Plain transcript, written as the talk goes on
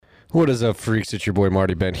What is up, freaks? It's your boy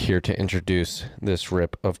Marty Bent here to introduce this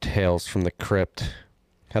rip of Tales from the Crypt.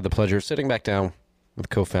 Had the pleasure of sitting back down with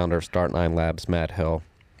co-founder of Start9 Labs, Matt Hill,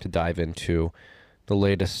 to dive into the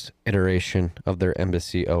latest iteration of their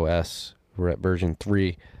Embassy OS. We're at version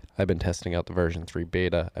 3. I've been testing out the version 3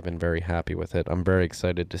 beta. I've been very happy with it. I'm very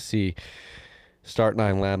excited to see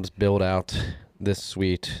Start9 Labs build out this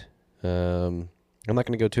suite. I'm not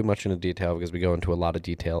going to go too much into detail because we go into a lot of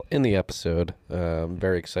detail in the episode. I'm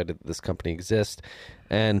very excited that this company exists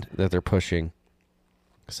and that they're pushing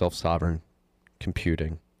self-sovereign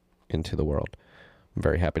computing into the world. I'm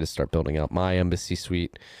very happy to start building out my Embassy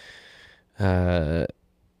suite and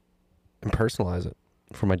personalize it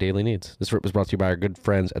for my daily needs. This rip was brought to you by our good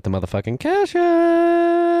friends at the motherfucking Cash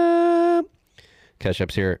App. Cash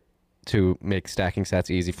App's here to make stacking sats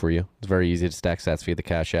easy for you. It's very easy to stack sats via the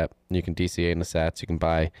Cash App. You can DCA into sats. You can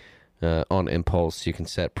buy on impulse. You can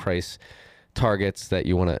set price targets that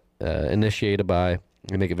you want to initiate a buy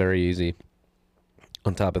and make it very easy.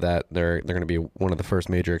 On top of that, they're going to be one of the first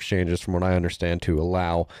major exchanges, from what I understand, to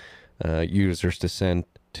allow users to send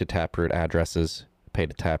to Taproot addresses. Pay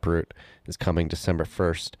to Taproot is coming December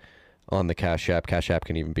 1st on the Cash App. Cash App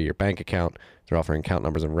can even be your bank account. They're offering account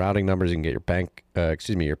numbers and routing numbers. You can get your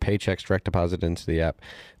your paychecks direct deposited into the app.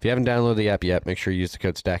 If you haven't downloaded the app yet, make sure you use the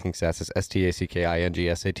code STACKINGSATS. It's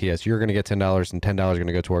STACKINGSATS. You're going to get $10, and $10 are going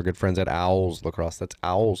to go to our good friends at Owls Lacrosse. That's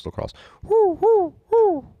Owls Lacrosse. Woo, woo,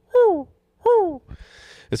 woo, woo, woo.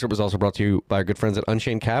 This was also brought to you by our good friends at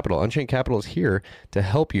Unchained Capital. Unchained Capital is here to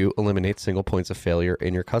help you eliminate single points of failure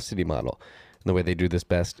in your custody model. And the way they do this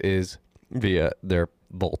best is via their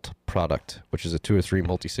Vault product, which is a 2 or 3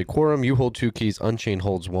 multi-sig quorum. You hold 2 keys, Unchained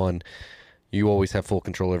holds 1. You always have full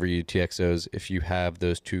control over your UTXOs. If you have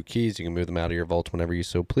those 2 keys, you can move them out of your vault whenever you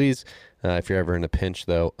so please. If you're ever in a pinch,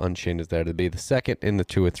 though, Unchained is there to be the second in the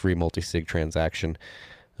 2 or 3 multi-sig transaction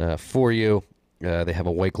for you. They have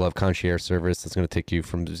a white glove concierge service that's going to take you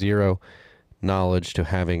from zero knowledge to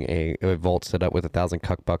having a vault set up with 1,000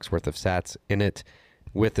 cuck bucks worth of sats in it.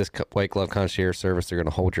 With this white glove concierge service, they're going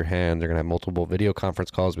to hold your hand. They're going to have multiple video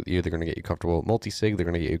conference calls with you. They're going to get you comfortable with multi-sig. They're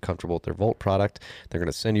going to get you comfortable with their Vault product. They're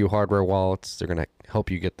going to send you hardware wallets. They're going to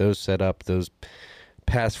help you get those set up, those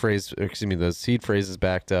seed phrases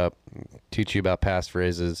backed up, teach you about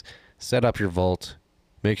passphrases, set up your Vault,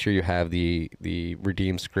 make sure you have the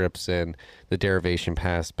redeem scripts and the derivation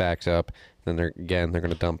pass backed up. Then they're going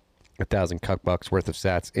to dump 1,000 cuck bucks worth of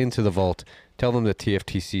sats into the Vault. Tell them that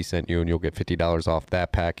TFTC sent you, and you'll get $50 off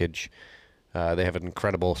that package. They have an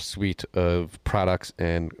incredible suite of products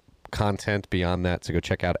and content beyond that, so go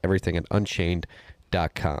check out everything at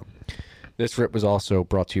Unchained.com. This rip was also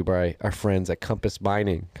brought to you by our friends at Compass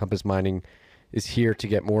Mining. Compass Mining is here to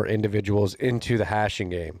get more individuals into the hashing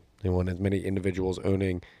game. They want as many individuals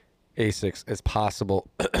owning ASICs as possible,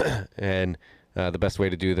 and the best way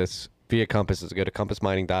to do this via Compass is to go to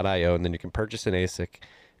compassmining.io, and then you can purchase an ASIC,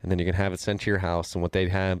 and then you can have it sent to your house. And what they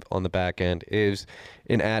have on the back end is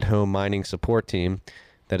an at-home mining support team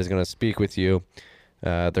that is going to speak with you.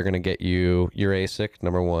 They're going to get you your ASIC,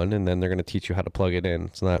 number one, and then they're going to teach you how to plug it in.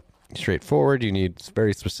 It's not straightforward. You need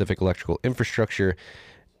very specific electrical infrastructure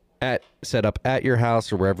set up at your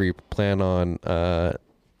house or wherever you plan on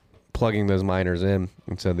plugging those miners in.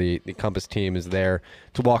 And so the Compass team is there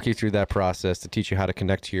to walk you through that process, to teach you how to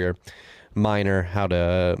connect to your miner, how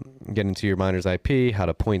to get into your miner's IP, how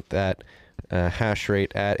to point that hash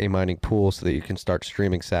rate at a mining pool so that you can start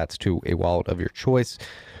streaming sats to a wallet of your choice.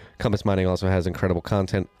 Compass Mining also has incredible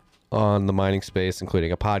content on the mining space,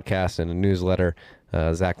 including a podcast and a newsletter.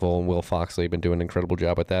 Zach Vole and Will Foxley have been doing an incredible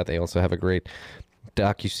job with that. They also have a great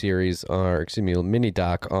mini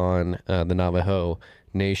doc on the Navajo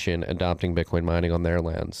Nation adopting Bitcoin mining on their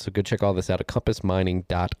lands. So go check all this out at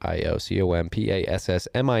compassmining.io,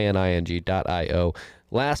 compassmining.io.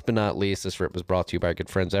 Last but not least, this rip was brought to you by our good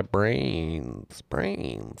friends at Braiins.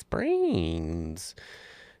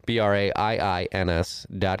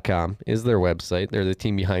 BRAIINS.com is their website. They're the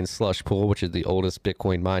team behind Slush Pool, which is the oldest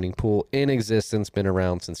Bitcoin mining pool in existence, been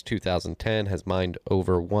around since 2010, has mined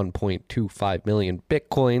over 1.25 million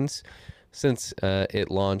Bitcoins since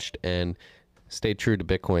it launched, and stayed true to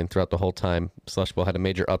Bitcoin throughout the whole time. Slush Pool had a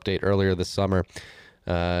major update earlier this summer.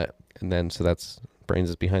 So that's Braiins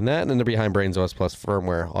is behind that. And then they're behind Braiins OS Plus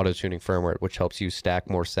firmware, auto-tuning firmware, which helps you stack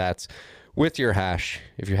more sats with your hash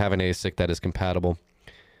if you have an ASIC that is compatible.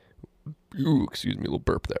 Ooh, excuse me, a little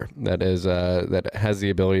burp there. That has the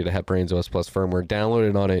ability to have Braiins OS Plus firmware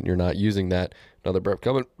downloaded on it, and you're not using that. Another burp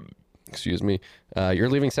coming. Excuse me. You're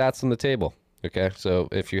leaving sats on the table. Okay, so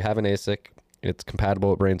if you have an ASIC, it's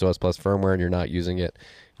compatible with Braiins OS Plus firmware, and you're not using it,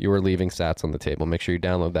 you are leaving sats on the table. Make sure you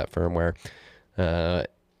download that firmware.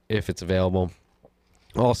 if it's available.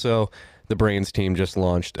 Also, the Brains team just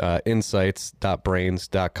launched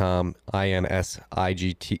insights.brains.com,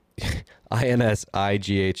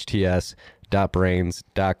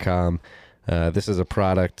 INSIGHTS.brains.com. This is a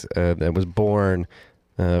product that was born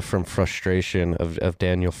from frustration of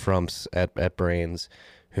Daniel Frumps at Brains,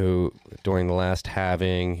 who during the last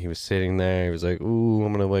halving, he was sitting there. He was like, ooh,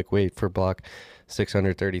 I'm going to wait for block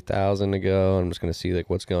 630,000 to go. I'm just going to see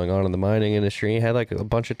what's going on in the mining industry. He had a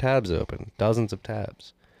bunch of tabs open, dozens of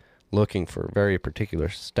tabs, looking for very particular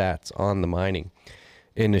stats on the mining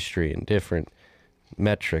industry and different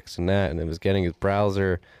metrics and that. And it was getting his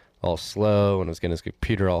browser all slow, and it was getting his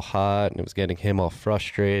computer all hot, and it was getting him all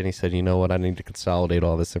frustrated. And he said, you know what, I need to consolidate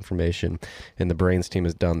all this information. And the Brains team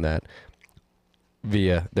has done that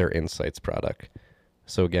via their Insights product.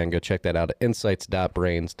 So again, go check that out at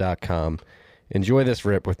insights.brains.com. Enjoy this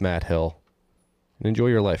rip with Matt Hill. And enjoy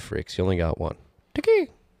your life, freaks. You only got one.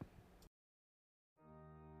 Tiki.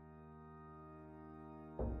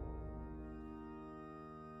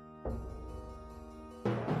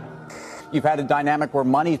 You've had a dynamic where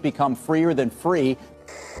money's become freer than free.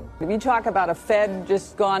 If you talk about a Fed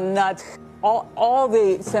just gone nuts, all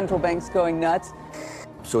the central banks going nuts.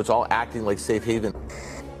 So it's all acting like safe haven.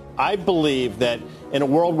 I believe that in a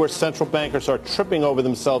world where central bankers are tripping over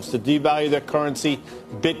themselves to devalue their currency,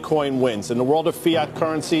 Bitcoin wins. In the world of fiat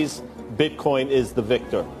currencies, Bitcoin is the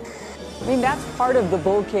victor. I mean, that's part of the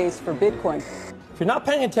bull case for Bitcoin. If you're not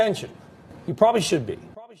paying attention, you probably should be.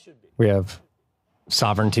 We have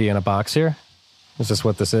sovereignty in a box here. Is this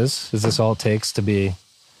what this is? Is this all it takes to be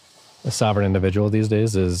a sovereign individual these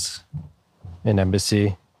days? Is an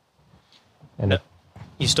embassy? And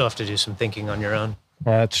you still have to do some thinking on your own.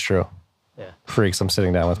 That's true. Yeah. Freaks, I'm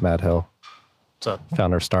sitting down with Matt Hill. What's up?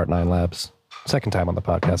 Founder of Start9 Labs. Second time on the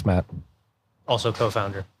podcast, Matt. Also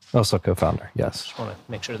co-founder. Also co-founder, yes. Just want to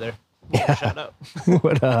make sure there. Yeah. Shout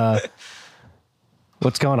out.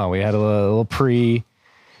 What's going on? We had a little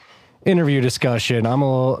pre-interview discussion. I'm a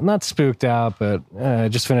little, not spooked out, but I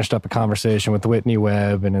just finished up a conversation with Whitney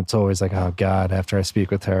Webb, and it's always like, oh God, after I speak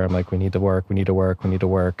with her, I'm like, we need to work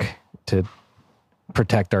to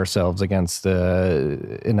protect ourselves against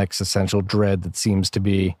an existential dread that seems to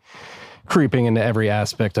be creeping into every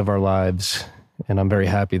aspect of our lives. And I'm very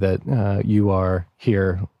happy that you are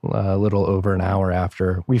here a little over an hour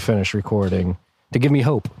after we finish recording to give me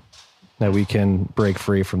hope that we can break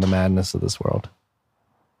free from the madness of this world.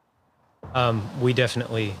 We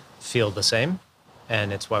definitely feel the same,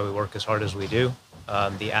 and it's why we work as hard as we do.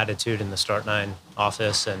 The attitude in the Start9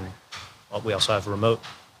 office, and we also have remote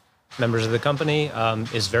members of the company,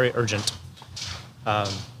 is very urgent.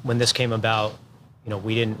 When this came about,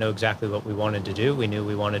 we didn't know exactly what we wanted to do. We knew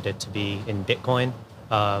we wanted it to be in Bitcoin.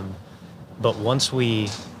 But once we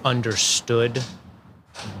understood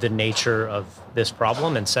the nature of this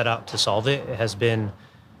problem and set out to solve it, it has been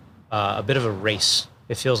a bit of a race.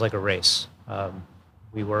 It feels like a race.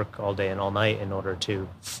 We work all day and all night in order to,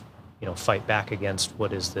 fight back against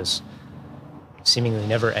what is this seemingly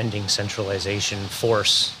never-ending centralization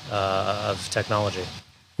force of technology.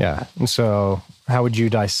 Yeah. And so how would you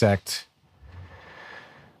dissect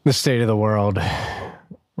the state of the world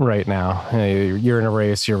right now? You're in a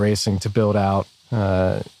race. You're racing to build out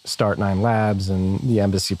Start9 Labs and the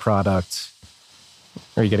embassy product.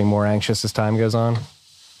 Are you getting more anxious as time goes on?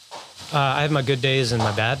 I have my good days and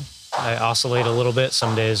my bad. I oscillate a little bit.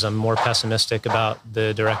 Some days I'm more pessimistic about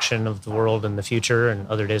the direction of the world in the future, and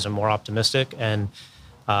other days I'm more optimistic. And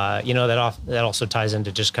that also ties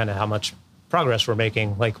into just kind of how much progress we're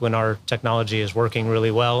making. Like when our technology is working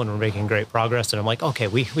really well and we're making great progress, and I'm like, okay,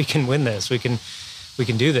 we can win this. We can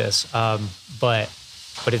do this. But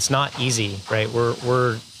it's not easy, right?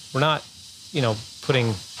 We're not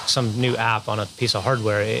putting some new app on a piece of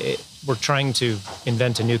hardware. We're trying to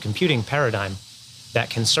invent a new computing paradigm that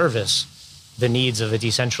can service the needs of a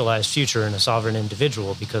decentralized future and a sovereign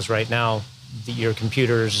individual, because right now your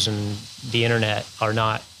computers and the internet are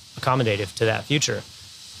not accommodative to that future.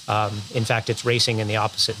 In fact, it's racing in the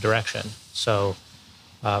opposite direction. So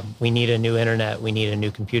we need a new internet, we need a new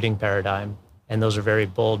computing paradigm, and those are very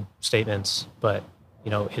bold statements, but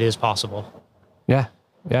it is possible. Yeah.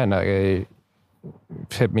 No, it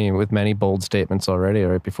hit me with many bold statements already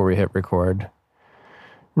right before we hit record.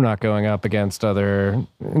 We're not going up against other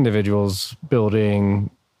individuals building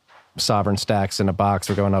sovereign stacks in a box.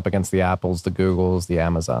 We're going up against the Apples, the Googles, the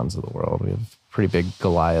Amazons of the world. We have pretty big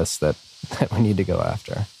Goliaths that we need to go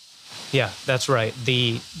after. Yeah, that's right.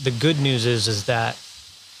 The good news is that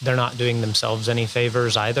they're not doing themselves any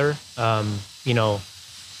favors either.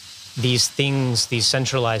 These things, these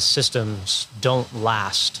centralized systems don't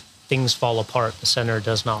last things fall apart, the center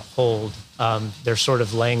does not hold. They're sort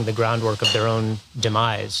of laying the groundwork of their own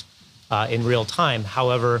demise in real time.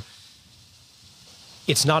 However,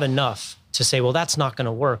 it's not enough to say, well, that's not going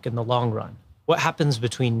to work in the long run. What happens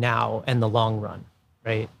between now and the long run,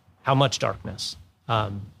 right? How much darkness? I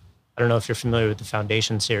don't know if you're familiar with the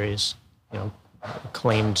Foundation series,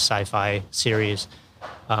 acclaimed sci-fi series.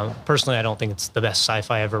 Personally, I don't think it's the best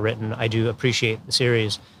sci-fi ever written. I do appreciate the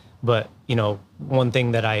series, but one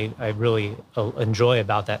thing that I really enjoy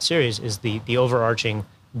about that series is the overarching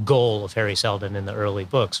goal of Hari Seldon in the early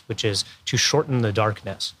books, which is to shorten the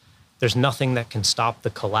darkness. There's nothing that can stop the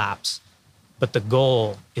collapse, but the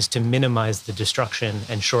goal is to minimize the destruction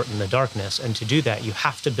and shorten the darkness. And to do that, you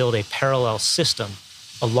have to build a parallel system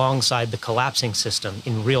alongside the collapsing system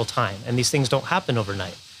in real time. And these things don't happen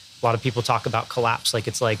overnight. A lot of people talk about collapse like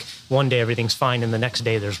it's like one day everything's fine and the next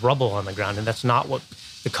day there's rubble on the ground. And that's not what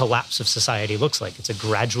the collapse of society looks like. It's a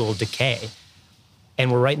gradual decay.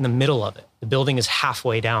 And we're right in the middle of it. The building is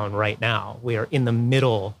halfway down right now. We are in the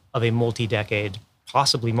middle of a multi-decade,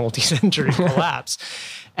 possibly multi-century collapse.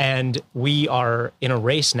 And we are in a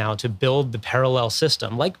race now to build the parallel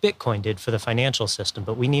system like Bitcoin did for the financial system.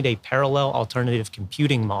 But we need a parallel alternative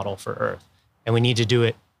computing model for Earth. And we need to do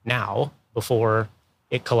it now before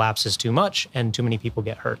it collapses too much and too many people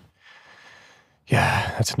get hurt.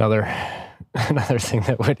 Yeah, that's another thing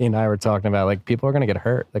that Whitney and I were talking about. Like, people are going to get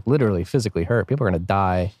hurt, like literally physically hurt. People are going to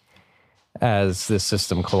die as this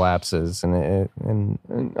system collapses. And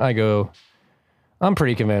I'm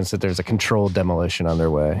pretty convinced that there's a controlled demolition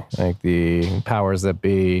underway. Like, the powers that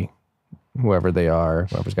be, whoever they are,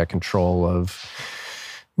 whoever's got control of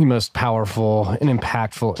the most powerful and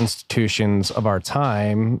impactful institutions of our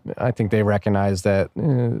time, I think they recognize that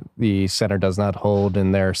the center does not hold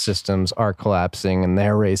and their systems are collapsing, and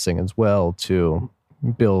they're racing as well to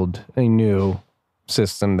build a new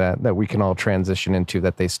system that we can all transition into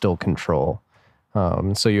that they still control.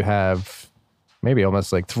 So you have maybe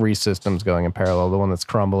almost like three systems going in parallel: the one that's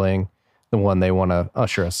crumbling, the one they want to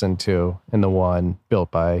usher us into, and the one built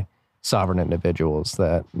by sovereign individuals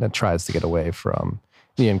that tries to get away from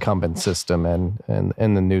the incumbent system and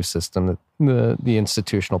the new system that the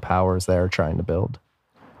institutional powers they are trying to build.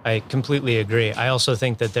 I completely agree. I also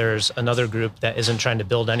think that there's another group that isn't trying to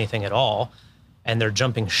build anything at all, and they're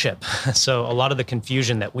jumping ship. So a lot of the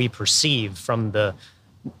confusion that we perceive from the,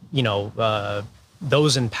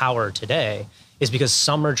 those in power today is because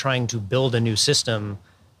some are trying to build a new system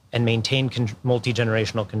and maintain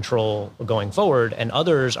multi-generational control going forward, and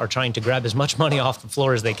others are trying to grab as much money off the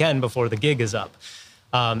floor as they can before the gig is up.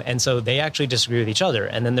 And so they actually disagree with each other.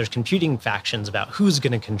 And then there's computing factions about who's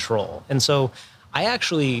going to control. And so I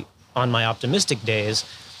actually, on my optimistic days,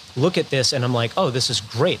 look at this and I'm like, oh, this is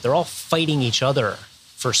great. They're all fighting each other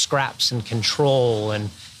for scraps and control. And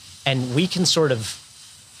we can sort of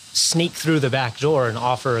sneak through the back door and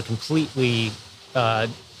offer a completely,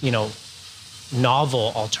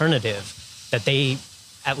 novel alternative that they,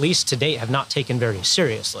 at least to date, have not taken very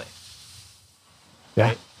seriously. Yeah.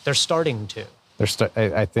 Right? They're starting to.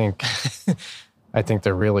 I think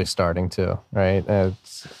they're really starting to, right?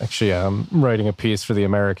 It's actually, I'm writing a piece for the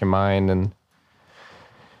American Mind, and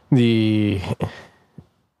I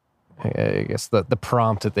guess the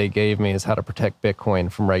prompt that they gave me is how to protect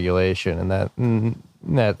Bitcoin from regulation, and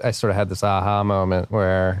that I sort of had this aha moment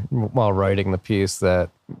where, while writing the piece, that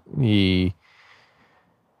the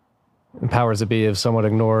powers that be have somewhat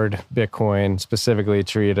ignored Bitcoin, specifically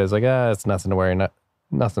treated as like, it's nothing to worry about.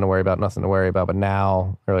 But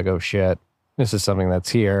now they're like, oh shit, this is something that's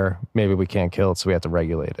here. Maybe we can't kill it, so we have to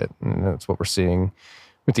regulate it. And that's what we're seeing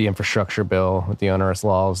with the infrastructure bill, with the onerous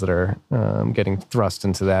laws that are getting thrust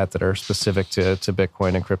into that are specific to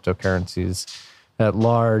Bitcoin and cryptocurrencies at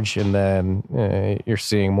large. And then you're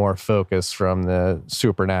seeing more focus from the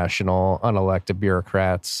supranational unelected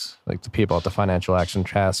bureaucrats, like the people at the Financial Action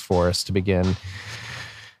Task Force, to begin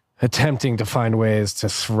attempting to find ways to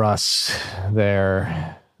thrust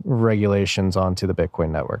their regulations onto the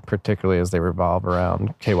Bitcoin network, particularly as they revolve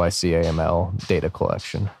around KYC, AML, data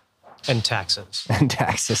collection. And taxes. And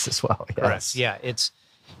taxes as well, yes. Correct. Yeah, it's,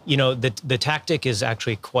 the tactic is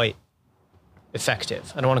actually quite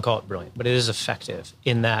effective. I don't want to call it brilliant, but it is effective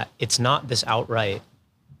in that it's not this outright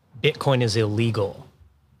Bitcoin is illegal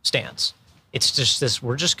stance. It's just this,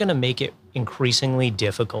 we're just going to make it increasingly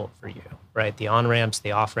difficult for you, right? The on-ramps,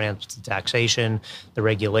 the off-ramps, the taxation, the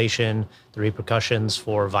regulation, the repercussions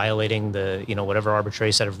for violating the, whatever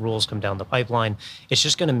arbitrary set of rules come down the pipeline. It's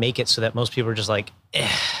just going to make it so that most people are just like,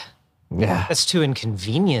 yeah, that's too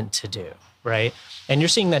inconvenient to do, right? And you're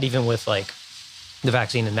seeing that even with like the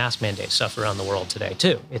vaccine and mask mandate stuff around the world today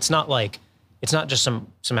too. It's not like it's not just some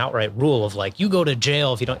outright rule of like, you go to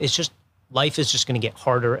jail if you don't. It's just life is just going to get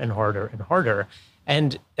harder and harder and harder.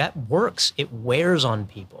 And that works. It wears on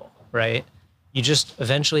people, right? You just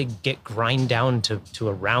eventually get grind down to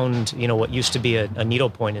a round, what used to be a needle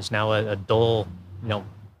point is now a dull,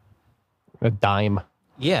 A dime.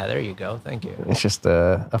 Yeah, there you go. Thank you. It's just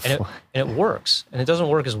and it works. And it doesn't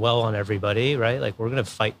work as well on everybody, right? Like we're going to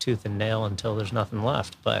fight tooth and nail until there's nothing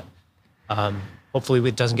left. But hopefully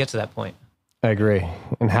it doesn't get to that point. I agree.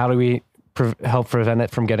 And how do we help prevent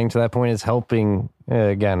it from getting to that point is helping,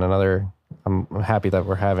 again, I'm happy that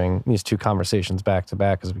we're having these two conversations back to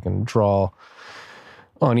back because we can draw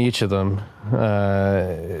on each of them,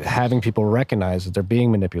 having people recognize that they're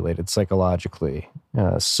being manipulated psychologically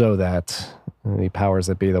so that the powers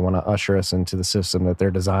that be that want to usher us into the system that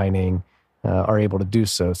they're designing are able to do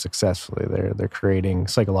so successfully. They're creating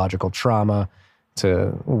psychological trauma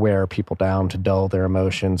to wear people down, to dull their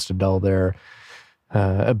emotions, to dull their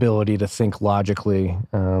ability to think logically,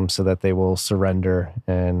 so that they will surrender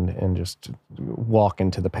and just walk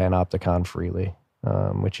into the panopticon freely,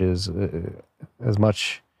 which is as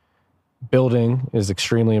much building is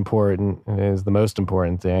extremely important, is the most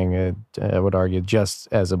important thing. I would argue just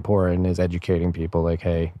as important is educating people like,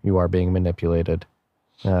 hey, you are being manipulated.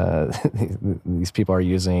 These people are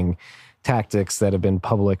using tactics that have been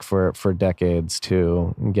public for decades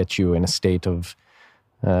to get you in a state of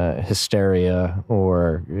hysteria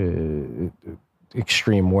or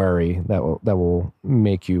extreme worry that will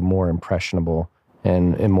make you more impressionable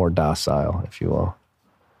and more docile, if you will.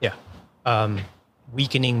 Yeah.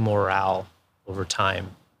 Weakening morale over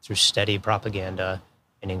time through steady propaganda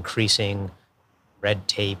and increasing red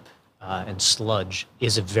tape and sludge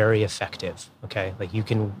is very effective. Okay, like you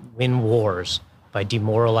can win wars by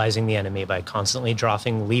demoralizing the enemy by constantly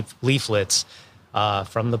dropping leaflets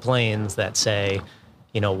from the planes that say,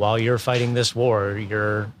 while you're fighting this war,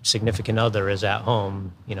 your significant other is at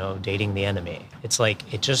home, dating the enemy. It's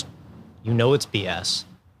like, it's BS.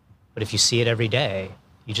 But if you see it every day,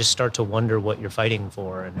 you just start to wonder what you're fighting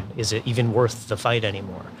for. And is it even worth the fight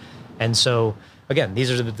anymore? And so, again,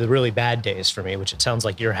 these are the really bad days for me, which it sounds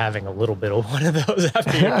like you're having a little bit of one of those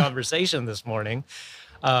after your conversation this morning.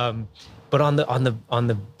 But on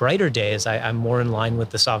the brighter days, I'm more in line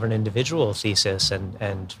with the sovereign individual thesis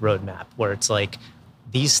and roadmap, where it's like,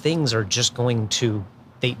 these things are just going to,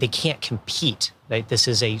 they can't compete. Right? This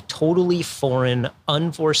is a totally foreign,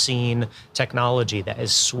 unforeseen technology that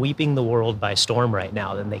is sweeping the world by storm right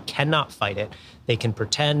now, and they cannot fight it. They can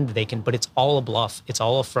pretend, but it's all a bluff. It's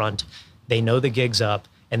all a front. They know the gig's up,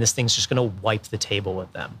 and this thing's just going to wipe the table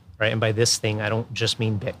with them, right? And by this thing, I don't just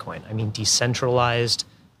mean Bitcoin. I mean decentralized,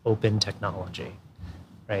 open technology,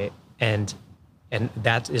 right? And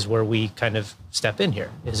that is where we kind of step in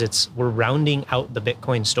here, we're rounding out the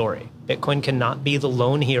Bitcoin story. Bitcoin cannot be the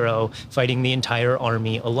lone hero fighting the entire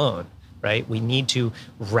army alone, right? We need to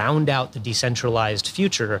round out the decentralized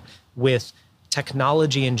future with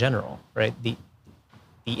technology in general, right? The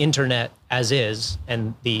internet as is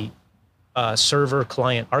and the server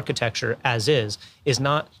client architecture as is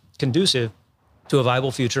not conducive to a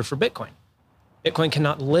viable future for Bitcoin. Bitcoin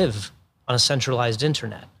cannot live on a centralized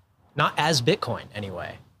internet. Not as Bitcoin,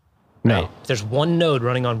 anyway. No. Right? If there's one node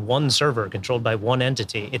running on one server controlled by one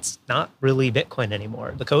entity, it's not really Bitcoin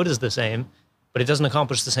anymore. The code is the same, but it doesn't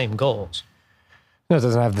accomplish the same goals. No, it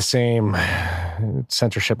doesn't have the same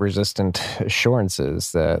censorship-resistant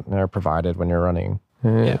assurances that are provided when you're running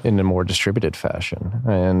in a more distributed fashion.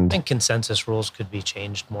 And consensus rules could be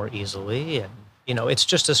changed more easily. And, it's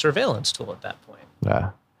just a surveillance tool at that point.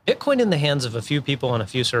 Yeah. Bitcoin in the hands of a few people on a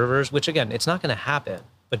few servers, which, again, it's not going to happen.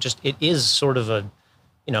 But just it is sort of a,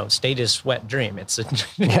 status wet dream. It's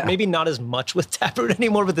maybe not as much with Taproot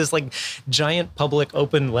anymore, but this like giant public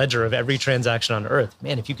open ledger of every transaction on Earth.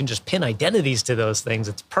 Man, if you can just pin identities to those things,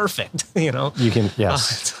 it's perfect. You can,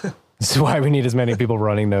 yes. This is why we need as many people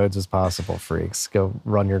running nodes as possible. Freaks, go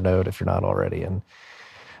run your node if you're not already. And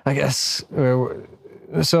I guess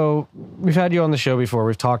so. We've had you on the show before.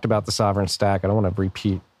 We've talked about the sovereign stack. I don't want to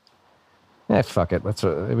repeat. Fuck it.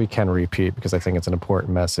 We can repeat because I think it's an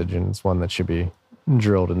important message and it's one that should be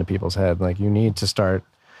drilled into people's head. Like, you need to start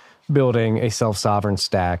building a self-sovereign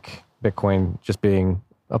stack, Bitcoin just being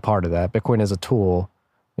a part of that. Bitcoin is a tool,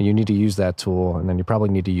 and you need to use that tool, and then you probably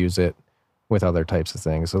need to use it with other types of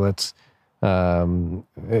things. So let's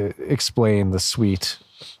explain the suite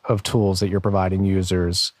of tools that you're providing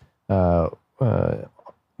users that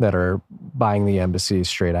are buying the embassy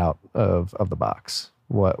straight out of the box.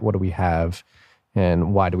 What do we have,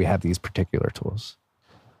 and why do we have these particular tools?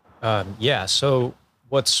 So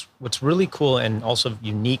what's really cool and also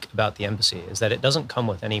unique about the Embassy is that it doesn't come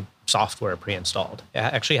with any software pre-installed. It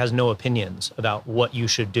actually has no opinions about what you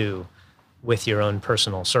should do with your own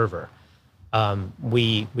personal server.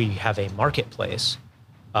 We have a marketplace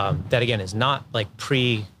that again is not like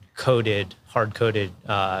pre-coded, hard-coded,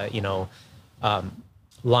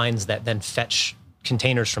 lines that then fetch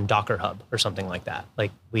containers from Docker Hub or something like that.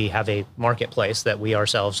 Like we have a marketplace that we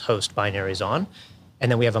ourselves host binaries on.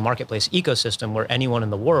 And then we have a marketplace ecosystem where anyone in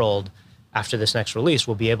the world after this next release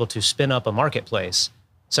will be able to spin up a marketplace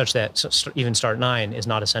such that even Start9 is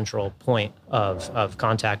not a central point of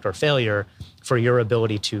contact or failure for your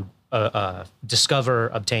ability to discover,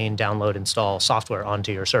 obtain, download, install software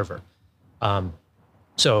onto your server.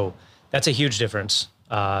 So that's a huge difference.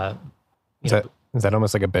 Is that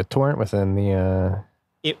almost like a BitTorrent within the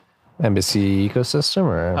Embassy ecosystem,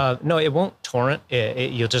 or no, it won't torrent.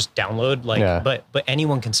 You'll just download, but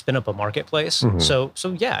anyone can spin up a marketplace. Mm-hmm.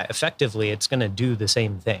 So yeah, effectively, it's going to do the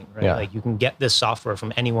same thing, right? Yeah. Like you can get this software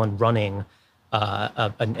from anyone running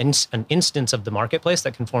an instance of the marketplace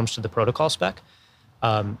that conforms to the protocol spec.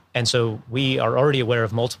 And so we are already aware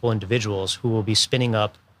of multiple individuals who will be spinning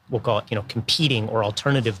up, we'll call it, competing or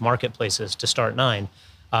alternative marketplaces to Start9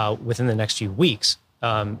 within the next few weeks.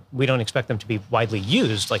 We don't expect them to be widely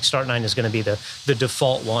used. Like Start9 is going to be the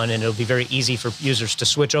default one, and it'll be very easy for users to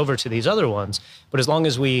switch over to these other ones. But as long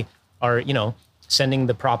as we are, sending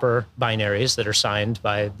the proper binaries that are signed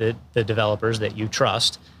by the developers that you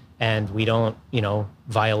trust, and we don't,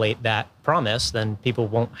 violate that promise, then people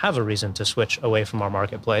won't have a reason to switch away from our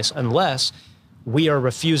marketplace unless we are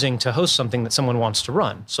refusing to host something that someone wants to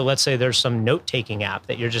run. So let's say there's some note-taking app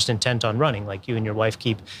that you're just intent on running, like you and your wife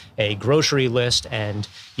keep a grocery list and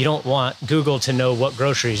you don't want Google to know what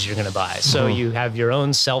groceries you're gonna buy. So you have your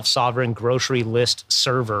own self-sovereign grocery list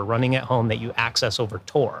server running at home that you access over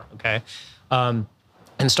Tor, okay? And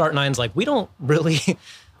Start9's like, we don't really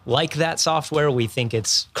like that software. We think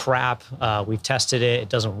it's crap. We've tested it, it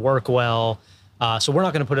doesn't work well. So we're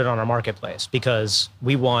not going to put it on our marketplace because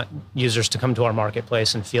we want users to come to our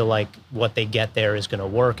marketplace and feel like what they get there is going to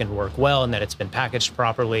work and work well and that it's been packaged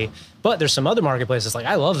properly. But there's some other marketplaces like,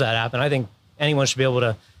 I love that app and I think anyone should be able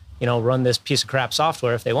to, run this piece of crap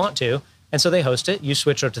software if they want to. And so they host it, you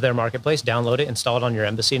switch over to their marketplace, download it, install it on your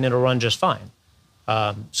Embassy, and it'll run just fine.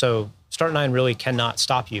 So Start9 really cannot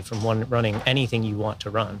stop you from running anything you want to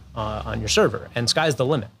run on your server, and sky's the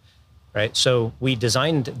limit. Right. So we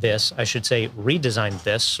designed this, I should say, redesigned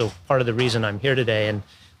this. So part of the reason I'm here today and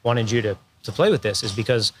wanted you to play with this is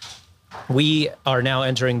because we are now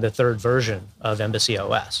entering the third version of Embassy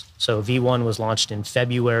OS. So V1 was launched in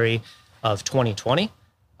February of 2020.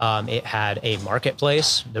 It had a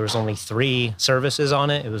marketplace. There was only 3 services on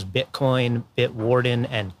it. It was Bitcoin, Bitwarden,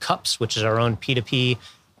 and Cups, which is our own P2P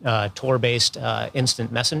Tor-based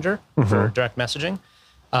instant messenger for direct messaging.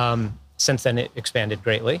 Since then, it expanded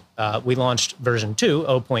greatly. We launched version 2,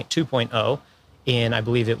 0.2.0, in, I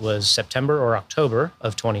believe it was September or October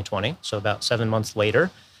of 2020, so about 7 months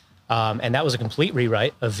later. And that was a complete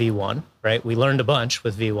rewrite of V1, right? We learned a bunch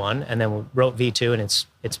with V1, and then we wrote V2, and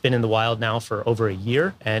it's been in the wild now for over a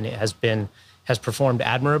year, and it has performed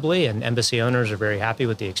admirably, and Embassy owners are very happy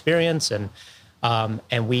with the experience, and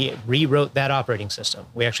we rewrote that operating system.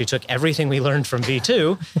 We actually took everything we learned from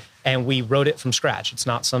V2 and we wrote it from scratch. It's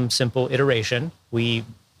not some simple iteration. We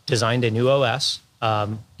designed a new OS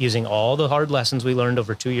using all the hard lessons we learned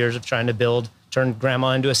over 2 years of trying to turn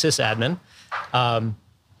grandma into a sysadmin.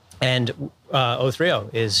 And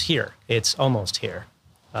 030 is here. It's almost here.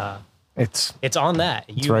 It's on that.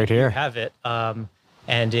 It's right here. You have it,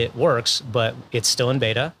 and it works, but it's still in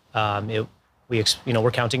beta.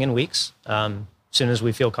 We're counting in weeks. As soon as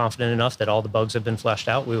we feel confident enough that all the bugs have been fleshed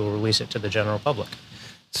out, we will release it to the general public.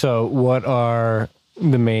 So what are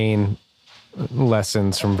the main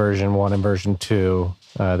lessons from version 1 and version 2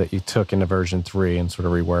 that you took into version 3 and sort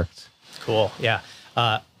of reworked? Cool. Yeah.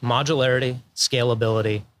 Modularity,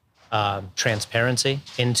 scalability, transparency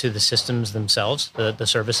into the systems themselves, the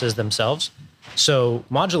services themselves. So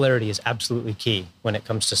modularity is absolutely key when it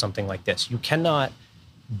comes to something like this. You cannot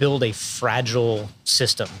build a fragile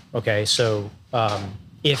system. Okay. So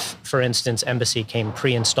if, for instance, Embassy came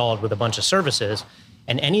pre-installed with a bunch of services,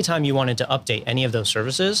 and anytime you wanted to update any of those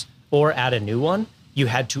services or add a new one, you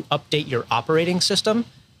had to update your operating system.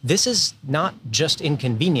 This is not just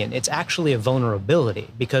inconvenient, it's actually a vulnerability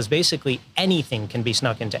because basically anything can be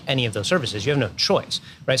snuck into any of those services. You have no choice,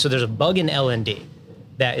 right? So there's a bug in LND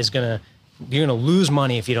that is you're gonna lose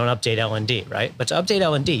money if you don't update LND, right? But to update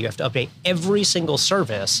LND, you have to update every single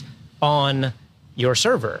service on your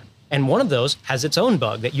server. And one of those has its own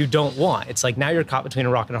bug that you don't want. It's like now you're caught between a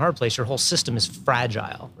rock and a hard place. Your whole system is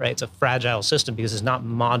fragile, right? It's a fragile system because it's not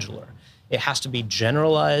modular. It has to be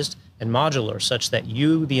generalized and modular such that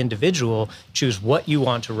you, the individual, choose what you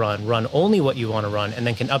want to run only what you want to run, and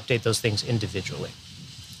then can update those things individually.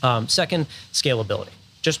 Second, scalability,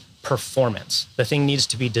 just performance. The thing needs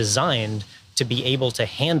to be designed to be able to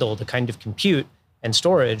handle the kind of compute and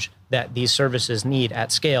storage that these services need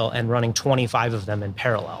at scale, and running 25 of them in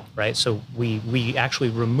parallel, right? So we actually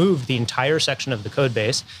removed the entire section of the code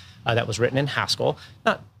base that was written in Haskell,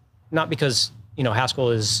 not because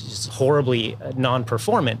Haskell is horribly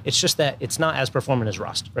non-performant. It's just that it's not as performant as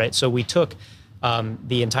Rust, right? So we took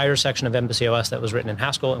the entire section of Embassy OS that was written in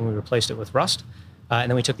Haskell and we replaced it with Rust. And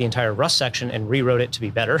then we took the entire Rust section and rewrote it to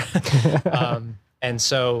be better. And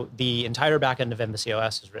so the entire backend of Embassy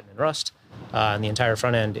OS is written in Rust. And the entire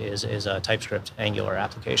front end is a TypeScript Angular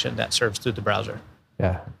application that serves through the browser.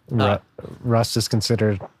 Yeah. Rust is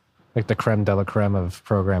considered like the creme de la creme of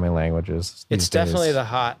programming languages. It's definitely the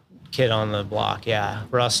hot kid on the block. Yeah.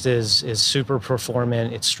 Rust is super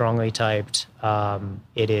performant. It's strongly typed.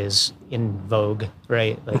 It is in vogue,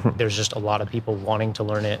 right? Like there's just a lot of people wanting to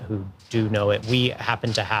learn it who do know it. We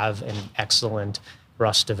happen to have an excellent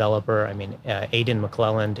Rust developer. I mean, Aidan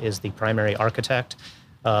McClelland is the primary architect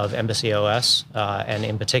of Embassy OS, and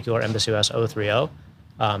in particular, Embassy OS 0.30.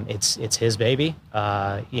 It's his baby,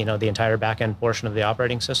 the entire back-end portion of the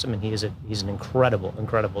operating system, and he's an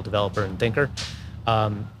incredible developer and thinker.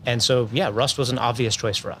 And so, Rust was an obvious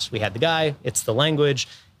choice for us. We had the guy, it's the language,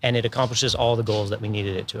 and it accomplishes all the goals that we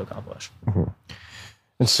needed it to accomplish. Mm-hmm.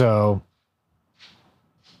 And so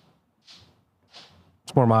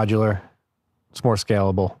it's more modular, it's more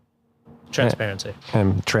scalable. Transparency.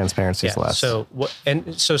 And transparency is less. So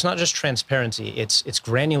it's not just transparency, it's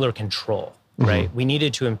granular control, right? Mm-hmm. We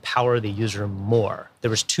needed to empower the user more. There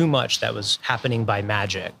was too much that was happening by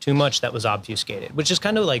magic, too much that was obfuscated, which is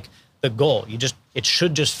kind of like the goal. It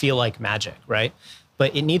should just feel like magic, right?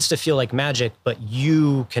 But it needs to feel like magic, but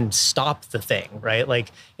you can stop the thing, right?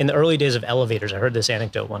 Like in the early days of elevators, I heard this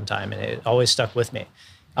anecdote one time and it always stuck with me,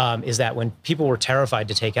 is that when people were terrified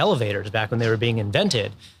to take elevators back when they were being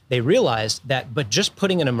invented, they realized that, but just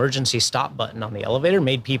putting an emergency stop button on the elevator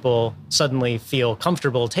made people suddenly feel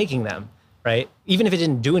comfortable taking them, right? Even if it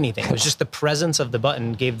didn't do anything, it was just the presence of the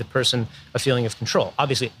button gave the person a feeling of control.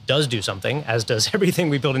 Obviously, it does do something, as does everything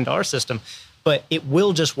we build into our system, but it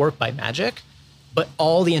will just work by magic, but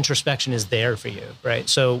all the introspection is there for you, right?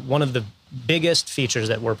 So one of the biggest features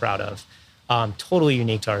that we're proud of, totally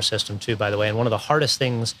unique to our system too, by the way, and one of the hardest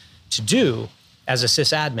things to do as a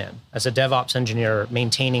sysadmin, as a DevOps engineer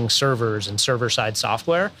maintaining servers and server-side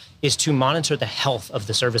software, is to monitor the health of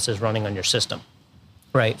the services running on your system,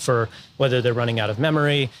 right? For whether they're running out of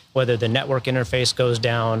memory, whether the network interface goes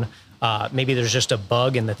down, maybe there's just a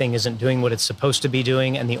bug and the thing isn't doing what it's supposed to be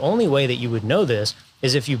doing. And the only way that you would know this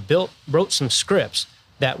is if you wrote some scripts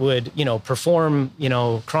that would, perform,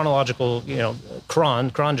 chronological,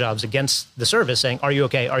 cron jobs against the service saying, are you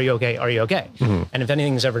okay? Are you okay? Are you okay? Mm-hmm. And if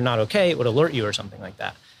anything's ever not okay, it would alert you or something like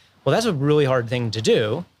that. Well, that's a really hard thing to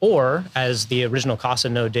do. Or as the original Casa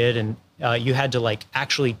node did, and you had to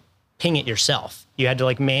actually ping it yourself. You had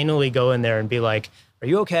to manually go in there and be like, are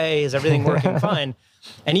you okay? Is everything working fine?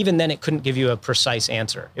 And even then it couldn't give you a precise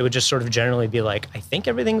answer. It would just sort of generally be like, I think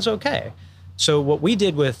everything's okay. So what we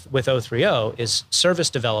did with 0.30 is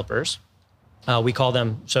service developers, we call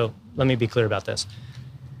them, so let me be clear about this.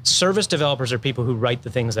 Service developers are people who write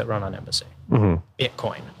the things that run on Embassy. Mm-hmm.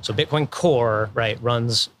 Bitcoin. So Bitcoin Core, right,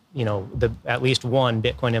 runs, at least one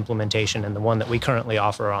Bitcoin implementation, and the one that we currently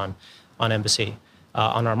offer on Embassy,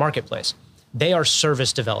 on our marketplace. They are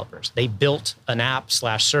service developers. They built an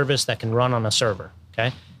app/service that can run on a server,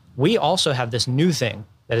 okay? We also have this new thing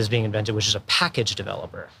that is being invented, which is a package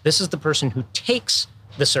developer. This is the person who takes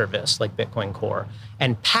the service, like Bitcoin Core,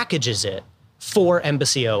 and packages it for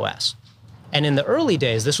Embassy OS. And in the early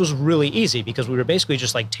days, this was really easy because we were basically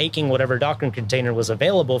just taking whatever Docker container was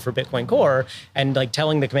available for Bitcoin Core and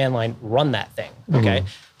telling the command line, run that thing, okay? Mm-hmm.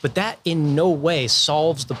 But that in no way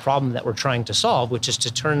solves the problem that we're trying to solve, which is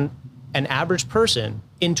to turn an average person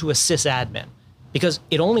into a sysadmin, because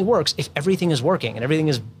it only works if everything is working and everything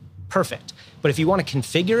is perfect. But if you want to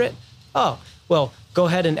configure it, go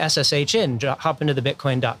ahead and SSH in, hop into the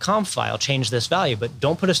bitcoin.conf file, change this value, but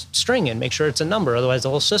don't put a string in, make sure it's a number, otherwise the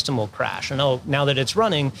whole system will crash. And now that it's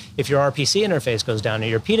running, if your RPC interface goes down or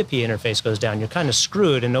your P2P interface goes down, you're kind of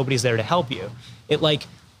screwed and nobody's there to help you.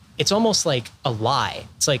 It's almost like a lie.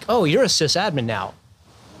 It's like, oh, you're a sysadmin now.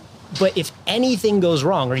 But if anything goes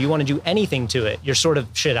wrong or you want to do anything to it, you're sort of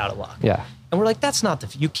shit out of luck. Yeah. And we're like, that's not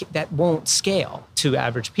that won't scale to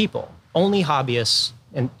average people. Only hobbyists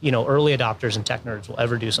and, early adopters and tech nerds will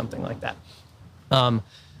ever do something like that.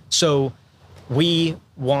 So we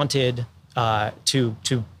wanted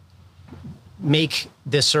to make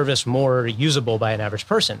this service more usable by an average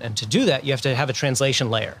person. And to do that, you have to have a translation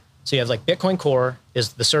layer. So you have like Bitcoin Core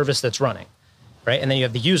is the service that's running, right? And then you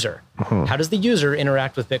have the user. How does the user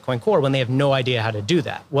interact with Bitcoin Core when they have no idea how to do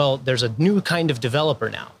that? Well, there's a new kind of developer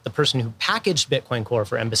now. The person who packaged Bitcoin Core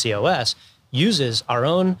for Embassy OS uses our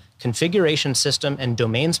own configuration system and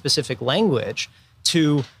domain-specific language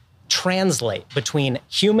to translate between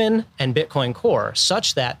human and Bitcoin Core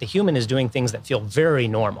such that the human is doing things that feel very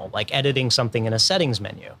normal, like editing something in a settings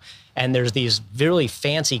menu. And there's these really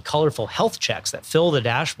fancy, colorful health checks that fill the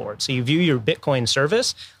dashboard. So you view your Bitcoin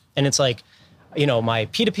service and it's like, my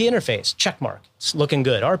P2P interface, check mark, it's looking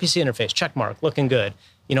good. RPC interface, check mark, looking good.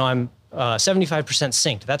 I'm 75%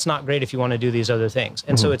 synced. That's not great if you want to do these other things.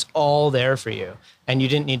 And so it's all there for you. And you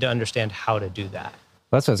didn't need to understand how to do that.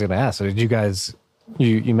 That's what I was going to ask. So did you guys,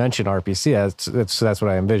 you mentioned RPC, that's what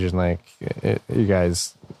I envisioned. Like you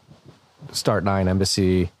guys, Start9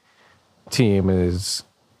 Embassy team is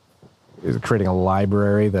creating a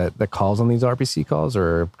library that calls on these RPC calls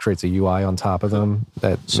or creates a UI on top of them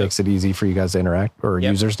that makes it easy for you guys to interact or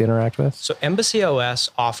users to interact with? So Embassy OS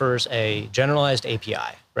offers a generalized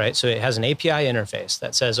API, right? So it has an API interface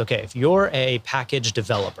that says, okay, if you're a package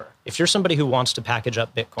developer, if you're somebody who wants to package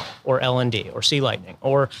up Bitcoin or LND or C Lightning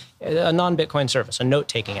or a non-Bitcoin service, a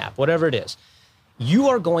note-taking app, whatever it is, you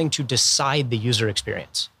are going to decide the user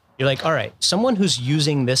experience. You're like, all right, someone who's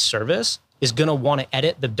using this service is going to want to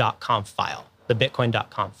edit the .conf file, the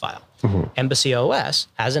bitcoin.conf file. Embassy OS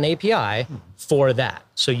has an API for that.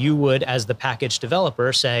 So you would, as the package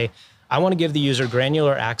developer, say, I want to give the user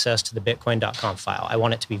granular access to the bitcoin.conf file. I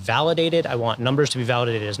want it to be validated. I want numbers to be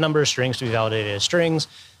validated as numbers, strings to be validated as strings.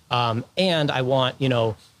 And I want,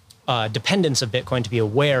 dependents of Bitcoin to be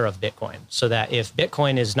aware of Bitcoin so that if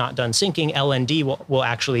Bitcoin is not done syncing, LND will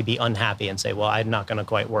actually be unhappy and say, well, I'm not going to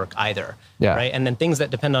quite work either. Yeah. Right. And then things that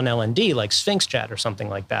depend on LND, like Sphinx Chat or something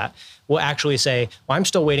like that, will actually say, well, I'm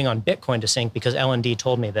still waiting on Bitcoin to sync because LND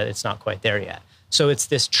told me that it's not quite there yet. So it's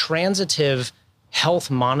this transitive health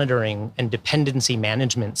monitoring and dependency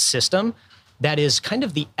management system that is kind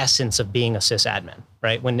of the essence of being a sysadmin,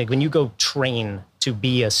 right? When you go train to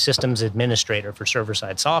be a systems administrator for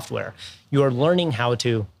server-side software, you are learning how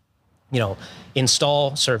to,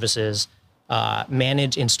 install services,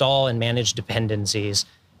 install and manage dependencies,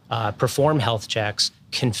 perform health checks,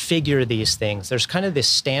 configure these things. There's kind of this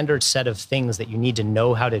standard set of things that you need to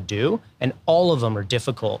know how to do, and all of them are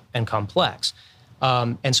difficult and complex.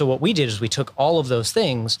 And so what we did is we took all of those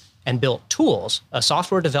things and built tools, a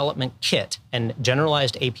software development kit and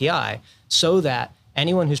generalized API so that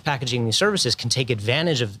anyone who's packaging these services can take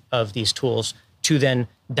advantage of these tools to then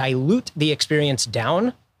dilute the experience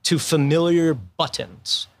down to familiar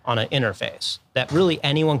buttons on an interface that really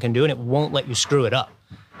anyone can do, and it won't let you screw it up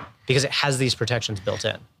because it has these protections built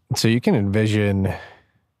in. So you can envision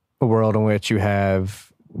a world in which you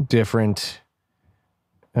have different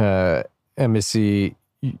Embassy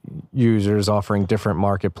users offering different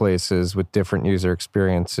marketplaces with different user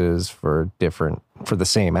experiences for the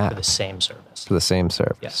same app. For the same service. For the same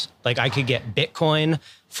service. Yes. Like I could get Bitcoin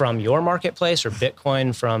from your marketplace or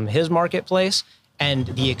Bitcoin from his marketplace, and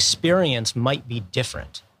the experience might be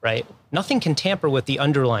different, right? Nothing can tamper with the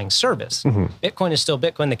underlying service. Bitcoin is still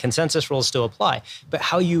Bitcoin. The consensus rules still apply. But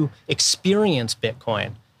how you experience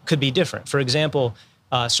Bitcoin could be different. For example,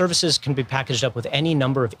 services can be packaged up with any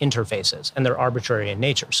number of interfaces, and they're arbitrary in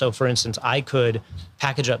nature. So for instance, I could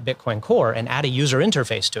package up Bitcoin Core and add a user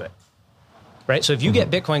interface to it, right? So if you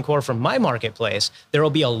get Bitcoin Core from my marketplace, there will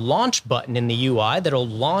be a launch button in the UI that'll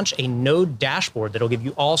launch a node dashboard that'll give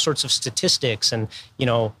you all sorts of statistics and,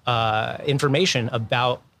 information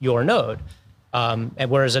about your node. And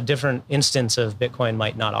whereas a different instance of Bitcoin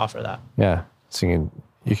might not offer that. Yeah. So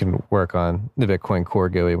you can work on the Bitcoin Core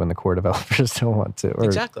GUI when the core developers don't want to.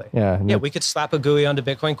 Exactly. Yeah, we could slap a GUI onto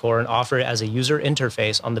Bitcoin Core and offer it as a user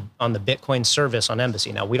interface on the Bitcoin service on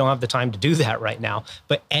Embassy. Now, we don't have the time to do that right now,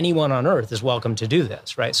 but anyone on Earth is welcome to do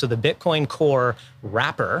this, right? So the Bitcoin Core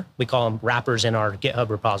wrapper, we call them wrappers in our GitHub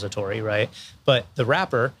repository, right? But the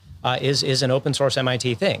wrapper is an open source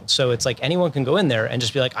MIT thing. So it's like anyone can go in there and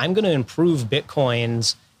just be like, I'm going to improve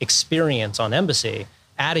Bitcoin's experience on Embassy,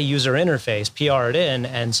 add a user interface, PR it in,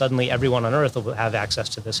 and suddenly everyone on Earth will have access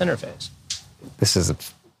to this interface. This is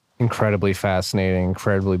incredibly fascinating,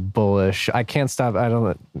 incredibly bullish. I can't stop.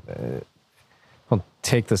 I'll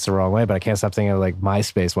take this the wrong way, but I can't stop thinking of like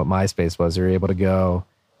MySpace, what MySpace was. You're able to go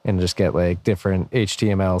and just get like different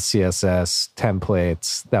HTML, CSS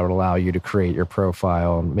templates that would allow you to create your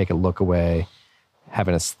profile and make it look away, have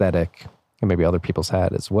an aesthetic, and maybe other people's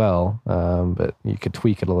had as well. But you could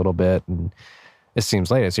tweak it a little bit, and it seems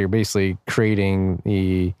like so you're basically creating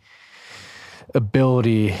the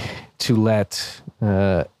ability to let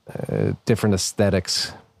different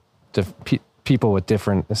aesthetics, people with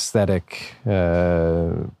different aesthetic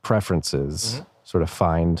preferences sort of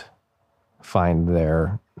find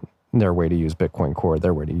their way to use Bitcoin Core,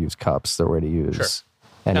 their way to use cups, their way to use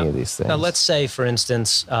any of these things. Now, let's say, for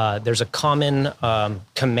instance, there's a common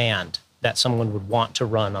command that someone would want to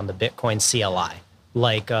run on the Bitcoin CLI,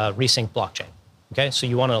 like resync blockchain. Okay, so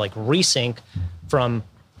you want to like resync from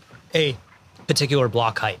a particular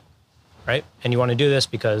block height, right? And you want to do this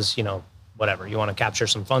because, you know, whatever, you want to capture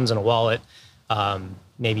some funds in a wallet.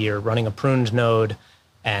 Maybe you're running a pruned node,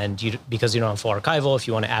 and because you don't have full archival, if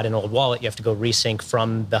you want to add an old wallet, you have to go resync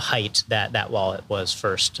from the height that wallet was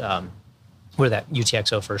first, where that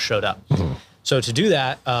UTXO first showed up. So to do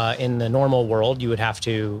that in the normal world, you would have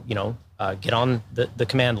to, you know, get on the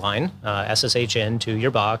command line, SSH in to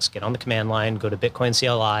your box, get on the command line, go to Bitcoin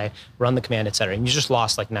CLI, run the command, et cetera. And you just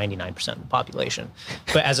lost like 99% of the population.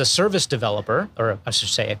 But as a service developer, or I should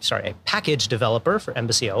say, sorry, a package developer for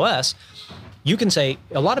Embassy OS, you can say,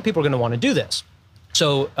 a lot of people are going to want to do this.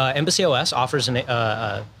 So Embassy OS offers an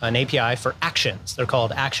API for actions. They're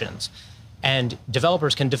called actions. And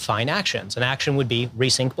developers can define actions. An action would be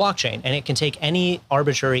resync blockchain, and it can take any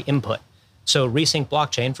arbitrary input. So resync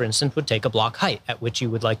blockchain, for instance, would take a block height at which you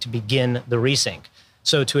would like to begin the resync.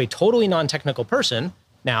 So to a totally non-technical person,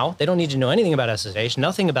 now they don't need to know anything about SSH,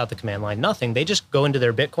 nothing about the command line, nothing. They just go into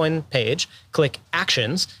their Bitcoin page, click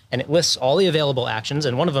actions, and it lists all the available actions.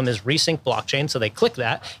 And one of them is resync blockchain. So they click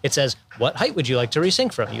that. It says, what height would you like to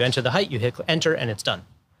resync from? You enter the height, you hit enter, and it's done.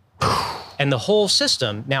 And the whole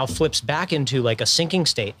system now flips back into like a syncing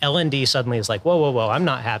state. LND suddenly is like, whoa, I'm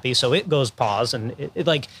not happy. So it goes pause, and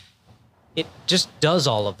it just does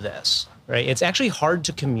all of this, right? It's actually hard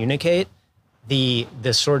to communicate the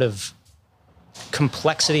sort of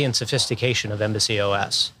complexity and sophistication of Embassy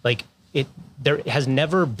OS. Like there has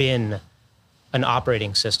never been an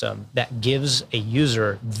operating system that gives a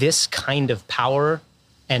user this kind of power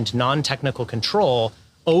and non-technical control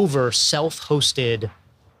over self-hosted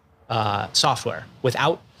software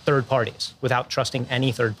without third parties, without trusting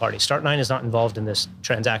any third party. Start9 is not involved in this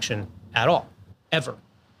transaction at all, ever.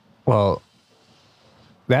 Well,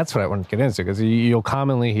 that's what I want to get into, because you'll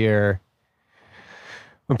commonly hear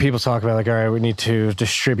when people talk about like, all right, we need to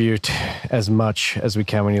distribute as much as we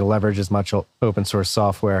can. We need to leverage as much open source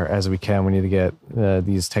software as we can. We need to get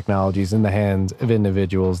these technologies in the hands of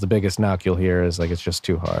individuals. The biggest knock you'll hear is like, it's just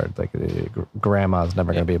too hard. Like grandma's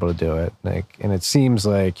never going to be able to do it. Like, and it seems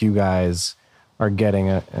like you guys are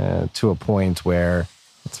getting to a point where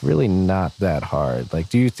it's really not that hard. Like,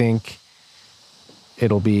 do you think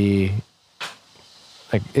it'll be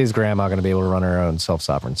like, is grandma going to be able to run her own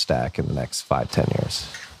self-sovereign stack in the next 5-10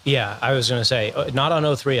 years? Yeah, I was going to say, not on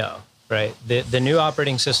 030, right? The new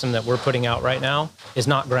operating system that we're putting out right now is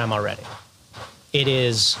not grandma ready.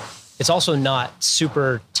 It's also not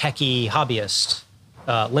super techie hobbyist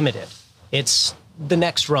limited. It's the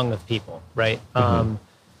next rung of people, right?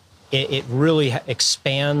 It really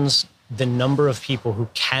expands the number of people who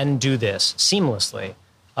can do this seamlessly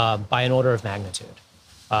by an order of magnitude.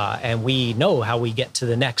 And we know how we get to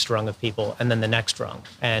the next rung of people and then the next rung.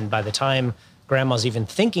 And by the time grandma's even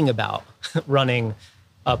thinking about running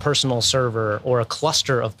a personal server or a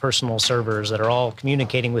cluster of personal servers that are all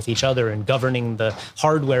communicating with each other and governing the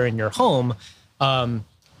hardware in your home,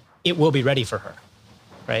 it will be ready for her,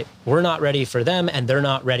 right? We're not ready for them, and they're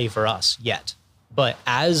not ready for us yet. But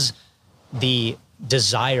as the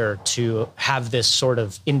desire to have this sort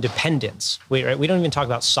of independence, we don't even talk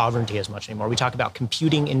about sovereignty as much anymore. We talk about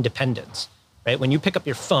computing independence, right? When you pick up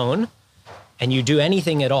your phone and you do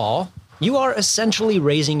anything at all, you are essentially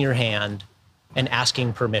raising your hand and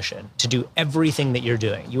asking permission to do everything that you're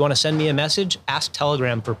doing. You want to send me a message? Ask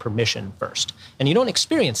Telegram for permission first. And you don't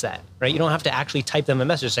experience that, right? You don't have to actually type them a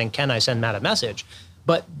message saying, can I send Matt a message?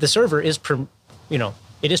 But the server is,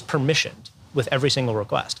 it is permissioned with every single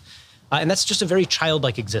request. And that's just a very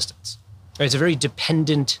childlike existence. Right? It's a very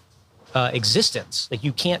dependent existence. Like,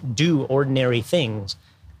 you can't do ordinary things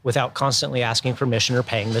without constantly asking permission or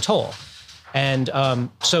paying the toll. And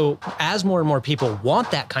so as more and more people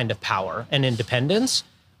want that kind of power and independence,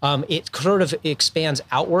 it sort of expands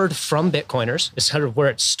outward from Bitcoiners. It's sort of where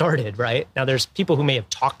it started, right? Now, there's people who may have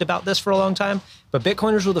talked about this for a long time, but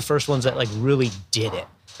Bitcoiners were the first ones that like really did it,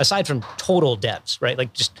 aside from total devs, right?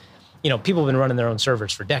 Like, just, people have been running their own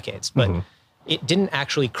servers for decades, but it didn't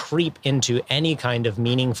actually creep into any kind of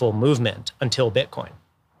meaningful movement until Bitcoin.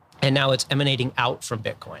 And now it's emanating out from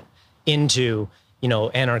Bitcoin into,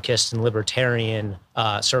 anarchist and libertarian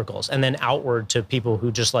circles, and then outward to people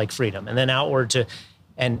who just like freedom, and then outward to,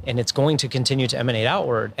 and it's going to continue to emanate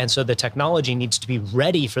outward. And so the technology needs to be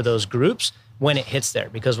ready for those groups when it hits there,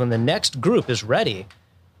 because when the next group is ready,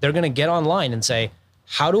 they're going to get online and say,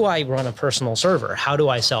 how do I run a personal server? How do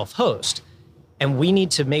I self-host? And we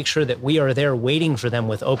need to make sure that we are there waiting for them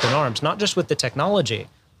with open arms, not just with the technology,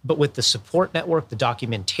 but with the support network, the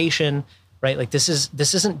documentation, right? Like this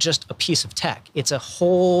isn't just a piece of tech. It's a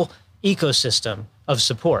whole ecosystem of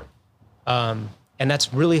support. And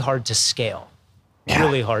that's really hard to scale,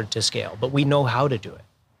 really hard to scale, but we know how to do it.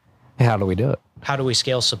 How do we do it? How do we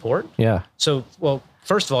scale support? Yeah. So, well,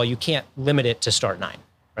 first of all, you can't limit it to Start9,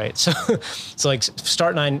 right? So like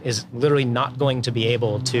Start9 is literally not going to be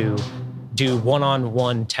able to do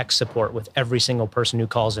one-on-one tech support with every single person who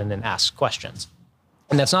calls in and asks questions.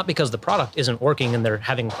 And that's not because the product isn't working and they're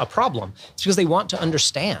having a problem. It's because they want to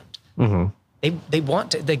understand. Mm-hmm. They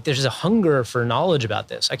want to, there's a hunger for knowledge about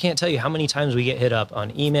this. I can't tell you how many times we get hit up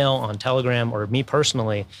on email, on Telegram, or me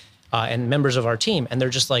personally, and members of our team. And they're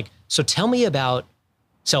just like, so tell me about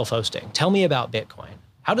self-hosting. Tell me about Bitcoin.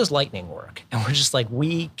 How does Lightning work? And we're just like,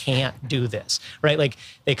 we can't do this, right? Like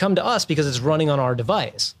they come to us because it's running on our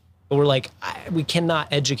device. But we're like, we cannot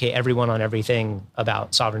educate everyone on everything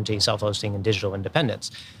about sovereignty, self-hosting, and digital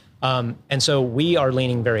independence. And so we are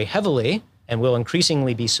leaning very heavily and will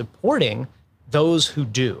increasingly be supporting those who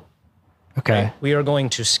do. Okay. Right? We are going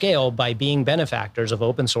to scale by being benefactors of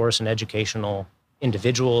open source and educational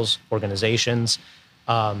individuals, organizations,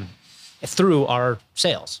 through our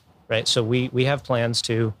sales, right? So we have plans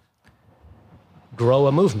to grow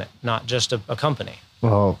a movement, not just a company.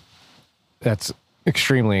 Well, that's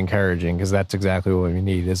extremely encouraging, because that's exactly what we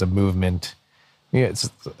need is a movement. Yeah,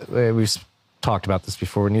 we've talked about this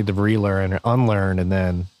before. We need to relearn, unlearn, and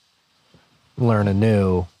then learn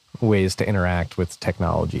anew ways to interact with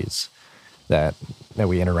technologies that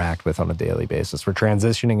we interact with on a daily basis. We're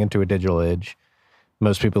transitioning into a digital age.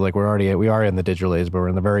 Most people, like, we are in the digital age, but we're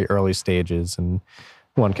in the very early stages, and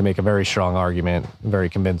one can make a very strong argument, a very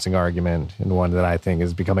convincing argument, and one that I think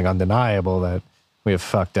is becoming undeniable, that we have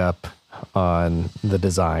fucked up on the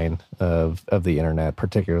design of the internet,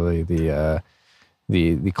 particularly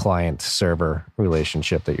the client server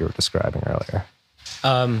relationship that you were describing earlier.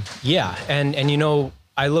 Yeah, and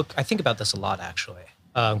I think about this a lot, actually,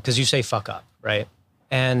 because you say fuck up, right?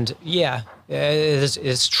 And yeah,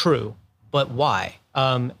 it's true, but why?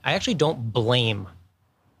 I actually don't blame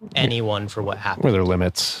anyone for what happened. Were there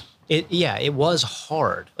limits? It was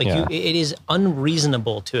hard. It is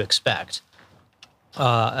unreasonable to expect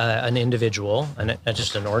an individual,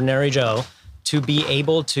 just an ordinary Joe, to be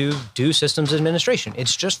able to do systems administration.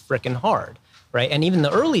 It's just freaking hard, right? And even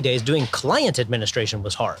the early days, doing client administration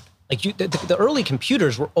was hard. Like the early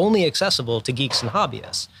computers were only accessible to geeks and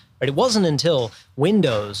hobbyists, right? It wasn't until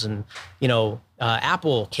Windows and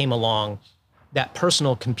Apple came along that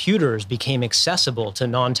personal computers became accessible to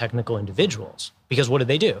non-technical individuals. Because what did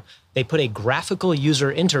they do? They put a graphical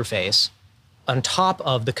user interface on top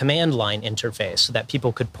of the command line interface so that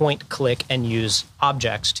people could point, click, and use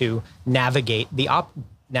objects to navigate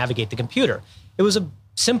the computer. It was a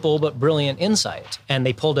simple but brilliant insight, and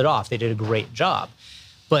they pulled it off. They did a great job.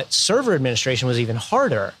 But server administration was even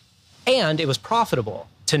harder, and it was profitable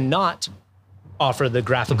to not offer the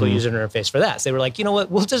graphical user interface for that. So they were like, you know what,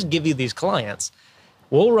 we'll just give you these clients.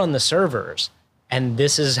 We'll run the servers. And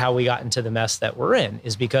this is how we got into the mess that we're in,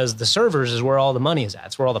 is because the servers is where all the money is at.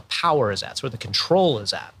 It's where all the power is at. It's where the control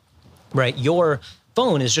is at, right? Your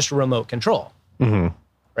phone is just a remote control,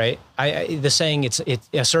 right? The saying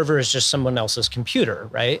a server is just someone else's computer,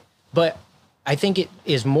 right? But I think it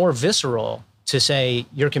is more visceral to say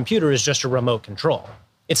your computer is just a remote control.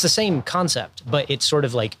 It's the same concept, but it's sort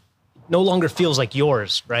of like no longer feels like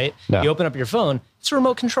yours, right? No. You open up your phone, it's a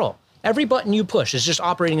remote control. Every button you push is just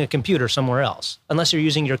operating a computer somewhere else, unless you're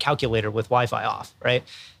using your calculator with Wi-Fi off, right?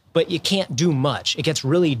 But you can't do much. It gets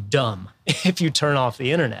really dumb if you turn off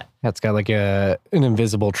the internet. That's got like an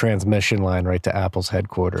invisible transmission line right to Apple's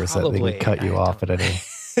headquarters. Probably. That they can cut you off at any.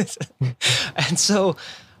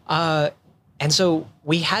 And so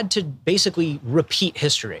we had to basically repeat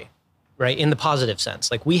history, right? In the positive sense.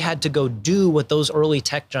 Like we had to go do what those early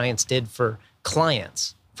tech giants did for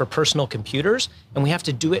clients, for personal computers, and we have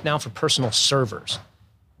to do it now for personal servers.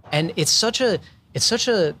 And it's such a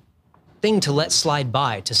thing to let slide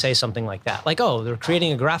by, to say something like that. Like, oh, they're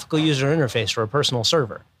creating a graphical user interface for a personal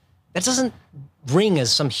server. That doesn't ring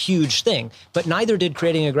as some huge thing, but neither did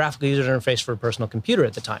creating a graphical user interface for a personal computer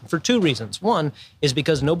at the time, for two reasons. One is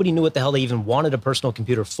because nobody knew what the hell they even wanted a personal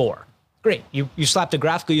computer for. Great, you slapped a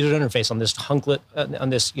graphical user interface on this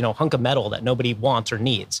hunk of metal that nobody wants or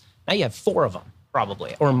needs. Now you have 4 of them,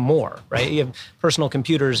 probably, or more, right? You have personal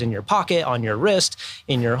computers in your pocket, on your wrist,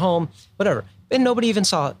 in your home, whatever. And nobody even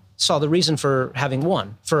saw the reason for having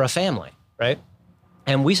one for a family, right?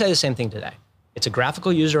 And we say the same thing today. It's a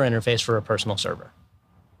graphical user interface for a personal server.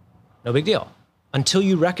 No big deal. Until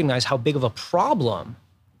you recognize how big of a problem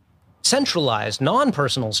centralized,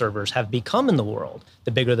 non-personal servers have become in the world.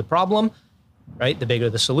 The bigger the problem, right, the bigger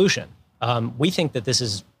the solution. We think that this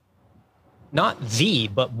is not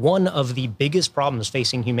but one of the biggest problems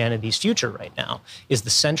facing humanity's future right now is the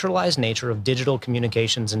centralized nature of digital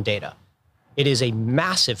communications and data. It is a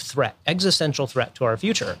massive threat, existential threat to our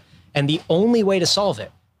future. And the only way to solve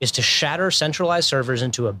it is to shatter centralized servers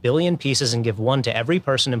into 1 billion pieces and give one to every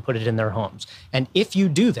person and put it in their homes. And if you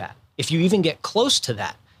do that, if you even get close to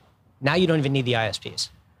that, now you don't even need the ISPs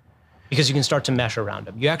because you can start to mesh around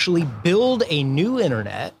them. You actually build a new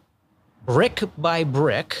internet, brick by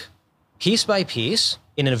brick, piece by piece,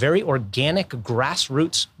 in a very organic,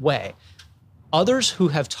 grassroots way. Others who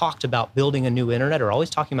have talked about building a new internet are always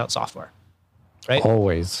talking about software, right?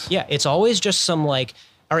 Always. Yeah, it's always just some like,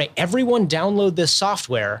 all right, everyone download this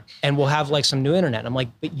software and we'll have like some new internet. I'm like,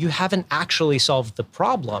 but you haven't actually solved the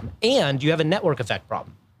problem and you have a network effect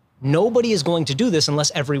problem. Nobody is going to do this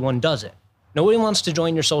unless everyone does it. Nobody wants to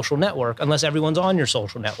join your social network unless everyone's on your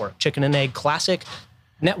social network. Chicken and egg, classic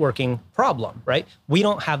networking problem, right? We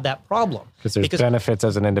don't have that problem. Because there's benefits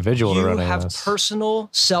as an individual to running this. You have personal,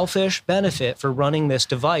 selfish benefit for running this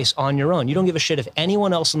device on your own. You don't give a shit if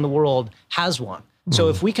anyone else in the world has one. So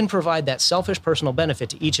if we can provide that selfish personal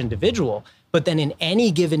benefit to each individual, but then in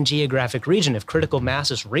any given geographic region, if critical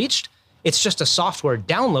mass is reached, it's just a software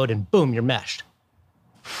download and boom, you're meshed.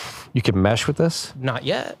 You can mesh with this? Not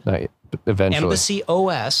yet. Not yet, but eventually. Embassy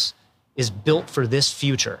OS is built for this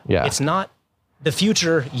future. Yeah. It's not the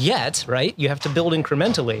future yet, right? You have to build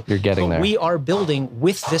incrementally. You're getting there. We are building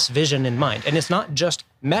with this vision in mind. And it's not just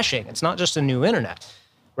meshing. It's not just a new internet.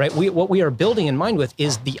 Right? What we are building in mind with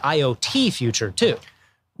is the IoT future too.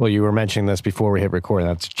 Well, you were mentioning this before we hit record.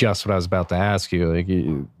 That's just what I was about to ask you. Like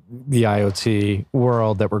the IoT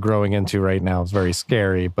world that we're growing into right now is very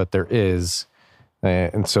scary, but there is.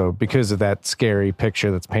 And so because of that scary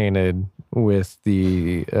picture that's painted with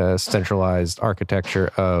the centralized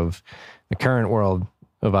architecture of the current world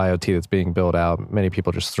of IoT that's being built out, many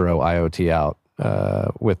people just throw IoT out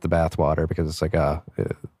with the bathwater because it's like,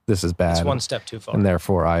 this is bad. It's one step too far. And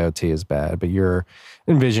therefore IoT is bad. But you're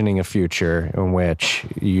envisioning a future in which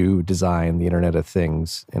you design the Internet of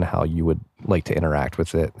Things and how you would like to interact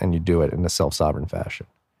with it, and you do it in a self-sovereign fashion.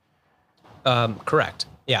 Correct.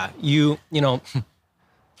 Yeah. You know,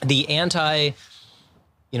 the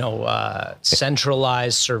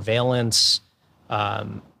centralized surveillance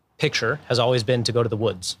picture has always been to go to the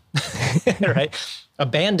woods, right?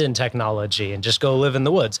 Abandon technology and just go live in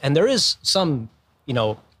the woods. And there is some,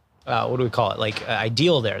 what do we call it? Like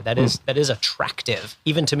ideal there. That is attractive,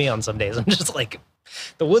 even to me on some days. I'm just like,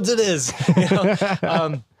 the woods it is.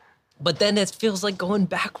 But then it feels like going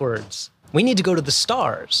backwards. We need to go to the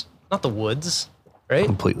stars, not the woods, right?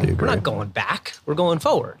 Completely agree. We're not going back. We're going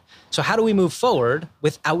forward. So how do we move forward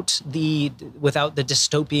without the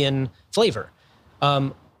dystopian flavor?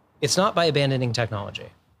 It's not by abandoning technology.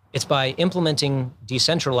 It's by implementing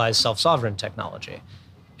decentralized self-sovereign technology.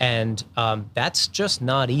 And that's just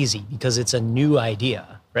not easy because it's a new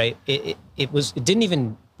idea, right? It wasn't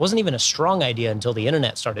even a strong idea until the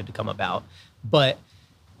internet started to come about, but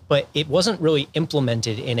it wasn't really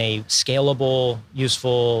implemented in a scalable,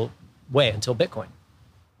 useful way until Bitcoin.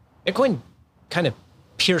 Bitcoin kind of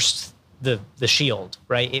pierced the shield,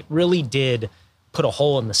 right? It really did put a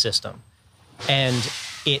hole in the system. And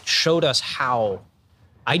it showed us how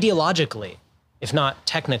ideologically, if not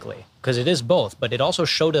technically, because it is both, but it also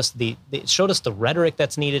showed us the rhetoric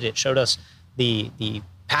that's needed. It showed us the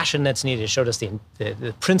passion that's needed. It showed us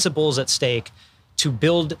the principles at stake to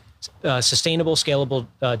build sustainable, scalable,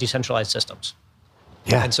 decentralized systems.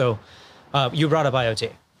 Yeah. And so you brought up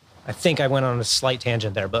IoT. I think I went on a slight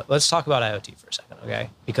tangent there, but let's talk about IoT for a second,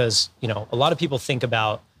 okay? Because, a lot of people think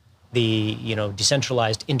about the,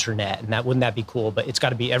 decentralized internet, and wouldn't that be cool? But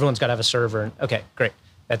everyone's got to have a server. And okay, great.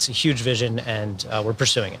 That's a huge vision, and we're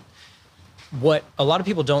pursuing it. What a lot of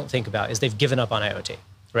people don't think about is they've given up on IoT,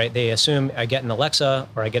 right? They assume I get an Alexa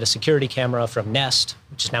or I get a security camera from Nest,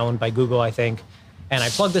 which is now owned by Google, I think, and I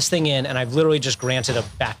plug this thing in, and I've literally just granted a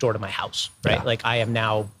backdoor to my house, right? Yeah. Like I am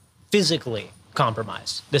now physically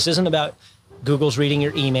compromised. This isn't about Google's reading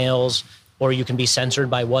your emails or you can be censored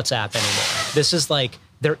by WhatsApp anymore. This is like,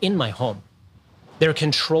 they're in my home. They're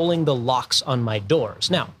controlling the locks on my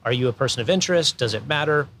doors. Now, are you a person of interest? Does it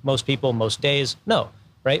matter? Most people, most days? No,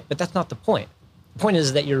 right? But that's not the point. The point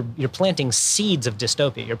is that you're planting seeds of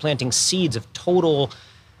dystopia. You're planting seeds of total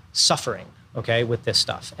suffering, okay, with this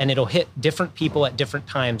stuff. And it'll hit different people at different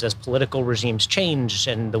times as political regimes change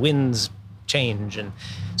and the winds change. And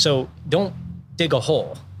so don't dig a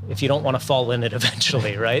hole if you don't want to fall in it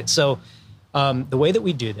eventually, right? So the way that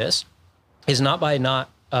we do this is not by not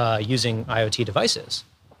using IoT devices.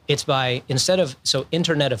 It's by,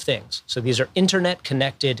 Internet of Things. So these are internet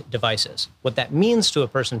connected devices. What that means to a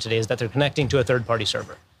person today is that they're connecting to a third-party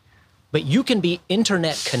server. But you can be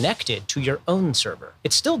internet connected to your own server.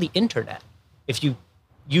 It's still the internet, if you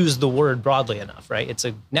use the word broadly enough, right? It's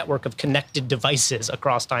a network of connected devices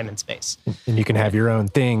across time and space. And you can have your own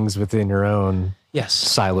things within your own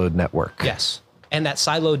siloed network. Yes. And that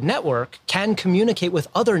siloed network can communicate with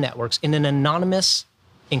other networks in an anonymous,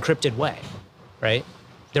 encrypted way, right?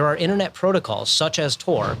 There are internet protocols such as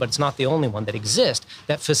Tor, but it's not the only one that exist,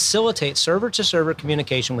 that facilitate server-to-server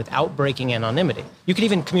communication without breaking anonymity. You could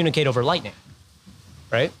even communicate over Lightning,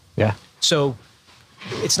 right? Yeah. So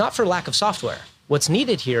it's not for lack of software. What's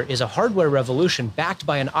needed here is a hardware revolution backed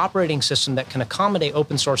by an operating system that can accommodate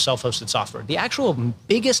open source self-hosted software. The actual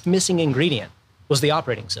biggest missing ingredient was the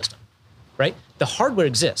operating system, right? The hardware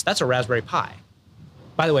exists. That's a Raspberry Pi.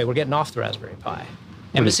 By the way, we're getting off the Raspberry Pi.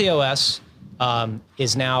 Embassy OS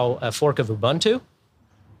is now a fork of Ubuntu.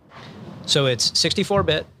 So it's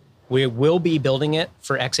 64-bit. We will be building it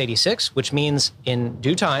for x86, which means in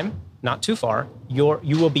due time, not too far, you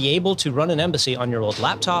will be able to run an Embassy on your old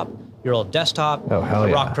laptop, your old desktop, a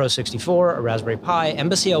Rock Pro 64, a Raspberry Pi.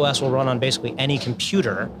 Embassy OS will run on basically any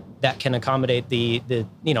computer that can accommodate the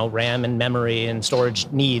RAM and memory and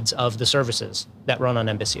storage needs of the services that run on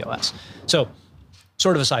Embassy OS. So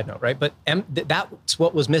sort of a side note, right? But that's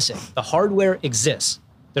what was missing. The hardware exists.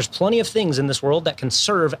 There's plenty of things in this world that can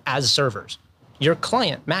serve as servers. Your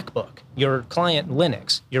client MacBook, your client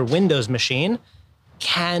Linux, your Windows machine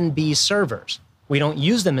can be servers. We don't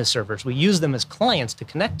use them as servers. We use them as clients to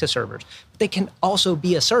connect to servers. But they can also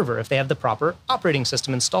be a server if they have the proper operating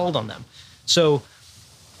system installed on them. So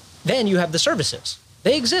then you have the services.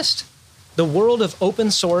 They exist. The world of open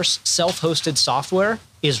source, self-hosted software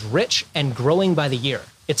is rich and growing by the year.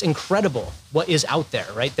 It's incredible what is out there,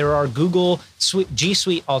 right? There are Google G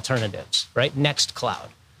Suite alternatives, right? Nextcloud,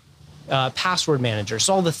 password managers,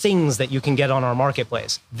 all the things that you can get on our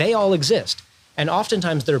marketplace. They all exist. And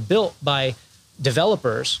oftentimes they're built by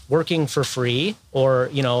developers working for free or,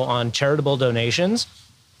 on charitable donations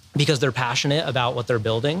because they're passionate about what they're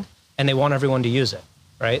building and they want everyone to use it,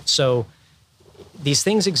 right? So these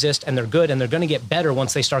things exist and they're good and they're going to get better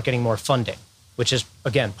once they start getting more funding, which is,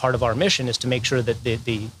 again, part of our mission is to make sure that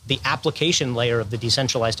the application layer of the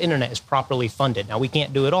decentralized internet is properly funded. Now, we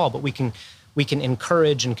can't do it all, but we can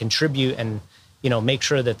encourage and contribute and, make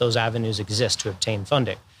sure that those avenues exist to obtain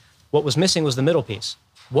funding. What was missing was the middle piece.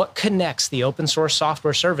 What connects the open source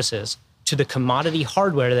software services to the commodity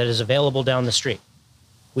hardware that is available down the street?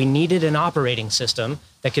 We needed an operating system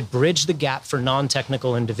that could bridge the gap for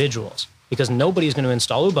non-technical individuals because nobody's going to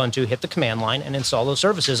install Ubuntu, hit the command line, and install those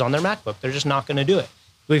services on their MacBook. They're just not going to do it.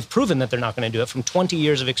 We've proven that they're not going to do it from 20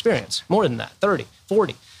 years of experience, more than that, 30,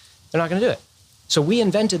 40. They're not going to do it. So we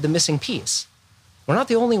invented the missing piece. We're not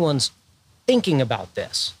the only ones thinking about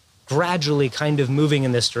this, gradually kind of moving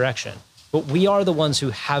in this direction. But we are the ones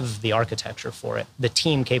who have the architecture for it, the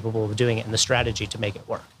team capable of doing it, and the strategy to make it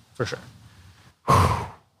work, for sure.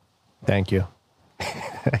 Thank you.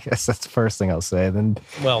 I guess that's the first thing I'll say. Then,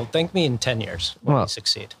 well, thank me in 10 years when we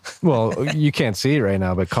succeed. Well, you can't see it right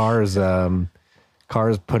now, but Carr's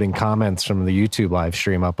putting comments from the YouTube live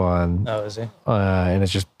stream up on. Oh, is he? And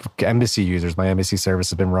it's just Embassy users. My Embassy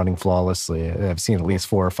service has been running flawlessly. I've seen at least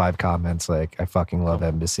 4 or 5 comments like, I fucking love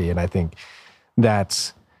Embassy. And I think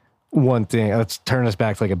that's one thing. Let's turn us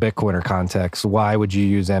back to like a Bitcoiner context. Why would you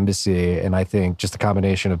use Embassy? And I think just a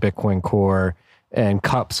combination of Bitcoin Core and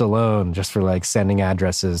cups alone, just for like sending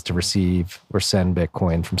addresses to receive or send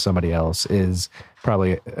Bitcoin from somebody else, is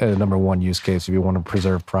probably a number one use case if you want to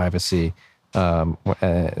preserve privacy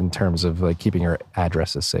in terms of like keeping your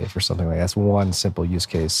addresses safe or something like that. That's one simple use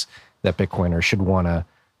case that Bitcoiners should want to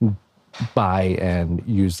buy and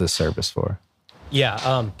use this service for.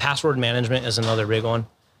 Yeah, password management is another big one.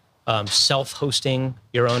 Self-hosting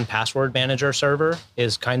your own password manager server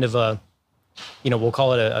is kind of a, we'll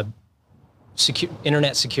call it a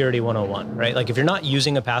internet security 101, right? Like if you're not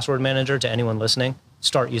using a password manager, to anyone listening,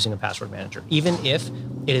 start using a password manager. Even if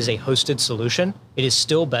it is a hosted solution. It is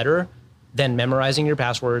still better than memorizing your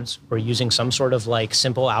passwords or using some sort of like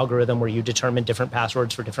simple algorithm where you determine different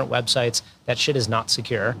passwords for different websites. That shit is not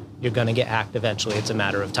secure. You're going to get hacked eventually. It's a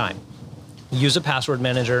matter of time. Use a password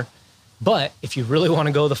manager. But if you really want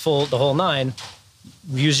to go the whole nine,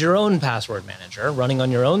 use your own password manager running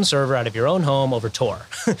on your own server out of your own home over Tor.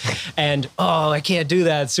 And, I can't do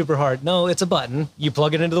that. It's super hard. No, it's a button. You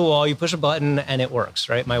plug it into the wall, you push a button, and it works,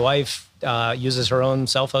 right? My wife uses her own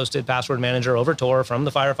self-hosted password manager over Tor from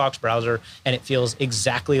the Firefox browser, and it feels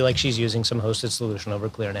exactly like she's using some hosted solution over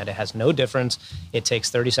ClearNet. It has no difference. It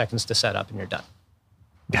takes 30 seconds to set up, and you're done.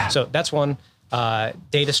 Yeah. So that's one.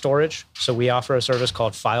 Data storage. So we offer a service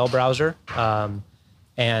called File Browser.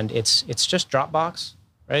 And it's just Dropbox,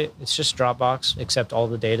 right? It's just Dropbox, except all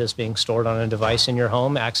the data is being stored on a device in your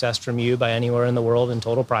home, accessed from you by anywhere in the world in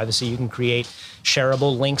total privacy. You can create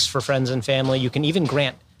shareable links for friends and family. You can even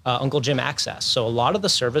grant Uncle Jim access. So a lot of the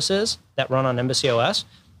services that run on Embassy OS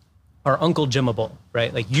are Uncle Jimable,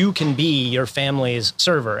 right? Like you can be your family's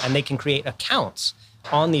server and they can create accounts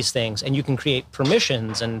on these things and you can create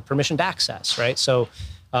permissions and permissioned access, right? So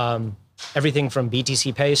everything from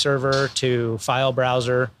BTC Pay server to File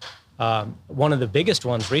Browser. One of the biggest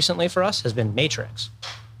ones recently for us has been Matrix.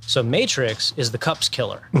 So Matrix is the Cups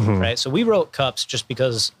killer, right? So we wrote Cups just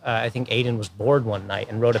because I think Aiden was bored one night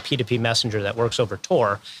and wrote a P2P messenger that works over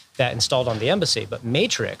Tor that installed on the Embassy. But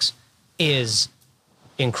Matrix is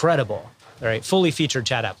incredible, right? Fully featured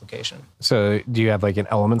chat application. So do you have like an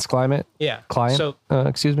Elements client? Client? So,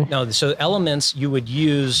 excuse me? No, so Elements, you would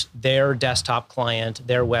use their desktop client,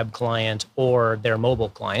 their web client, or their mobile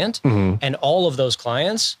client. And all of those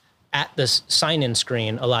clients at this sign-in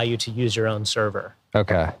screen allow you to use your own server.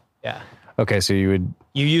 Okay. Yeah. Okay, so you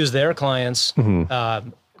use their clients,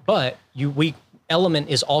 but Element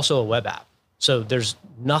is also a web app. So there's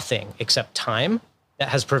nothing except time that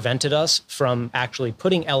has prevented us from actually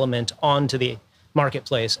putting Element onto the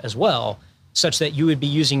marketplace as well, such that you would be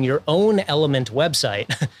using your own Element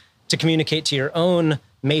website to communicate to your own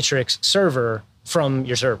Matrix server from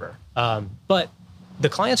your server. But the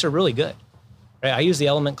clients are really good. Right? I use the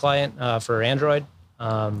Element client for Android.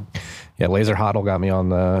 Yeah, Laser Hodl got me on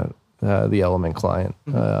the Element client.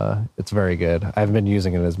 It's very good. I haven't been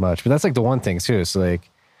using it as much, but that's like the one thing too. So like,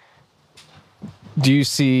 do you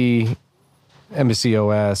see Embassy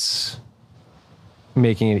OS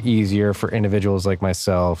making it easier for individuals like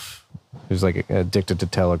myself, who's like addicted to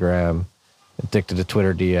Telegram, addicted to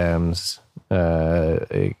Twitter DMs?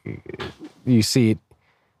 You see it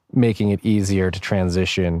making it easier to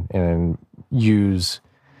transition and use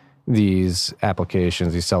these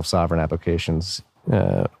applications, these self-sovereign applications,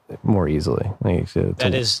 more easily.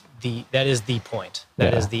 That is the point.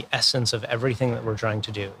 That is the essence of everything that we're trying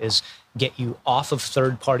to do, is get you off of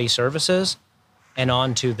third-party services and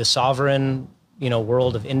onto the sovereign,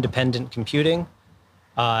 world of independent computing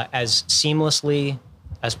as seamlessly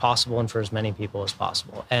as possible and for as many people as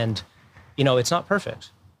possible. And, it's not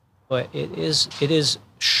perfect, but it is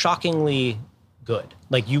shockingly good.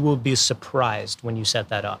 Like, you will be surprised when you set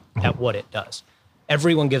that up at what it does.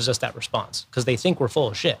 Everyone gives us that response because they think we're full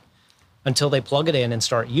of shit until they plug it in and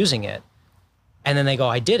start using it. And then they go,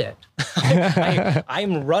 I did it.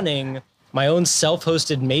 I'm running my own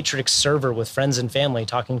self-hosted Matrix server with friends and family,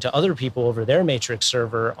 talking to other people over their Matrix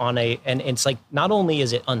server and it's like, not only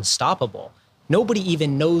is it unstoppable, nobody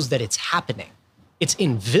even knows that it's happening. It's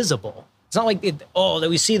invisible. It's not like, that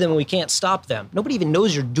we see them and we can't stop them. Nobody even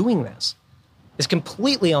knows you're doing this. It's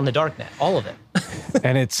completely on the darknet, all of it.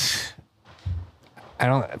 And I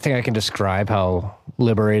don't think I can describe how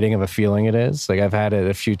liberating of a feeling it is. Like, I've had it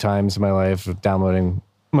a few times in my life of downloading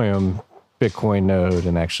my own Bitcoin node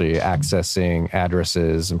and actually accessing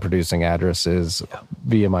addresses and producing addresses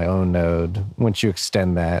via my own node. Once you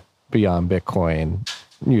extend that beyond Bitcoin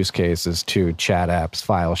use cases to chat apps,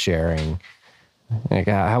 file sharing, like,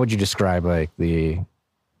 how would you describe like the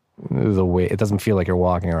way it doesn't feel like you're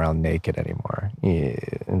walking around naked anymore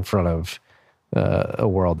in front of a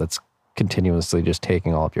world that's continuously just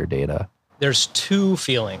taking all of your data? There's two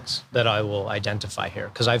feelings that I will identify here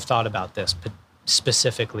because I've thought about this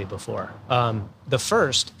specifically before. The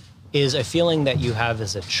first is a feeling that you have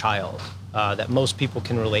as a child that most people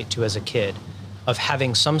can relate to as a kid, of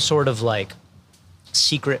having some sort of like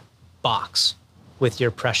secret box with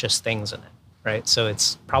your precious things in it, right? So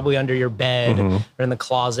it's probably under your bed or in the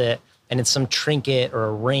closet, and it's some trinket or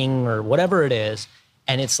a ring or whatever it is.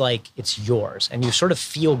 And it's like, it's yours. And you sort of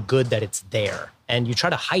feel good that it's there. And you try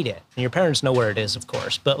to hide it. And your parents know where it is, of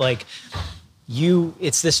course. But like,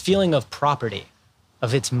 it's this feeling of property,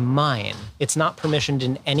 of it's mine. It's not permissioned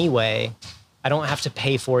in any way. I don't have to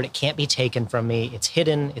pay for it. It can't be taken from me. It's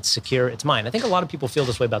hidden. It's secure. It's mine. I think a lot of people feel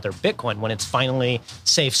this way about their Bitcoin when it's finally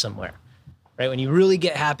safe somewhere, right? When you really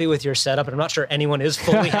get happy with your setup, and I'm not sure anyone is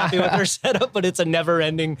fully happy with their setup, but it's a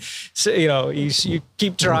never-ending, you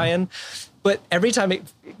keep trying. But every time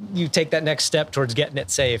you take that next step towards getting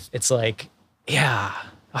it safe, it's like,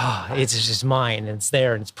 it's just mine, and it's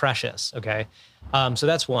there, and it's precious, okay? So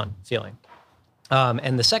that's one feeling.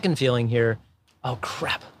 And the second feeling here, oh,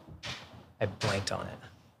 crap. I blanked on it.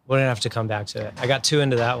 We're going to have to come back to it. I got too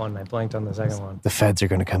into that one. I blanked on the second one. The feds are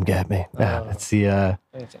going to come get me. It's the. What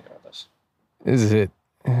do you think about this? Is it?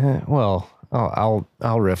 Well,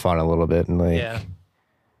 I'll riff on it a little bit and Hate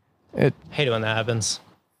it when that happens.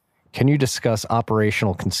 Can you discuss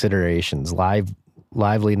operational considerations,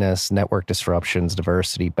 liveliness, network disruptions,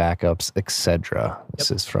 diversity, backups, etc.? This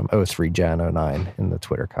is from 03Jan09 in the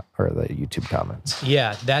Twitter or the YouTube comments.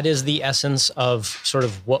 Yeah, that is the essence of sort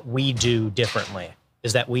of what we do differently,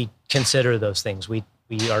 is that we consider those things. We're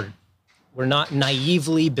not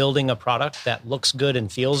naively building a product that looks good and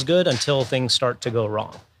feels good until things start to go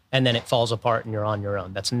wrong. And then it falls apart and you're on your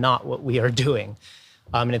own. That's not what we are doing.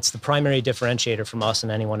 And it's the primary differentiator from us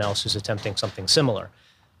and anyone else who's attempting something similar.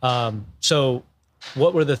 So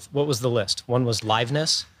what was the list? One was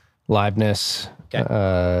liveness.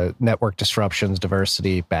 Okay. Network disruptions,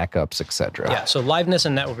 diversity, backups, etc. Yeah, so liveness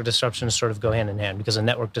and network disruptions sort of go hand in hand because a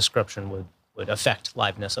network disruption would affect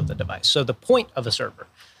liveness of the device. So the point of a server,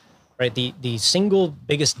 right? The single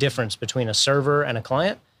biggest difference between a server and a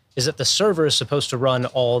client is that the server is supposed to run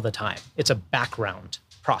all the time. It's a background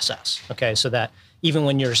process, okay? So that even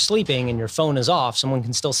when you're sleeping and your phone is off, someone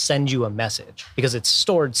can still send you a message because it's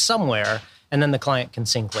stored somewhere and then the client can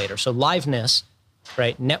sync later. So liveness,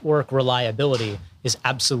 right, network reliability is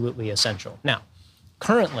absolutely essential. Now,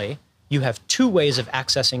 currently, you have two ways of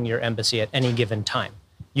accessing your embassy at any given time.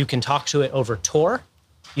 You can talk to it over Tor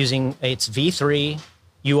using its v3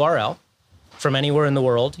 URL from anywhere in the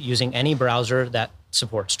world using any browser that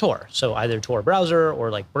supports Tor. So either Tor browser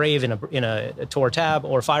or like Brave in a Tor tab,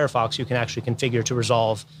 or Firefox you can actually configure to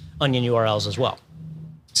resolve Onion URLs as well,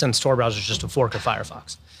 since Tor browser is just a fork of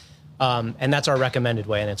Firefox. And that's our recommended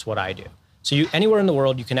way, and it's what I do. So anywhere in the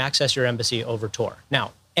world, you can access your embassy over Tor.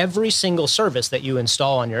 Now, every single service that you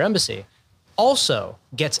install on your embassy also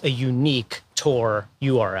gets a unique Tor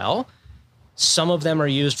URL. Some of them are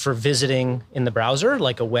used for visiting in the browser,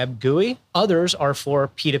 like a web GUI. Others are for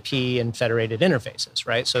P2P and federated interfaces,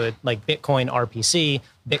 right? So like Bitcoin RPC,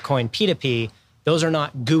 Bitcoin P2P, those are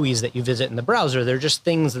not GUIs that you visit in the browser. They're just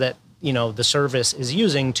things that, the service is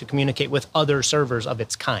using to communicate with other servers of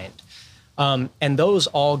its kind. And those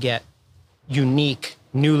all get unique,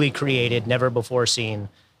 newly created, never before seen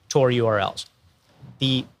Tor URLs.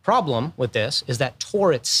 The problem with this is that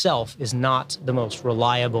Tor itself is not the most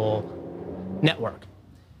reliable network.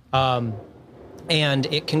 And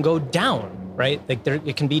it can go down, right? Like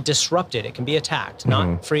it can be disrupted, it can be attacked,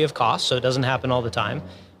 not free of cost, so it doesn't happen all the time.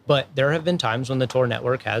 But there have been times when the Tor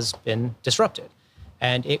network has been disrupted.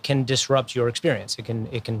 And it can disrupt your experience. It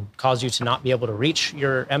can cause you to not be able to reach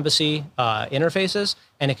your embassy interfaces,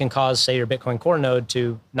 and it can cause, say, your Bitcoin Core node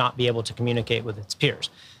to not be able to communicate with its peers.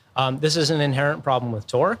 This is an inherent problem with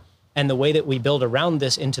Tor, and the way that we build around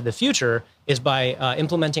this into the future is by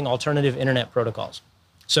implementing alternative internet protocols.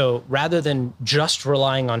 So rather than just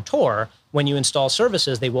relying on Tor, when you install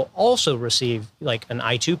services, they will also receive like an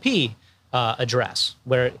I2P address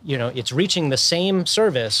where it's reaching the same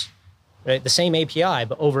service, right, the same API,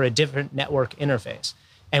 but over a different network interface.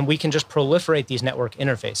 And we can just proliferate these network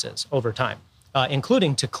interfaces over time,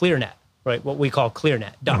 including to ClearNet, right, what we call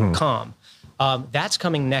clearnet.com. That's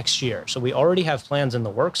coming next year. So we already have plans in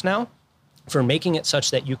the works now for making it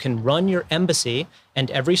such that you can run your embassy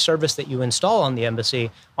and every service that you install on the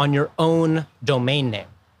embassy on your own domain name.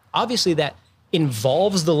 Obviously, that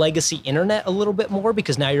involves the legacy internet a little bit more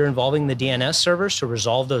because now you're involving the DNS servers to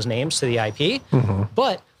resolve those names to the IP.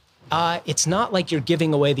 But it's not like you're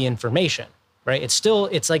giving away the information, right?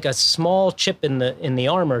 It's like a small chip in the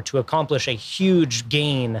armor to accomplish a huge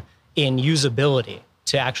gain in usability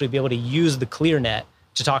to actually be able to use the ClearNet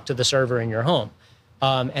to talk to the server in your home.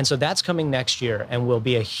 And so that's coming next year and will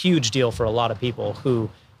be a huge deal for a lot of people who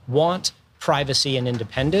want privacy and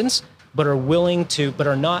independence, but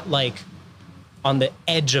are not like on the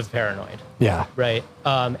edge of paranoid. Yeah. Right.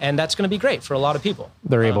 And that's going to be great for a lot of people.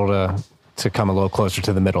 They're able to come a little closer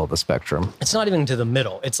to the middle of the spectrum. It's not even to the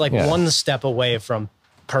middle. It's like one step away from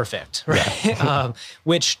perfect, right? Yeah.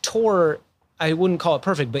 Which Tor, I wouldn't call it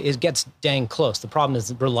perfect, but it gets dang close. The problem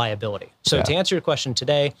is reliability. So to answer your question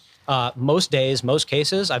today, most days, most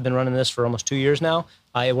cases, I've been running this for almost 2 years now.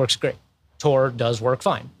 It works great. Tor does work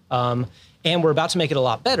fine. And we're about to make it a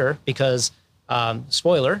lot better because,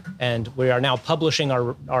 spoiler, and we are now publishing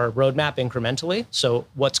our roadmap incrementally. So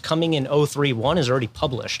what's coming in 031 is already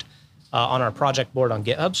published on our project board on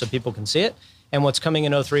GitHub so people can see it. And what's coming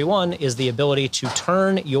in 031 is the ability to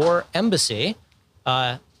turn your embassy,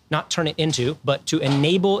 not turn it into, but to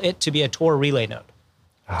enable it to be a Tor relay node.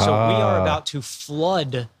 So we are about to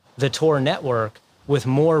flood the Tor network with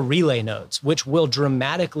more relay nodes, which will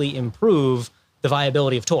dramatically improve the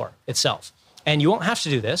viability of Tor itself. And you won't have to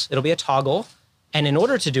do this. It'll be a toggle. And in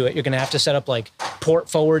order to do it, you're going to have to set up like port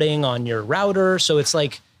forwarding on your router. So it's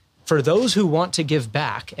like for those who want to give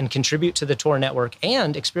back and contribute to the Tor network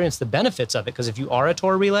and experience the benefits of it, because if you are a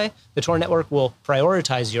Tor relay, the Tor network will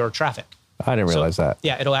prioritize your traffic. I didn't realize that.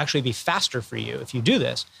 Yeah, it'll actually be faster for you if you do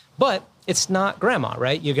this. But it's not grandma,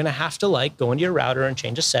 right? You're going to have to like go into your router and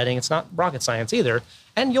change a setting. It's not rocket science either.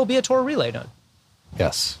 And you'll be a Tor relay node.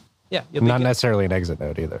 Yes. Yeah. You'll be Not good. necessarily an exit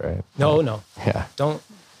node either, right? No. Yeah.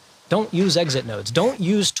 Don't use exit nodes. Don't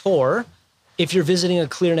use Tor if you're visiting a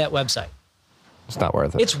ClearNet website. It's not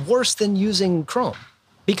worth it. It's worse than using Chrome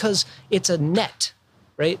because it's a net,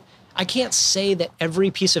 right? I can't say that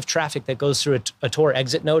every piece of traffic that goes through a Tor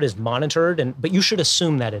exit node is monitored, but you should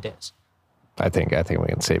assume that it is. I think we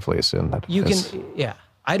can safely assume that You it is. can, yeah.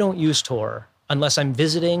 I don't use Tor unless I'm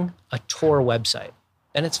visiting a Tor website,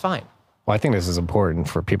 and it's fine. Well, I think this is important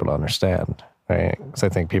for people to understand, right? Because I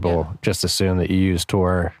think people just assume that you use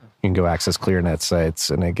Tor, you can go access ClearNet sites,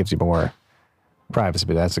 and it gives you more privacy,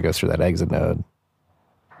 but it has to go through that exit node.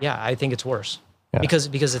 Yeah, I think it's worse. Yeah.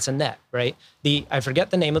 Because it's a net, right? I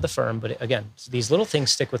forget the name of the firm, but again, these little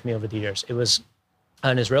things stick with me over the years. It was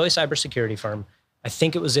an Israeli cybersecurity firm. I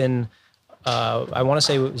think it was in, I want to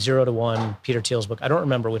say 0 to 1, Peter Thiel's book. I don't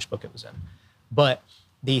remember which book it was in. But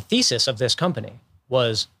the thesis of this company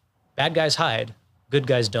was bad guys hide, good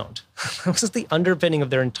guys don't. This is the underpinning of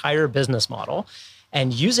their entire business model.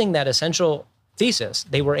 And using that essential thesis,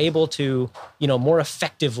 they were able to, more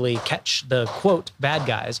effectively catch the quote bad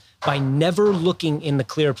guys by never looking in the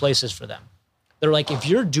clear places for them. They're like, if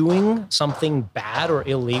you're doing something bad or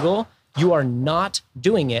illegal, you are not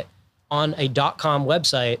doing it on a .com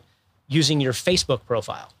website using your Facebook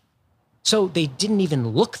profile. So they didn't even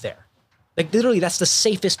look there. Like literally, that's the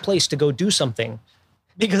safest place to go do something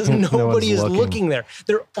because nobody is looking there.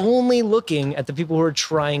 They're only looking at the people who are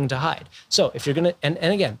trying to hide. So if you're going to, and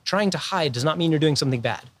again, trying to hide does not mean you're doing something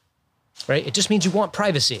bad, right? It just means you want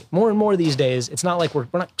privacy. More and more these days, it's not like we're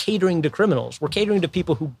not catering to criminals. We're catering to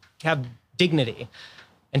people who have dignity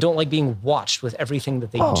and don't like being watched with everything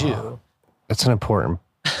that they do. That's an important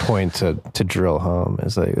point to drill home.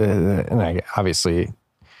 Is like, and obviously,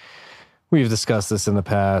 we've discussed this in the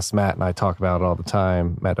past. Matt and I talk about it all the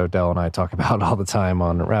time. Matt Odell and I talk about it all the time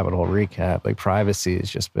on Rabbit Hole Recap. Like privacy has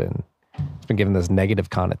just been given this negative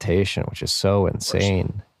connotation, which is so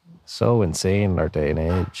insane in our day and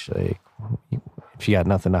age. Like if you got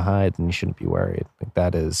nothing to hide, then you shouldn't be worried. Like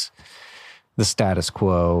that is the status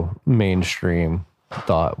quo mainstream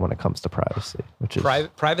thought when it comes to privacy, which is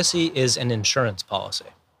privacy is an insurance policy.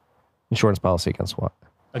 Insurance policy against what?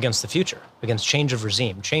 Against the future, against change of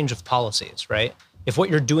regime, change of policies, right? If what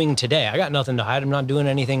you're doing today, I got nothing to hide, I'm not doing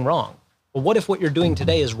anything wrong. But what if what you're doing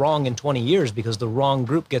today is wrong in 20 years because the wrong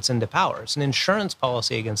group gets into power? It's an insurance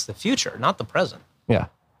policy against the future, not the present. Yeah.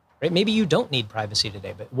 Right? Maybe you don't need privacy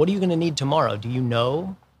today, but what are you going to need tomorrow? Do you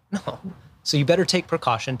know? No. So you better take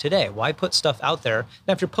precaution today. Why put stuff out there?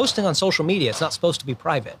 Now, if you're posting on social media, it's not supposed to be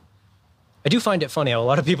private. I do find it funny how a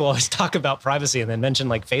lot of people always talk about privacy and then mention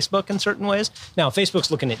like Facebook in certain ways. Now, Facebook's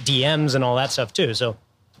looking at DMs and all that stuff too. So,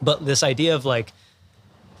 but this idea of like,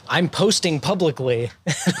 I'm posting publicly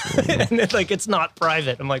and it's not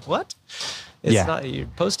private. I'm like, what? It's not, you're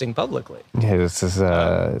posting publicly. Yeah, this is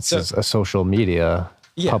a social media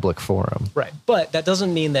public forum. Right. But that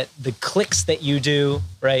doesn't mean that the clicks that you do,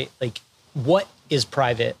 right? Like what is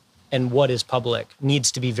private and what is public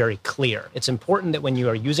needs to be very clear. It's important that when you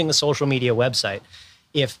are using a social media website,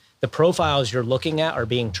 if the profiles you're looking at are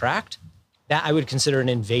being tracked, that I would consider an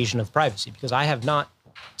invasion of privacy because I have not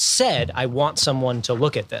said I want someone to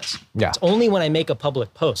look at this. Yeah. It's only when I make a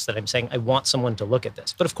public post that I'm saying I want someone to look at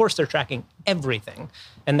this. But of course they're tracking everything.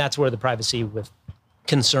 And that's where the privacy with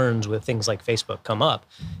concerns with things like Facebook come up,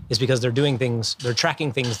 is because they're doing things, they're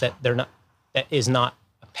tracking things that that is not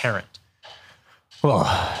apparent. Well,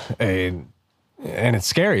 and it's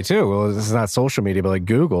scary too. Well, this is not social media, but like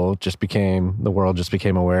Google the world just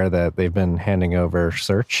became aware that they've been handing over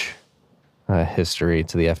search history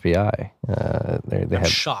to the FBI. I'm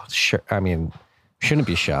shocked. I mean, shouldn't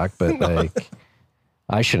be shocked, but like,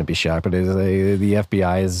 I shouldn't be shocked, but the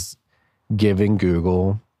FBI is giving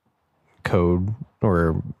Google code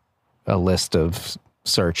or a list of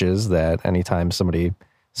searches that anytime somebody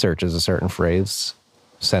searches a certain phrase,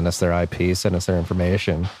 send us their IP, send us their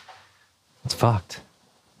information. It's fucked.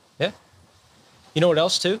 Yeah. You know what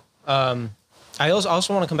else too? I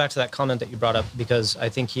also want to come back to that comment that you brought up, because I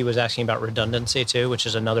think he was asking about redundancy too, which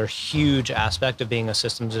is another huge aspect of being a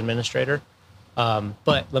systems administrator.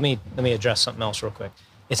 But let me address something else real quick.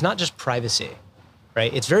 It's not just privacy,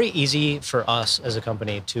 right? It's very easy for us as a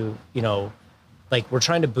company to, like, we're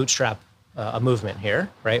trying to bootstrap a movement here,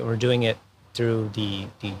 right? We're doing it through the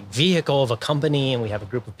vehicle of a company, and we have a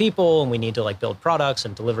group of people, and we need to like build products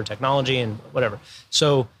and deliver technology and whatever.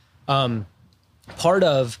 So part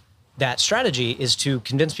of that strategy is to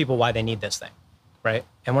convince people why they need this thing, right?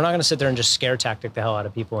 And we're not going to sit there and just scare tactic the hell out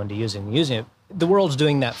of people into using it. The world's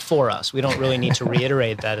doing that for us. We don't really need to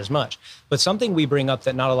reiterate that as much. But something we bring up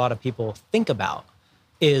that not a lot of people think about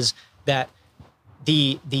is that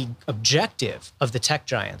the objective of the tech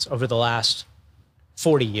giants over the last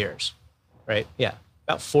 40 years, right? Yeah,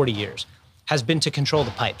 about 40 years, has been to control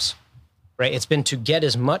the pipes, right? It's been to get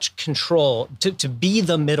as much control, to be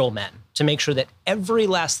the middlemen, to make sure that every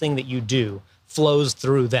last thing that you do flows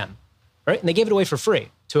through them, right? And they gave it away for free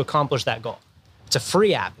to accomplish that goal. It's a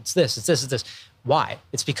free app. It's this, it's this, it's this. Why?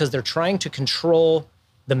 It's because they're trying to control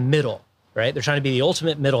the middle, right? They're trying to be the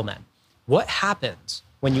ultimate middlemen. What happens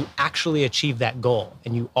when you actually achieve that goal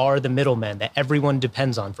and you are the middleman that everyone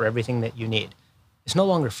depends on for everything that you need? It's no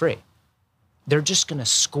longer free. They're just going to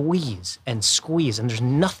squeeze, and there's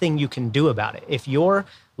nothing you can do about it. If your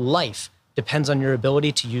life depends on your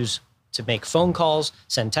ability to make phone calls,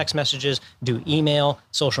 send text messages, do email,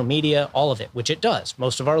 social media, all of it, which it does.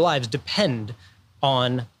 Most of our lives depend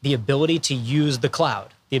on the ability to use the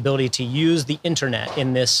cloud, the ability to use the internet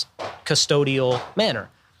in this custodial manner.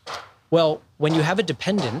 Well, when you have a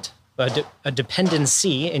dependency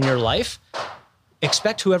in your life,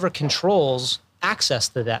 expect whoever controls access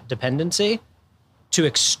to that dependency to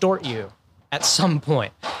extort you at some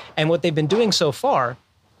point. And what they've been doing so far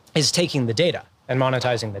is taking the data and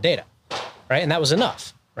monetizing the data, right? And that was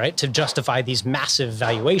enough, right, to justify these massive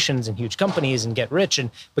valuations and huge companies and get rich.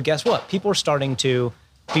 But guess what? People are starting to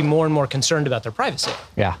be more and more concerned about their privacy.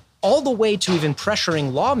 Yeah. All the way to even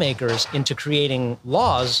pressuring lawmakers into creating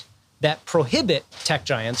laws that prohibit tech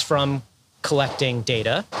giants from collecting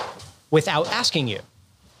data without asking you.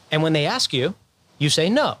 And when they ask you, you say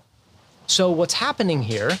no. So what's happening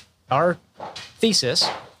here, our thesis,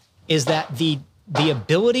 is that the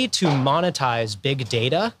ability to monetize big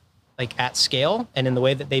data, like at scale and in the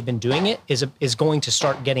way that they've been doing it, is going to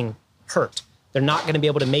start getting hurt. They're not going to be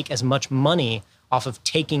able to make as much money off of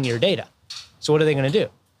taking your data. So what are they going to do?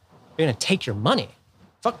 They're going to take your money.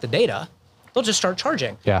 Fuck the data. They'll just start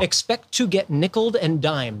charging. Yeah. Expect to get nickeled and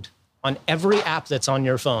dimed on every app that's on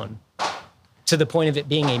your phone, to the point of it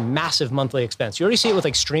being a massive monthly expense. You already see it with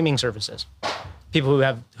like streaming services. People who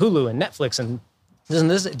have Hulu and Netflix and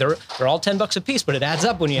this, they're all $10 a piece, but it adds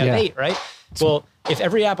up when you have 8, right? Well, if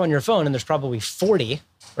every app on your phone, and there's probably 40,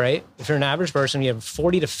 right? If you're an average person, you have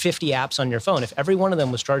 40 to 50 apps on your phone. If every one of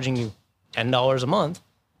them was charging you $10 a month,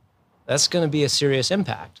 that's going to be a serious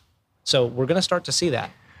impact. So we're going to start to see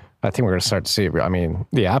that. I think we're going to start to see, I mean,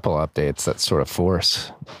 the Apple updates that sort of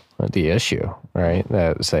force the issue, right?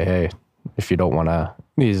 That say, hey, if you don't want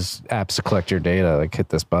these apps to collect your data, like hit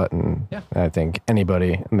this button. Yeah. I think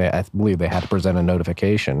anybody, I believe they had to present a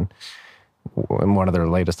notification in one of their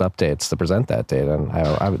latest updates to present that data. And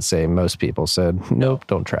I would say most people said, nope,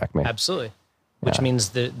 don't track me. Absolutely. Which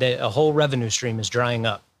means a whole revenue stream is drying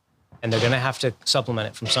up, and they're going to have to supplement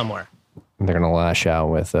it from somewhere. They're going to lash out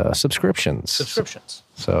with subscriptions.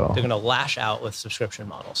 So they're going to lash out with subscription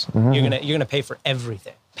models. Mm-hmm. You're going to pay for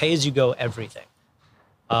everything, pay as you go, everything.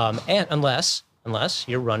 And unless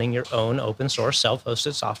you're running your own open source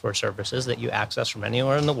self-hosted software services that you access from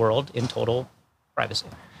anywhere in the world in total privacy,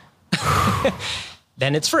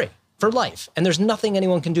 then it's free for life. And there's nothing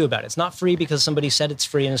anyone can do about it. It's not free because somebody said it's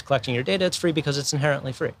free and is collecting your data. It's free because it's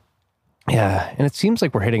inherently free. Yeah. And it seems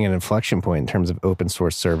like we're hitting an inflection point in terms of open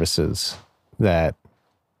source services that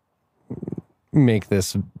make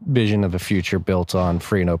this vision of a future built on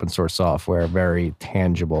free and open source software very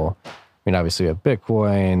tangible. I mean, obviously, you have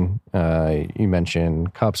Bitcoin. You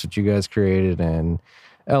mentioned Cups, which you guys created, and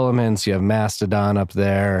Elements. You have Mastodon up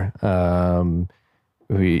there.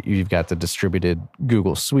 You've got the distributed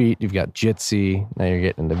Google Suite. You've got Jitsi. Now you're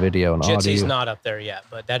getting into video and audio. Jitsi's not up there yet,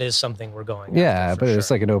 but that is something we're going after, but sure.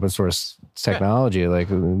 It's like an open source technology, like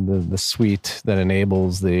the suite that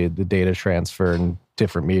enables the data transfer in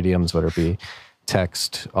different mediums, whether it be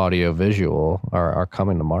text, audio, visual, are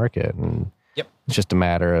coming to market. And it's just a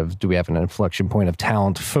matter of, do we have an inflection point of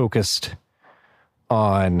talent focused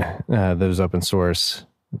on those open source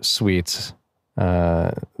suites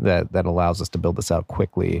that allows us to build this out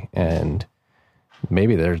quickly. And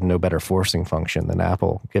maybe there's no better forcing function than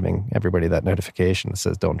Apple giving everybody that notification that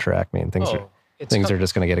says, don't track me. And things are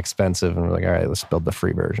just going to get expensive. And we're like, all right, let's build the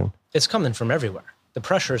free version. It's coming from everywhere. The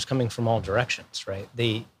pressure is coming from all directions, right?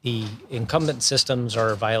 The incumbent systems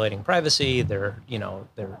are violating privacy. They're going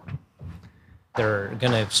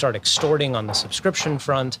to start extorting on the subscription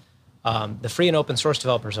front. The free and open source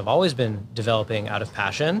developers have always been developing out of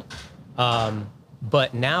passion.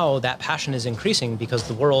 But now that passion is increasing because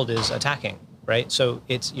the world is attacking, right? So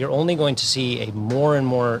you're only going to see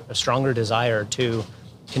a stronger desire to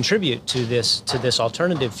contribute to this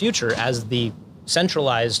alternative future as the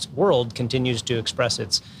centralized world continues to express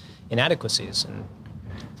its inadequacies.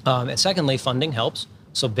 And secondly, funding helps.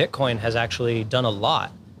 So Bitcoin has actually done a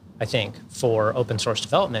lot, I think, for open source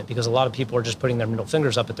development, because a lot of people are just putting their middle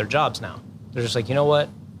fingers up at their jobs now. They're just like, you know what?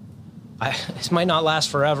 This might not last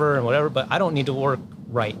forever and whatever, but I don't need to work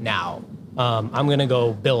right now. I'm going to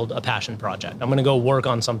go build a passion project. I'm going to go work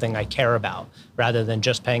on something I care about rather than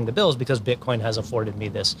just paying the bills because Bitcoin has afforded me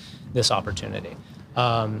this opportunity.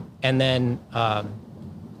 And then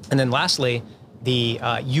lastly, the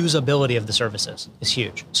usability of the services is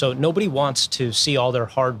huge. So nobody wants to see all their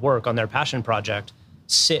hard work on their passion project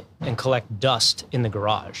sit and collect dust in the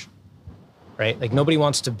garage, right? Like nobody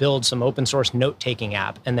wants to build some open source note-taking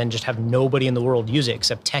app and then just have nobody in the world use it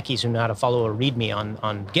except techies who know how to follow a README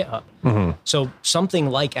on GitHub. Mm-hmm. So something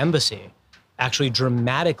like Embassy actually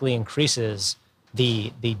dramatically increases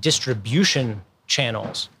the distribution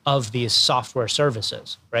channels of these software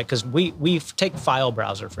services, right? Because we take File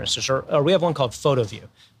Browser, for instance, or we have one called PhotoView,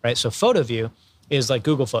 right? So PhotoView is like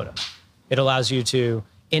Google Photos. It allows you to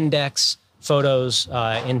index photos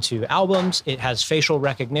into albums. It has facial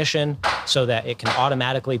recognition so that it can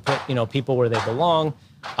automatically put people where they belong.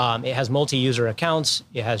 It has multi-user accounts.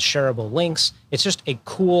 It has shareable links. It's just a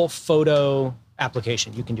cool photo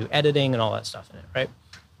application. You can do editing and all that stuff in it,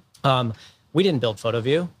 right? We didn't build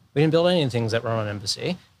PhotoView. We didn't build any things that run on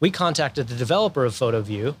Embassy. We contacted the developer of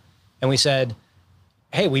PhotoView and we said,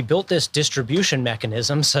 hey, we built this distribution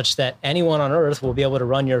mechanism such that anyone on Earth will be able to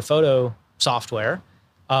run your photo software,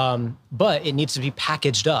 but it needs to be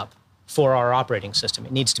packaged up for our operating system.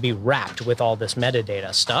 It needs to be wrapped with all this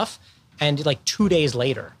metadata stuff. And like 2 days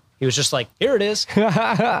later, he was just like, here it is,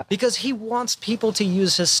 because he wants people to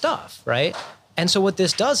use his stuff, right? And so what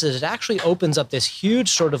this does is it actually opens up this huge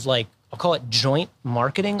sort of like, I'll call it joint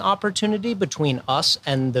marketing opportunity between us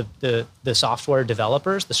and the software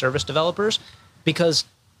developers, the service developers, because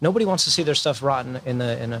nobody wants to see their stuff rotten in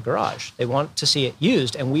a garage. They want to see it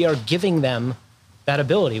used, and we are giving them that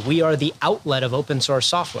ability. We are the outlet of open source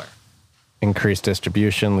software. Increased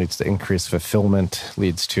distribution leads to increased fulfillment,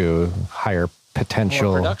 leads to higher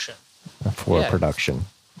potential for production.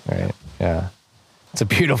 Right? Yeah. It's a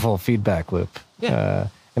beautiful feedback loop. Yeah.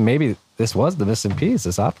 And maybe this was the missing piece,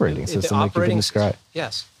 this operating system like you've been describing.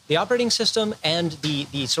 Yes. The operating system and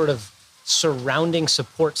the sort of surrounding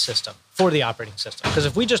support system for the operating system. Because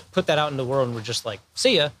if we just put that out in the world and we're just like,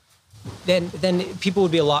 see ya, then people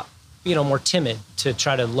would be a lot more timid to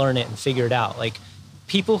try to learn it and figure it out. Like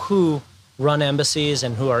people who run embassies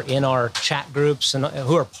and who are in our chat groups and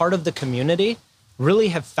who are part of the community really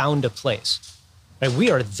have found a place. Right? We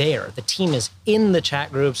are there. The team is in the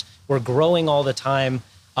chat groups. We're growing all the time.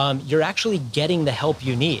 You're actually getting the help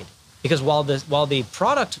you need, because while the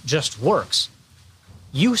product just works,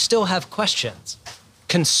 you still have questions,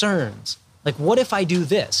 concerns. Like, what if I do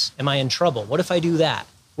this? Am I in trouble? What if I do that?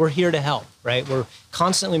 We're here to help, right? We're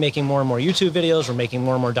constantly making more and more YouTube videos. We're making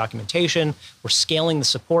more and more documentation. We're scaling the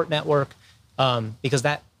support network because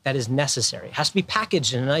that is necessary. It has to be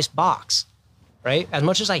packaged in a nice box, right? As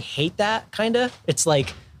much as I hate that, it's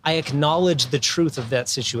like I acknowledge the truth of that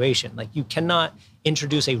situation. Like, you cannot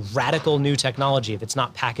introduce a radical new technology if it's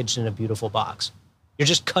not packaged in a beautiful box. You're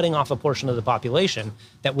just cutting off a portion of the population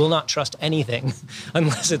that will not trust anything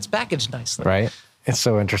unless it's packaged nicely. Right. It's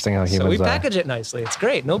so interesting how humans we package it nicely. It's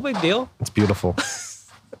great. No big deal. It's beautiful.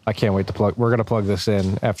 I can't wait to plug. We're going to plug this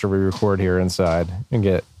in after we record here inside and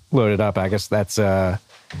get loaded up. I guess that's a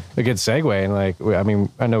good segue. And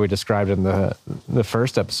I know we described in the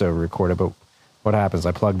first episode we recorded, but what happens?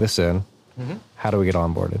 I plug this in. Mm-hmm. How do we get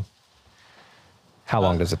onboarded? How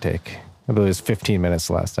long does it take? I believe it was 15 minutes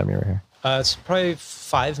the last time you were here. It's probably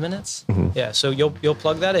 5 minutes. Mm-hmm. Yeah, so you'll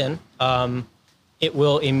plug that in. It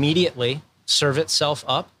will immediately serve itself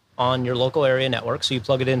up on your local area network. So you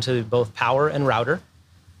plug it into both power and router.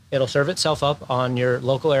 It'll serve itself up on your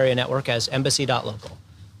local area network as embassy.local.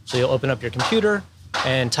 So you'll open up your computer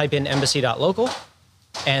and type in embassy.local,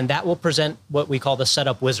 And that will present what we call the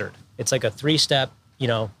setup wizard. It's like a 3-step,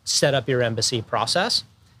 set up your embassy process.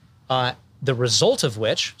 The result of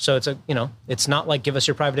which, so it's not like give us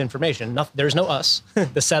your private information. There's no us.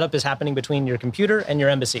 The setup is happening between your computer and your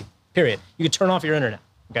embassy, period. You could turn off your internet,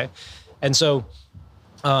 okay? And so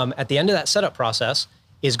at the end of that setup process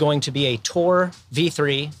is going to be a Tor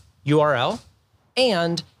v3 URL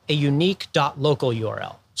and a unique .local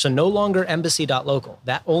URL. So no longer embassy.local.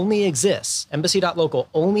 That only exists, embassy.local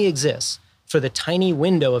only exists for the tiny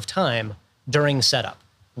window of time during setup.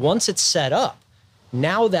 Once it's set up,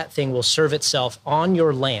 now that thing will serve itself on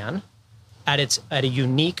your LAN at a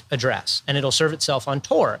unique address, and it'll serve itself on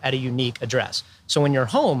Tor at a unique address. So when you're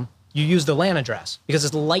home, you use the LAN address because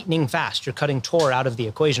it's lightning fast. You're cutting Tor out of the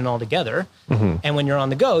equation altogether. Mm-hmm. And when you're on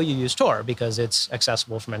the go, you use Tor because it's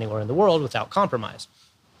accessible from anywhere in the world without compromise.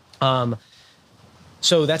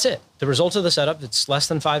 So that's it. The result of the setup, it's less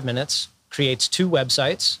than 5 minutes, creates 2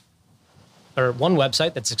 websites, or 1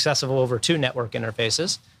 website that's accessible over 2 network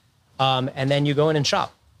interfaces. And then you go in and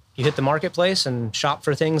shop. You hit the marketplace and shop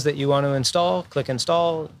for things that you want to install, click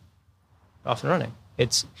install, off and running.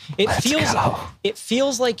 It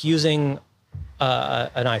feels like using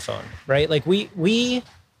an iPhone, right? Like we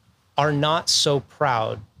are not so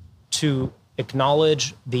proud to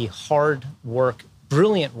acknowledge the hard work,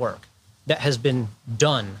 brilliant work that has been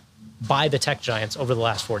done by the tech giants over the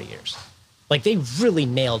last 40 years. Like they really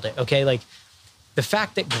nailed it, okay? Like the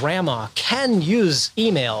fact that grandma can use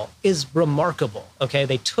email is remarkable, okay?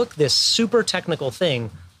 They took this super technical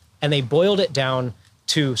thing and they boiled it down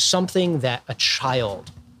to something that a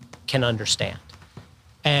child can understand.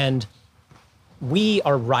 And we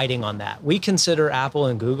are riding on that. We consider Apple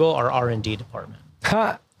and Google our R&D department,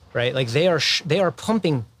 right? Like they are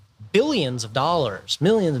pumping billions of dollars,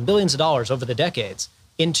 millions and billions of dollars over the decades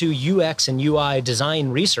into UX and UI design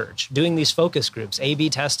research, doing these focus groups, A/B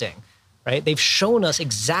testing, right? They've shown us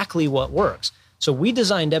exactly what works. So we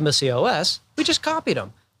designed Embassy OS, we just copied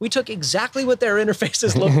them. We took exactly what their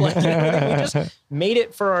interfaces look like. We just made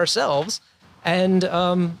it for ourselves. And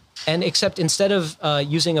except instead of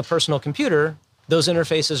using a personal computer, those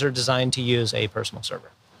interfaces are designed to use a personal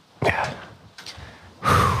server. Yeah.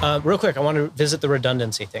 Real quick, I want to visit the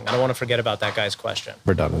redundancy thing. I don't want to forget about that guy's question.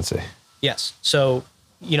 Redundancy. Yes. So,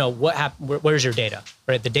 what happened? Where's your data,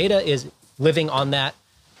 right? The data is living on that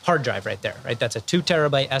hard drive right there, right? That's a 2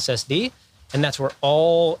 terabyte SSD, and that's where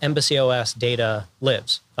all Embassy OS data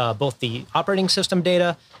lives, both the operating system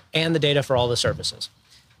data and the data for all the services.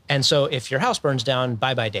 And so if your house burns down,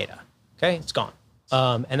 bye-bye data, okay? It's gone.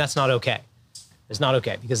 And that's not okay. It's not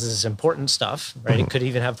okay because this is important stuff, right? Mm-hmm. It could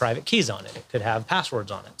even have private keys on it. It could have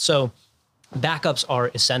passwords on it. So backups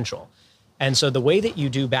are essential. And so the way that you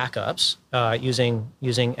do backups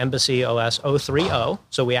using Embassy OS 0.3.0,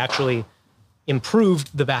 so we actually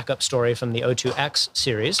improved the backup story from the O2X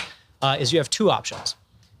series, is you have 2 options.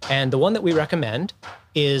 And the one that we recommend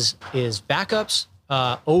is backups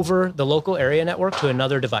over the local area network to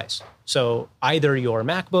another device. So either your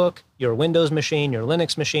MacBook, your Windows machine, your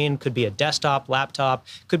Linux machine, could be a desktop, laptop,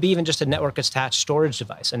 could be even just a network-attached storage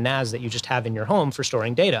device, a NAS that you just have in your home for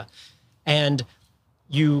storing data. And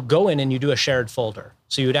you go in and you do a shared folder.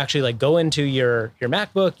 So you would actually go into your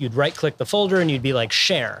MacBook, you'd right-click the folder, and you'd be like,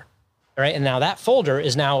 share, right? And now that folder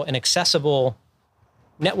is now an accessible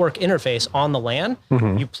network interface on the LAN.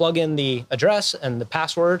 Mm-hmm. You plug in the address and the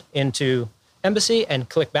password into Embassy and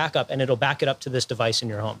click backup, and it'll back it up to this device in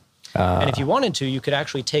your home. And if you wanted to, you could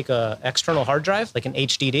actually take an external hard drive, like an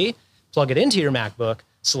HDD, plug it into your MacBook,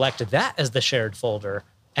 select that as the shared folder,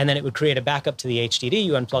 and then it would create a backup to the HDD.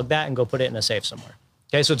 You unplug that and go put it in a safe somewhere.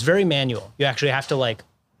 Okay, so it's very manual. You actually have to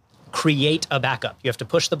create a backup. You have to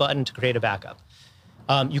push the button to create a backup.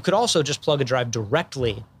 You could also just plug a drive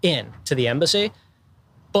directly in to the Embassy,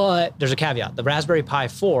 but there's a caveat. The Raspberry Pi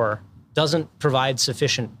 4 doesn't provide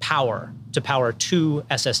sufficient power to power 2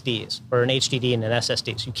 SSDs or an HDD and an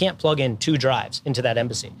SSD. So you can't plug in 2 drives into that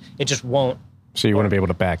Embassy. It just won't. So you want to be able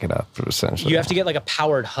to back it up, essentially. You have to get a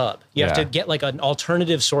powered hub. You have to get an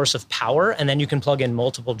alternative source of power, and then you can plug in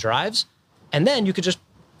multiple drives. And then you could just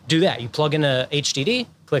do that. You plug in a HDD,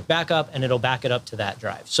 click backup, and it'll back it up to that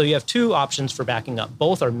drive. So you have 2 options for backing up.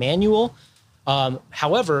 Both are manual.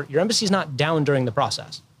 However, your Embassy is not down during the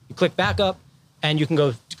process. You click backup, and you can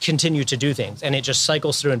go continue to do things. And it just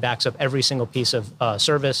cycles through and backs up every single piece of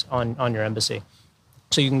service on your Embassy.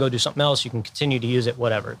 So you can go do something else. You can continue to use it,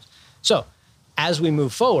 whatever. So as we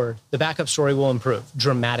move forward, the backup story will improve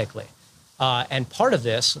dramatically. And part of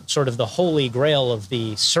this, sort of the holy grail of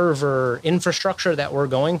the server infrastructure that we're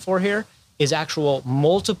going for here, is actual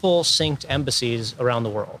multiple synced embassies around the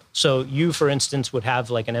world. So you, for instance, would have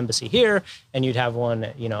like an embassy here, and you'd have one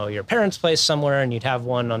at, your parents' place somewhere, and you'd have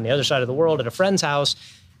one on the other side of the world at a friend's house,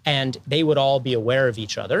 and they would all be aware of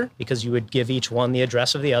each other because you would give each one the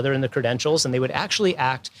address of the other and the credentials, and they would actually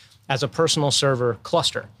act as a personal server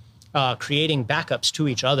cluster, creating backups to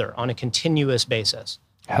each other on a continuous basis.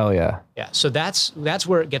 Hell yeah. Yeah, so that's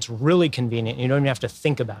where it gets really convenient. You don't even have to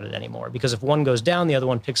think about it anymore, because if one goes down, the other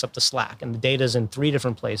one picks up the slack, and the data's in 3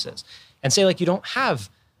 different places. And say, like, you don't have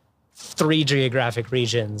 3 geographic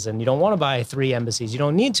regions, and you don't want to buy 3 embassies. You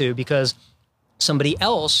don't need to, because somebody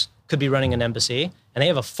else could be running an embassy, and they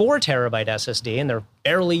have a 4 terabyte SSD, and they're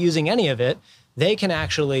barely using any of it. They can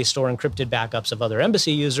actually store encrypted backups of other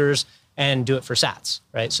embassy users and do it for sats,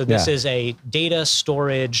 right? So this is a data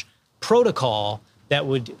storage protocol that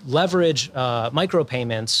would leverage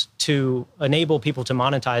micropayments to enable people to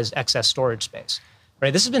monetize excess storage space,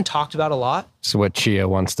 right? This has been talked about a lot. So what Chia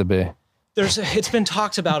wants to be. It's been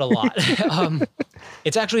talked about a lot.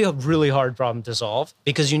 It's actually a really hard problem to solve,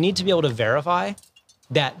 because you need to be able to verify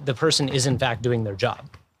that the person is in fact doing their job.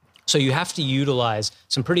 So you have to utilize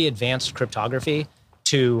some pretty advanced cryptography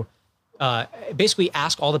to basically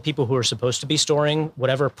ask all the people who are supposed to be storing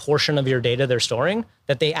whatever portion of your data they're storing,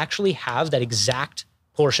 that they actually have that exact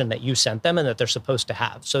portion that you sent them and that they're supposed to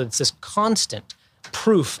have. So it's this constant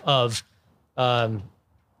proof of,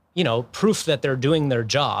 proof that they're doing their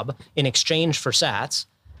job in exchange for sats.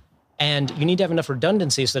 And you need to have enough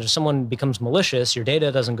redundancy so that if someone becomes malicious, your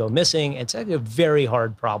data doesn't go missing. It's a very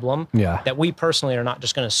hard problem that we personally are not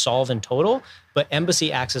just going to solve in total, but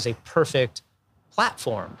Embassy acts as a perfect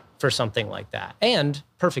platform for something like that, and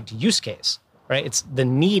perfect use case, right? The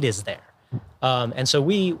need is there. And so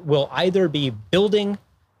we will either be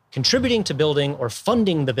contributing to building, or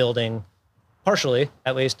funding the building, partially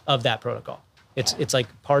at least, of that protocol. It's like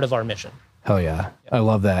part of our mission. Hell yeah. I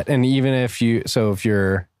love that. And even if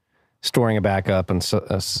you're storing a backup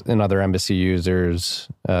and other embassy users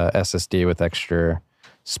SSD with extra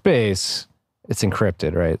space, it's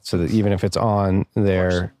encrypted, right? So that even if it's on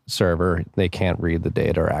their server, they can't read the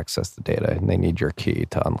data or access the data, and they need your key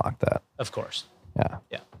to unlock that. Of course. Yeah.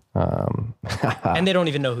 And they don't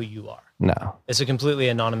even know who you are. No. It's a completely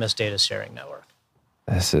anonymous data sharing network.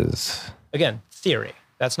 This is... Again, theory.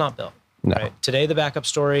 That's not built. No. Right? Today, the backup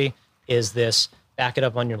story is this: back it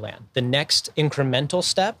up on your LAN. The next incremental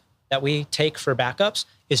step that we take for backups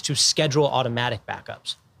is to schedule automatic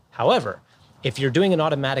backups. However, if you're doing an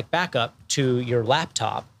automatic backup to your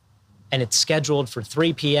laptop and it's scheduled for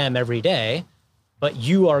 3 p.m. every day, but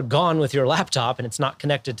you are gone with your laptop and it's not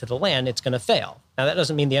connected to the LAN, it's going to fail. Now, that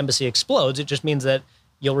doesn't mean the embassy explodes. It just means that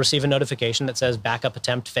you'll receive a notification that says backup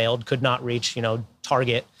attempt failed, could not reach,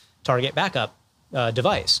 target backup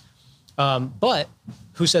device. But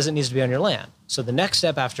who says it needs to be on your LAN? So the next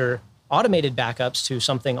step after automated backups to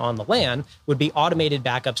something on the LAN would be automated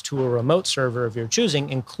backups to a remote server of your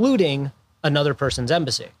choosing, including another person's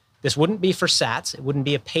embassy. This wouldn't be for sats. It wouldn't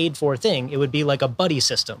be a paid for thing. It would be like a buddy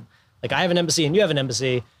system. Like, I have an embassy and you have an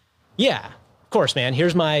embassy. Yeah, of course, man.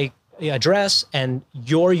 Here's my address and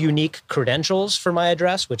your unique credentials for my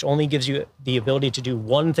address, which only gives you the ability to do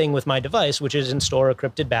one thing with my device, which is store a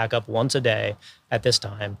encrypted backup once a day at this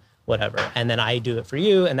time, whatever. And then I do it for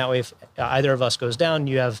you. And that way, if either of us goes down,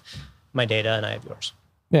 you have my data and I have yours.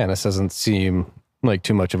 Yeah, and this doesn't seem like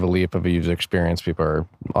too much of a leap of a user experience. People are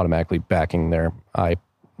automatically backing their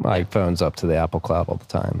iPhones up to the Apple Cloud all the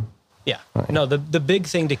time. Yeah. No, the big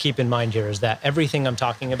thing to keep in mind here is that everything I'm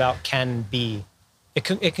talking about can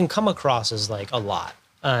come across as like a lot,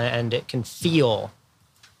 and it can feel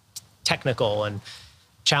technical and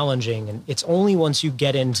challenging. And it's only once you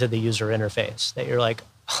get into the user interface that you're like,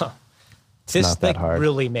 this like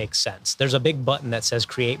really makes sense. There's a big button that says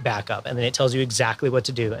create backup, and then it tells you exactly what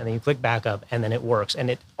to do. And then you click backup, and then it works.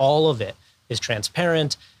 And all of it is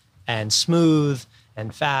transparent and smooth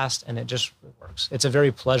and fast, and it just works. It's a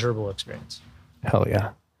very pleasurable experience. Hell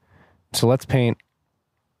yeah. So let's paint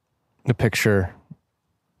the picture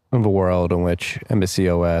of a world in which Embassy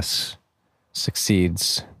OS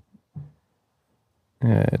succeeds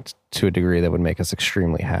to a degree that would make us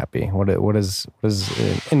extremely happy. What is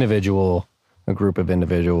an individual, a group of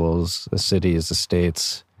individuals, a city, a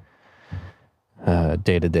states,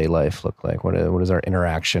 day-to-day life look like? What is our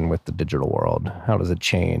interaction with the digital world? How does it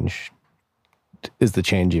change? Is the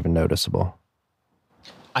change even noticeable?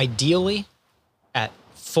 Ideally, at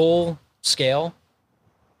full scale,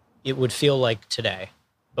 it would feel like today,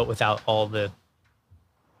 but without all the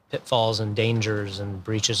pitfalls and dangers and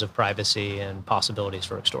breaches of privacy and possibilities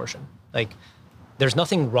for extortion. Like, there's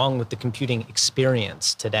nothing wrong with the computing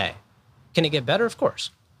experience today. Can it get better? Of course.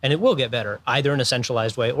 and it will get better, either in a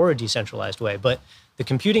centralized way or a decentralized way. But the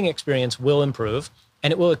computing experience will improve,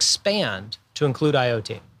 and it will expand to include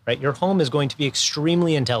IoT, right? Your home is going to be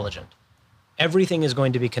extremely intelligent. Everything is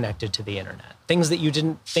going to be connected to the internet. Things that you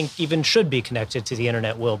didn't think even should be connected to the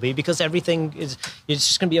internet will be, because everything is, it's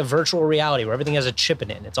just going to be a virtual reality where everything has a chip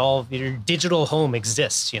in it. It's all, your digital home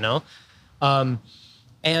exists, you know?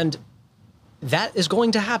 And that is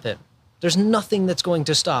going to happen. There's nothing that's going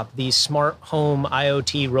to stop the smart home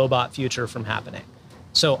IoT robot future from happening.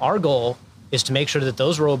 So our goal is to make sure that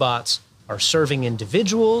those robots are serving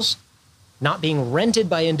individuals, not being rented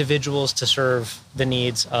by individuals to serve the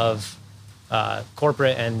needs of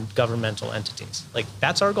corporate and governmental entities. Like,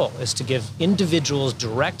 that's our goal, is to give individuals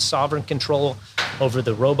direct sovereign control over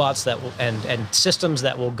the robots that will, and systems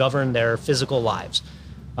that will govern their physical lives,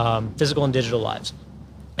 physical and digital lives.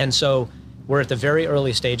 And so we're at the very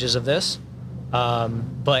early stages of this.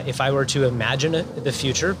 But if I were to imagine the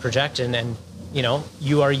future, project, and you know,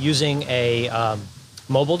 you are using a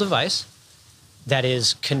mobile device that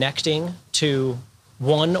is connecting to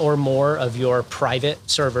one or more of your private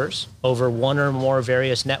servers over one or more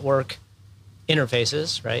various network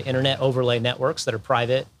interfaces, right? Internet overlay networks that are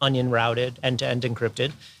private, onion routed, end-to-end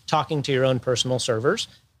encrypted, talking to your own personal servers,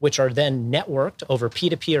 which are then networked over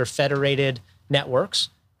peer-to-peer federated networks.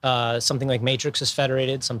 Something like Matrix is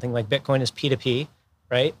federated, something like Bitcoin is P2P,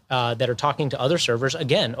 right? That are talking to other servers,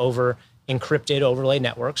 again, over encrypted overlay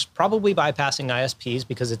networks, probably bypassing ISPs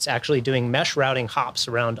because it's actually doing mesh routing hops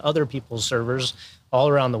around other people's servers all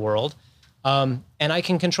around the world. And I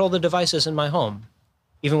can control the devices in my home.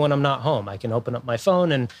 Even when I'm not home, I can open up my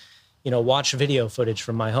phone and, you know, watch video footage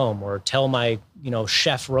from my home, or tell my, you know,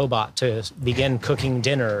 chef robot to begin cooking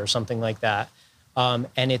dinner or something like that.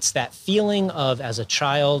 And it's that feeling of, as a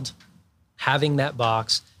child, having that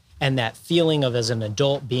box, and that feeling of, as an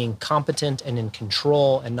adult, being competent and in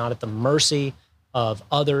control and not at the mercy of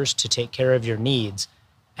others to take care of your needs.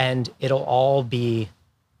 And it'll all be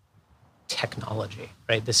technology,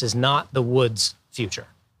 right? This is not the woods future.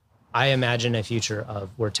 I imagine a future of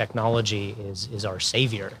where technology is our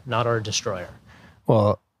savior, not our destroyer.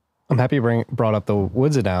 Well, I'm happy you brought up the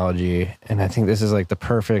woods analogy, and I think this is like the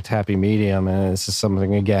perfect happy medium. And this is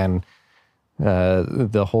something, again,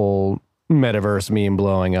 the whole metaverse meme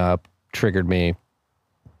blowing up triggered me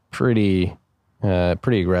pretty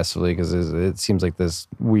aggressively, because it seems like this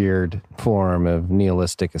weird form of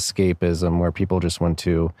nihilistic escapism where people just want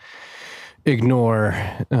to ignore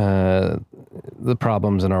the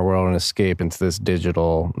problems in our world and escape into this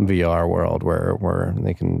digital VR world where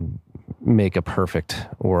they can make a perfect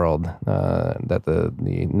world that the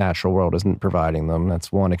natural world isn't providing them.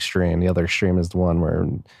 That's one extreme. The other extreme is the one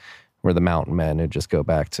where the mountain men who just go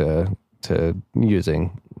back to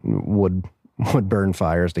using wood burn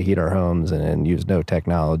fires to heat our homes and use no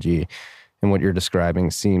technology. And what you're describing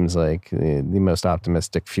seems like the most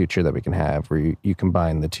optimistic future that we can have, where you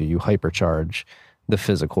combine the two. You hypercharge the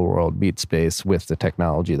physical world, meat space, with the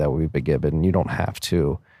technology that we've been given. You don't have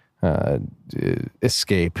to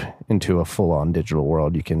escape into a full-on digital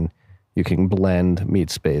world. You can blend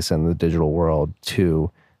meat space and the digital world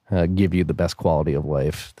to give you the best quality of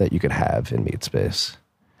life that you could have in meat space.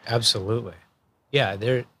 Absolutely.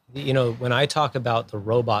 Yeah, you know, when I talk about the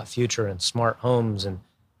robot future and smart homes, and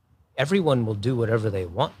everyone will do whatever they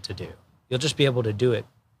want to do. You'll just be able to do it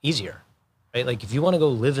easier, right? Like, if you want to go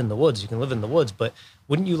live in the woods, you can live in the woods, but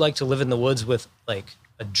wouldn't you like to live in the woods with like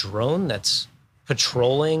a drone that's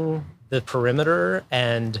patrolling the perimeter,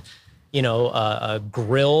 and, you know, a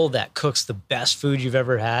grill that cooks the best food you've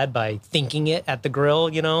ever had by thinking it at the grill,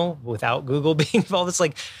 you know, without Google being involved? It's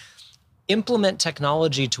like, implement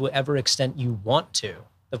technology to whatever extent you want to.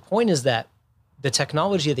 The point is that the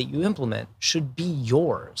technology that you implement should be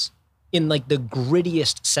yours in like the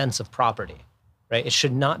grittiest sense of property, right? It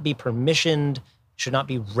should not be permissioned, should not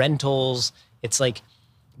be rentals. It's like,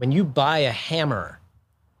 when you buy a hammer,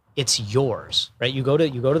 it's yours, right? You go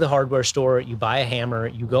to the hardware store, you buy a hammer,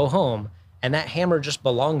 you go home, and that hammer just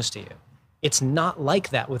belongs to you. It's not like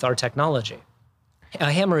that with our technology. A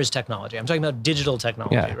hammer is technology. I'm talking about digital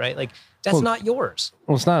technology, right? Like, that's not yours.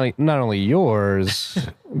 Well, it's not only yours,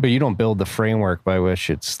 but you don't build the framework by which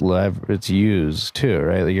it's used too,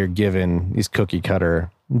 right? Like, you're given these cookie cutter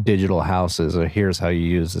digital houses, or here's how you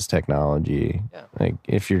use this technology. Yeah. Like,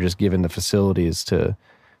 if you're just given the facilities to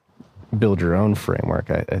build your own framework,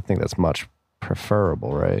 I think that's much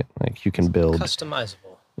preferable, right? Like, you can build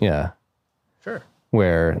customizable. Yeah. Sure.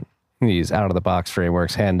 Where these out-of-the-box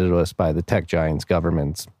frameworks handed to us by the tech giants,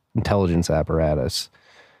 governments, intelligence apparatus,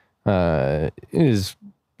 is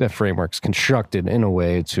that framework's constructed in a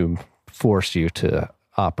way to force you to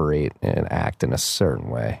operate and act in a certain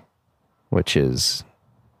way, which is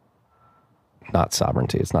not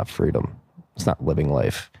sovereignty. It's not freedom. It's not living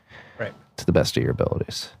life Right. to the best of your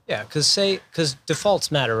abilities. Yeah, because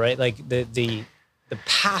defaults matter, right? Like the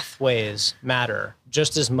pathways matter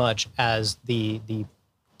just as much as the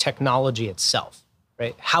technology itself,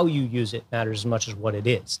 right? How you use it matters as much as what it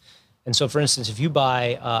is. And so, for instance, if you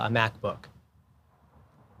buy a MacBook,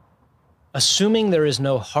 assuming there is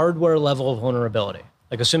no hardware level of vulnerability,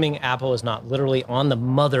 like assuming Apple is not literally on the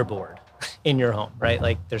motherboard in your home, right?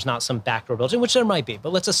 Like there's not some backdoor built in, which there might be,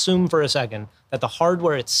 but let's assume for a second that the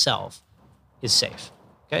hardware itself is safe.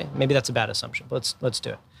 Okay, maybe that's a bad assumption, but let's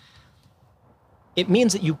do it. It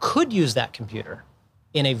means that you could use that computer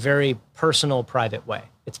in a very personal, private way.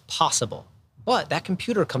 It's possible, but that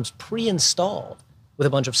computer comes pre-installed with a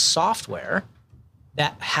bunch of software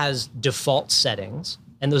that has default settings,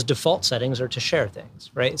 and those default settings are to share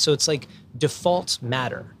things, right? So it's like defaults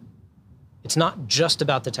matter. It's not just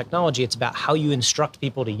about the technology, it's about how you instruct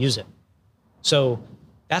people to use it. So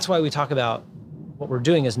that's why we talk about what we're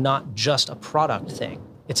doing is not just a product thing.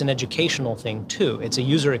 It's an educational thing too. It's a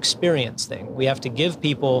user experience thing. We have to give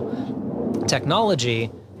people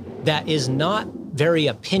technology that is not very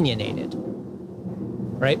opinionated,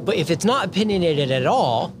 right? But if it's not opinionated at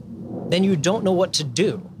all, then you don't know what to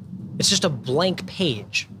do. It's just a blank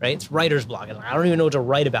page, right? It's writer's block. I don't even know what to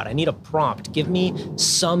write about. I need a prompt. Give me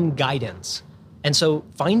some guidance. And so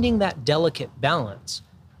finding that delicate balance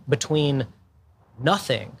between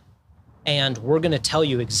nothing and we're going to tell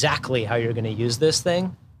you exactly how you're going to use this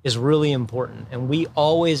thing is really important. And we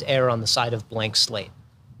always err on the side of blank slate,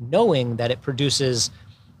 knowing that it produces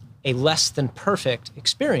a less than perfect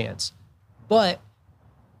experience, but,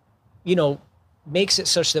 you know, makes it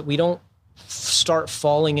such that we don't start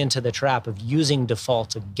falling into the trap of using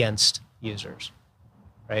defaults against users,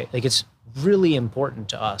 right? Like it's really important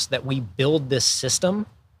to us that we build this system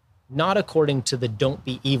not according to the don't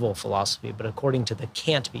be evil philosophy, but according to the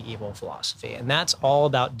can't be evil philosophy. And that's all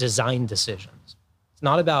about design decisions. It's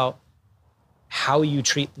not about how you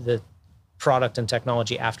treat the product and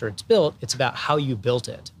technology after it's built. It's about how you built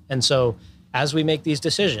it. And so as we make these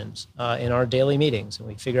decisions in our daily meetings and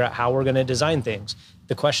we figure out how we're going to design things,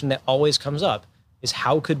 the question that always comes up is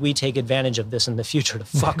how could we take advantage of this in the future to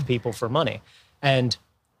fuck people for money? And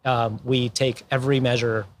we take every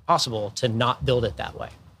measure possible to not build it that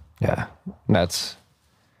way. Yeah, that's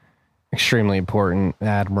extremely important,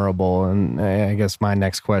 admirable. And I guess my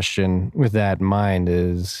next question with that in mind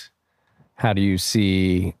is, how do you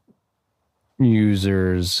see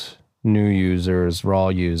users, new users, raw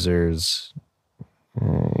users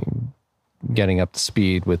getting up to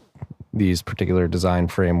speed with these particular design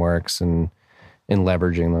frameworks and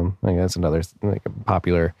leveraging them? I guess that's another like a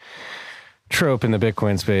popular trope in the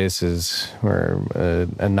Bitcoin space is where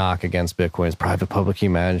a knock against Bitcoin's private public key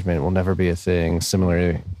management will never be a thing.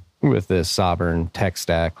 Similarly with this sovereign tech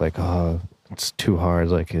stack, like, oh, it's too hard.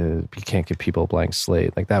 Like you can't give people a blank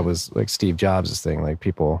slate. Like that was like Steve Jobs' thing. Like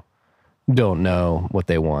people don't know what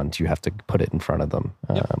they want. You have to put it in front of them.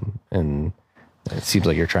 Yep. And it seems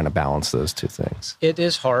like you're trying to balance those two things. It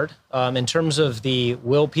is hard. In terms of the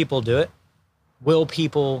will people do it? Will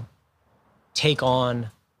people take on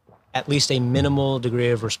at least a minimal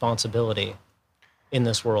degree of responsibility in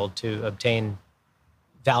this world to obtain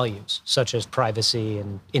values such as privacy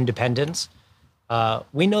and independence?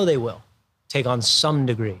 We know they will take on some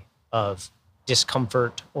degree of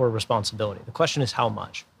discomfort or responsibility. The question is how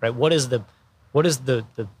much, right? What is the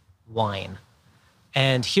line?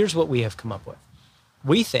 And here's what we have come up with.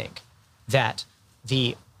 We think that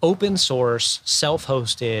the open source,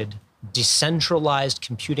 self-hosted, decentralized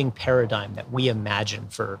computing paradigm that we imagine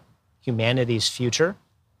for humanity's future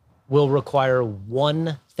will require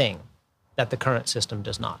one thing that the current system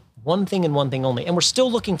does not. One thing and one thing only. And we're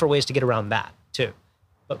still looking for ways to get around that too.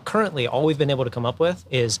 But currently, all we've been able to come up with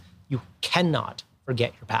is you cannot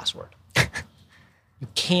forget your password. You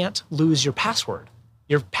can't lose your password,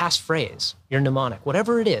 your passphrase, your mnemonic,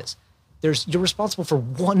 whatever it is. You're responsible for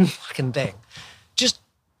one fucking thing. Just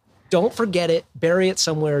don't forget it, bury it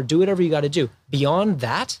somewhere, do whatever you got to do. Beyond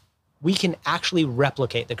that, we can actually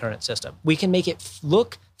replicate the current system. We can make it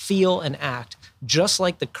look, feel, and act just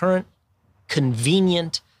like the current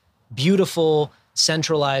convenient, beautiful,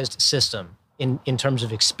 centralized system in terms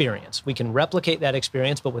of experience. We can replicate that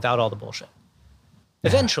experience, but without all the bullshit.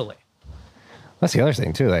 Eventually. That's the other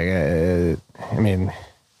thing too. Like, I mean,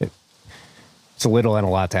 it's a little and a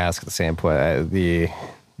lot to ask at the same point.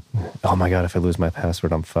 Oh my God, if I lose my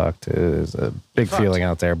password, I'm fucked. It's a big feeling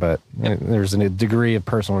out there, but there's a degree of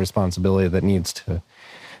personal responsibility that needs to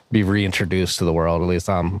be reintroduced to the world. At least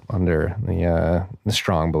I'm under the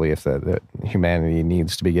strong belief that humanity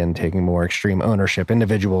needs to begin taking more extreme ownership.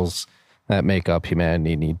 Individuals that make up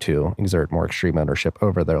humanity need to exert more extreme ownership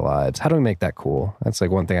over their lives. How do we make that cool? That's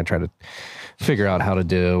like one thing I try to figure out how to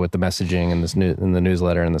do with the messaging and in the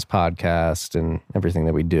newsletter and this podcast and everything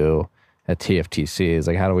that we do at TFTC is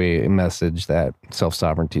like, how do we message that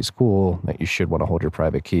self-sovereignty is cool, that you should want to hold your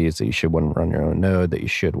private keys, that you should want to run your own node, that you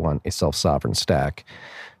should want a self-sovereign stack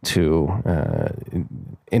to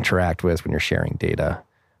interact with when you're sharing data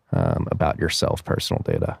about yourself, personal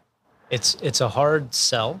data. It's a hard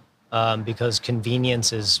sell because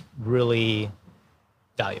convenience is really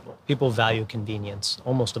valuable. People value convenience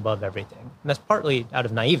almost above everything. And that's partly out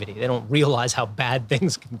of naivety. They don't realize how bad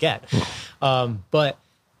things can get. But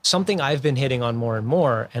something I've been hitting on more and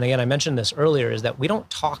more, and again, I mentioned this earlier, is that we don't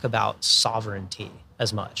talk about sovereignty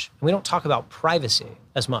as much. And we don't talk about privacy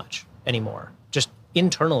as much anymore, just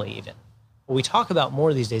internally even. What we talk about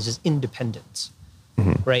more these days is independence,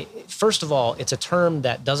 right? First of all, it's a term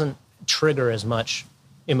that doesn't trigger as much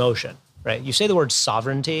emotion, right? You say the word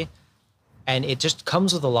sovereignty, and it just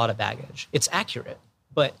comes with a lot of baggage. It's accurate,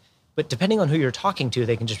 but depending on who you're talking to,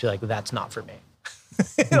 they can just be like, that's not for me.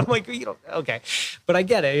 And I'm like, okay, but I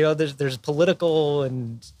get it. There's political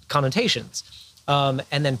and connotations, and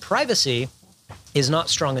then privacy is not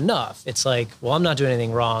strong enough. It's like, well, I'm not doing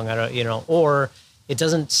anything wrong. I don't, or it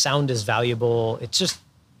doesn't sound as valuable. It's just,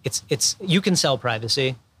 it's you can sell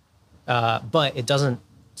privacy, but it doesn't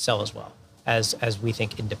sell as well as we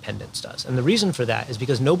think independence does. And the reason for that is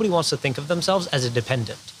because nobody wants to think of themselves as a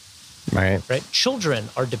dependent. Right. Children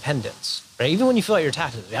are dependents, right? Even when you fill out your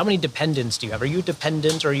taxes, how many dependents do you have? Are you a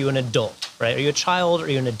dependent or are you an adult, right? Are you a child or are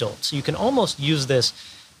you an adult? So you can almost use this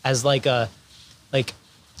as like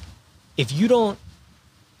if you don't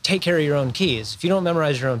take care of your own keys, if you don't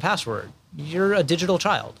memorize your own password, you're a digital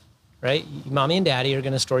child, right? Mommy and daddy are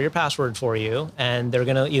going to store your password for you, and they're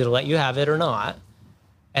going to either let you have it or not.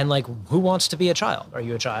 And like, who wants to be a child? Are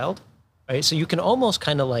you a child? Right? So you can almost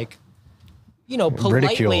kind of like,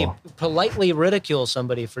 politely ridicule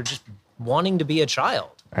somebody for just wanting to be a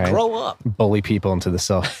child. Right. Grow up. Bully people into the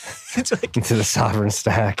into the sovereign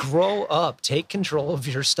stack. Grow up. Take control of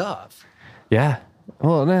your stuff. Yeah.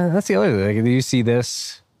 Well, that's the other thing. You see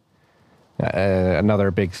this, another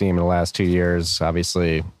big theme in the last 2 years,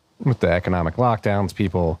 obviously, with the economic lockdowns,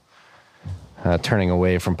 people turning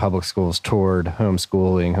away from public schools toward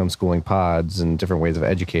homeschooling pods, and different ways of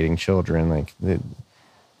educating children.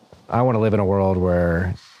 I want to live in a world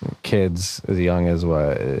where kids as young as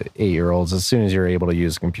 8-year-olds, as soon as you're able to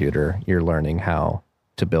use a computer, you're learning how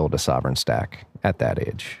to build a sovereign stack at that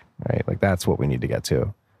age, right? Like, that's what we need to get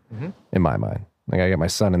to, in my mind. Like, I got my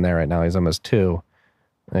son in there right now. He's almost 2.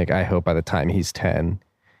 Like, I hope by the time he's 10,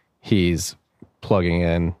 he's plugging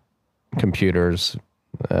in computers,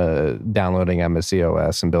 downloading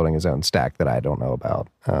MSCOS and building his own stack that I don't know about,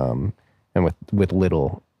 and with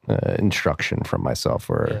little instruction from myself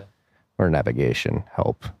or navigation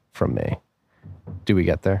help from me. Do we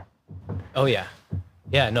get there? Oh yeah.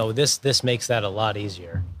 Yeah, no, this makes that a lot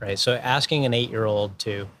easier, right? So asking an 8-year-old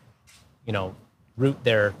to, root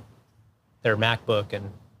their MacBook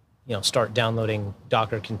and, start downloading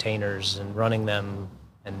Docker containers and running them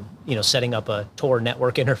and, setting up a Tor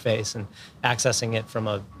network interface and accessing it from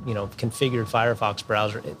a, configured Firefox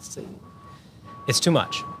browser, it's too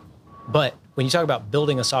much. But when you talk about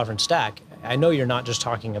building a sovereign stack, I know you're not just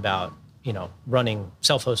talking about, running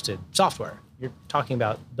self-hosted software. You're talking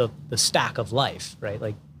about the stack of life, right?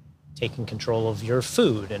 Like taking control of your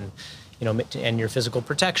food and, and your physical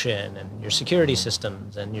protection and your security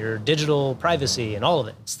systems and your digital privacy and all of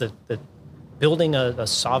it. It's the building a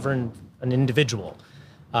sovereign, an individual.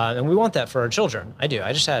 And we want that for our children. I do.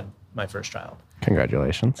 I just had my first child.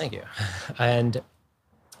 Congratulations. Thank you. And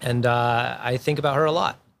I think about her a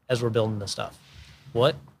lot as we're building this stuff.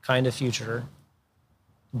 What kind of future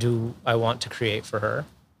do I want to create for her?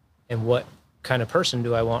 And what kind of person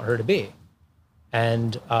do I want her to be?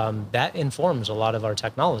 And that informs a lot of our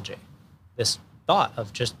technology. This thought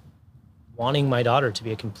of just wanting my daughter to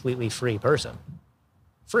be a completely free person.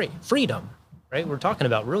 Freedom, right? We're talking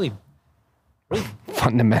about really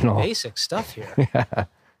fundamental, basic stuff here.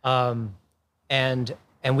 Yeah.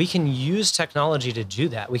 And we can use technology to do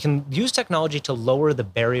that. We can use technology to lower the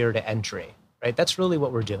barrier to entry, right? That's really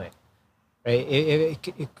what we're doing, right?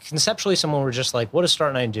 Conceptually, someone were just like, what does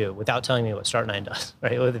Start9 do, without telling me what Start9 does,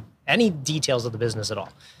 right? With any details of the business at all.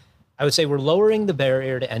 I would say we're lowering the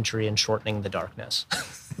barrier to entry and shortening the darkness,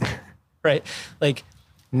 right? Like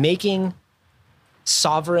making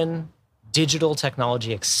sovereign digital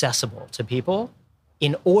technology accessible to people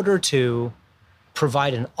in order to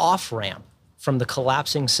provide an off-ramp from the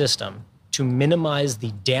collapsing system to minimize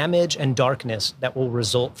the damage and darkness that will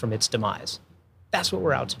result from its demise. That's what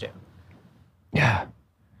we're out to do. Yeah.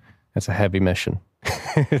 That's a heavy mission.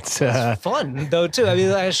 It's fun though too. I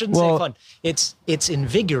mean, I shouldn't say fun. It's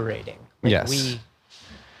invigorating. Like, yes.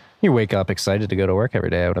 You wake up excited to go to work every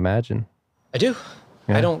day, I would imagine. I do.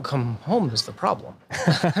 Yeah. I don't come home is the problem.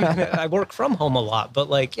 I work from home a lot, but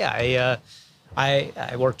like, yeah,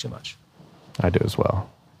 I work too much. I do as well.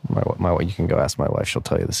 You can go ask my wife; she'll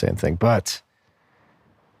tell you the same thing. But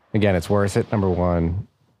again, it's worth it. Number one,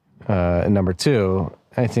 and number two,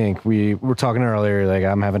 I think we were talking earlier. Like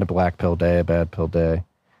I'm having a black pill day, a bad pill day,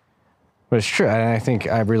 but it's true. And I think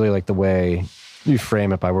I really like the way you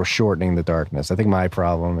frame it by we're shortening the darkness. I think my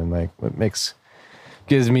problem and like what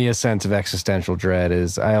gives me a sense of existential dread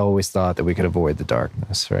is I always thought that we could avoid the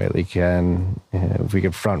darkness, right? We can, if we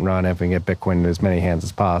could front run it, if we can get Bitcoin in as many hands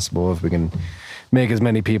as possible, if we can make as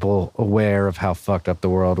many people aware of how fucked up the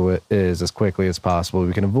world is as quickly as possible,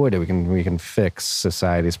 we can avoid it. We can fix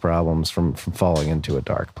society's problems from falling into a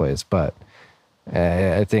dark place. But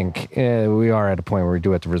I think we are at a point where we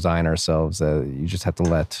do have to resign ourselves. You just have to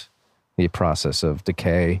let the process of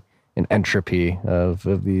decay and entropy of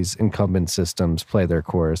these incumbent systems play their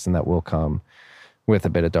course, and that will come with a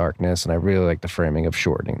bit of darkness. And I really like the framing of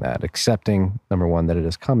shortening that, accepting, number one, that it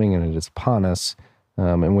is coming and it is upon us,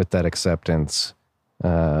 and with that acceptance,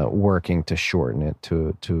 working to shorten it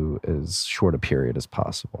to as short a period as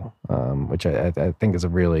possible, which I think is a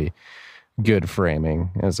really good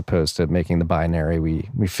framing, as opposed to making the binary,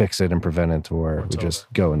 we fix it and prevent it, or we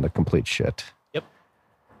just go into complete shit. Yep.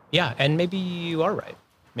 Yeah, and maybe you are right.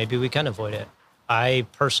 Maybe we can avoid it. I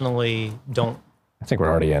personally don't. I think we're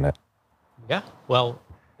already in it. Yeah. Well,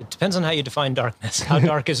 it depends on how you define darkness. How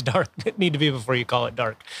dark is dark? It need to be before you call it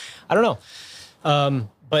dark. I don't know.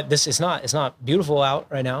 But it's not beautiful out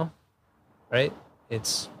right now, right?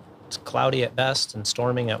 It's cloudy at best and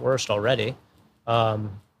storming at worst already.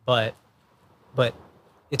 But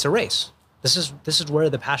it's a race. This is where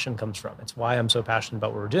the passion comes from. It's why I'm so passionate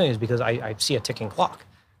about what we're doing, is because I see a ticking clock.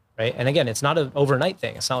 Right? And again, it's not an overnight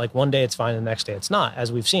thing. It's not like one day it's fine and the next day it's not.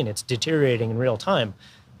 As we've seen, it's deteriorating in real time.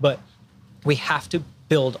 But we have to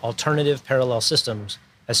build alternative parallel systems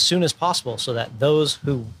as soon as possible so that those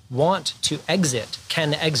who want to exit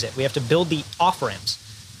can exit. We have to build the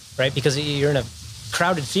off-ramps, right? Because you're in a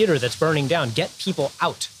crowded theater that's burning down. Get people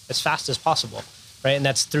out as fast as possible, right? And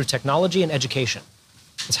that's through technology and education.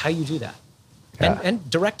 It's how you do that. Yeah. And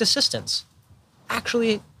direct assistance,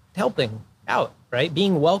 actually helping out, right?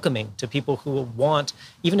 Being welcoming to people who want,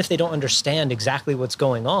 even if they don't understand exactly what's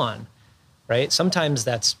going on, right? Sometimes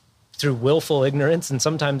that's through willful ignorance, and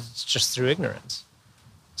sometimes it's just through ignorance.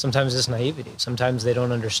 Sometimes it's naivety. Sometimes they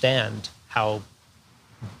don't understand how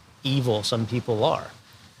evil some people are.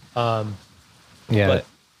 The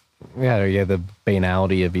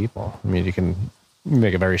banality of evil. I mean, you can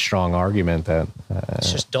make a very strong argument that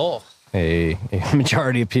it's just dull. A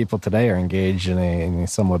majority of people today are engaged in a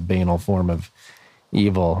somewhat banal form of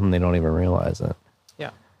evil, and they don't even realize it. Yeah.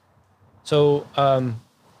 So,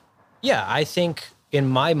 I think in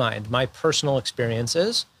my mind, my personal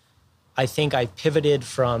experiences, I think I pivoted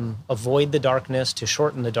from avoid the darkness to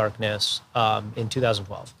shorten the darkness in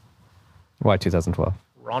 2012. Why 2012?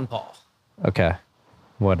 Ron Paul. Okay.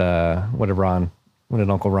 What did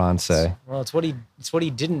Uncle Ron say? Well, it's what he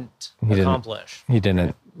didn't accomplish. He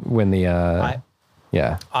didn't win the.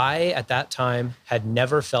 I at that time had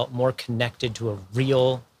never felt more connected to a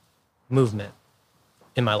real movement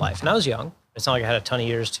in my life, and I was young. It's not like I had a ton of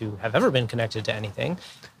years to have ever been connected to anything,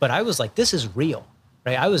 but I was like, this is real,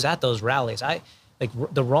 right? I was at those rallies.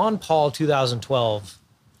 The Ron Paul 2012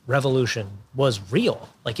 revolution was real.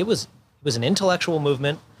 Like it was an intellectual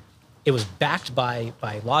movement. It was backed by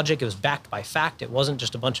logic. It was backed by fact. It wasn't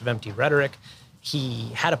just a bunch of empty rhetoric.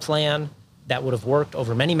 He had a plan that would have worked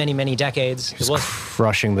over many, many, many decades. He was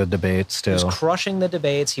crushing the debates too. He was crushing the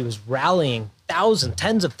debates. He was rallying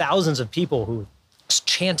tens of thousands of people who were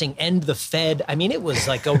chanting "End the Fed." I mean, it was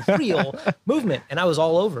like a real movement, and I was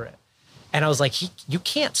all over it. And I was like, you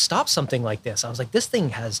can't stop something like this. I was like, this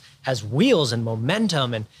thing has wheels and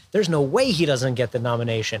momentum, and there's no way he doesn't get the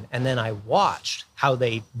nomination. And then I watched how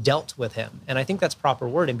they dealt with him. And I think that's proper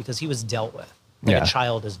wording, because he was dealt with. Like a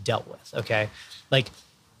child is dealt with, okay?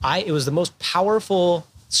 It was the most powerful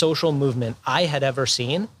social movement I had ever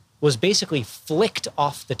seen, was basically flicked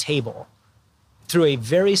off the table through a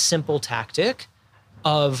very simple tactic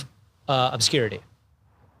of obscurity.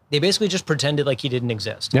 They basically just pretended like he didn't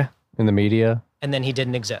exist. Yeah. In the media. And then he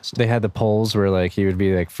didn't exist. They had the polls where like he would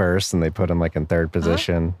be like first, and they put him like in third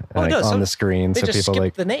position on the screen. They so just people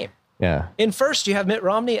skipped the name. Yeah. In first, you have Mitt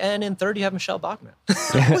Romney, and in third, you have Michelle Bachmann.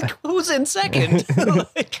 Like, who's in second?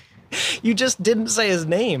 Like, you just didn't say his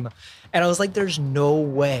name. And I was like, there's no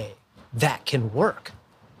way that can work.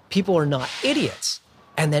 People are not idiots.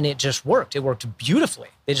 And then it just worked. It worked beautifully.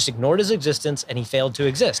 They just ignored his existence, and he failed to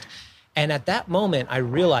exist. And at that moment, I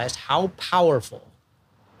realized how powerful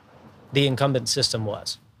the incumbent system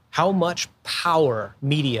was, how much power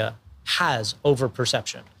media has over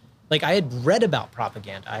perception. Like, I had read about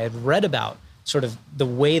propaganda. I had read about sort of the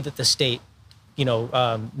way that the state,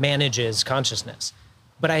 manages consciousness,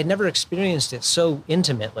 but I had never experienced it so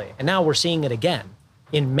intimately. And now we're seeing it again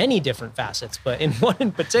in many different facets, but in one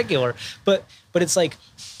in particular. But it's like,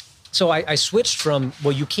 so I switched from,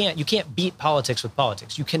 well, you can't beat politics with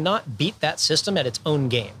politics. You cannot beat that system at its own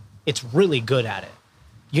game. It's really good at it.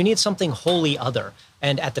 You need something wholly other.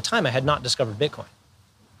 And at the time, I had not discovered Bitcoin.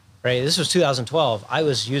 Right? This was 2012. I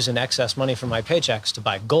was using excess money from my paychecks to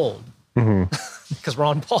buy gold. Because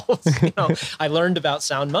Ron Paul's, I learned about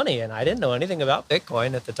sound money, and I didn't know anything about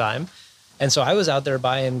Bitcoin at the time. And so I was out there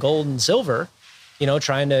buying gold and silver,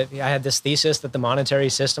 I had this thesis that the monetary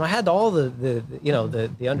system, I had all the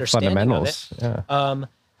understanding fundamentals. of it. Yeah.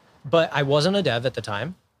 But I wasn't a dev at the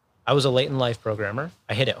time. I was a late in life programmer.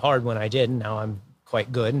 I hit it hard when I did, and now I'm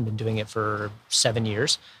quite good and been doing it for 7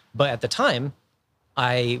 years. But at the time,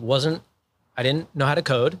 I didn't know how to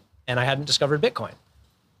code, and I hadn't discovered Bitcoin.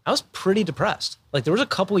 I was pretty depressed. Like, there was a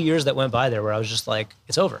couple of years that went by there where I was just like,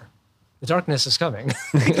 it's over. The darkness is coming.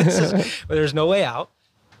 There's no way out.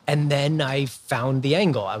 And then I found the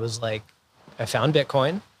angle. I was like, I found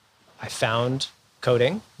Bitcoin. I found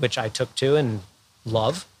coding, which I took to and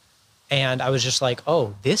love. And I was just like,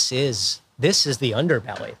 oh, this is the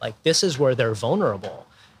underbelly. Like, this is where they're vulnerable.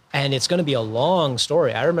 And it's going to be a long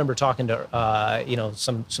story. I remember talking to,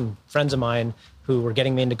 some friends of mine who were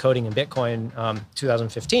getting me into coding and Bitcoin.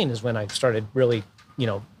 2015 is when I started really,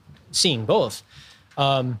 seeing both.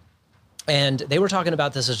 And they were talking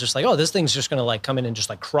about this as just like, oh, this thing's just going to like come in and just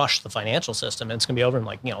like crush the financial system. And it's going to be over in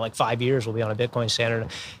like 5 years, we'll be on a Bitcoin standard.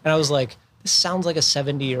 And I was like, this sounds like a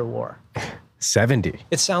 70-year war. 70?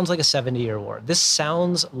 It sounds like a 70-year war. This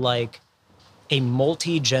sounds like a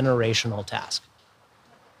multi-generational task.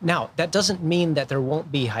 Now, that doesn't mean that there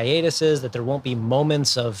won't be hiatuses, that there won't be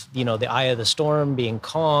moments of, the eye of the storm, being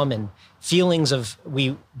calm, and feelings of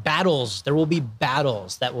battles. There will be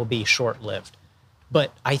battles that will be short-lived.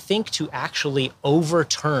 But I think to actually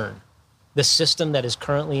overturn the system that is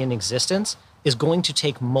currently in existence is going to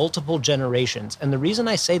take multiple generations. And the reason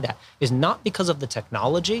I say that is not because of the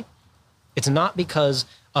technology. It's not because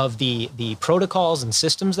of the protocols and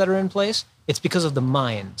systems that are in place. It's because of the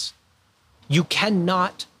minds. You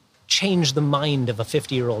cannot change the mind of a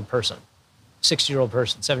 50-year-old person, 60-year-old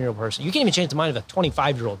person, 7-year-old person. You can't even change the mind of a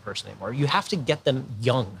 25-year-old person anymore. You have to get them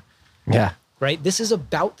young. Yeah. Right? This is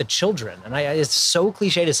about the children. And it's so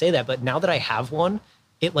cliche to say that, but now that I have one,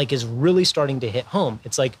 it like is really starting to hit home.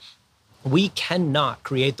 It's like, we cannot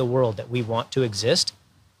create the world that we want to exist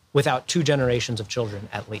without 2 generations of children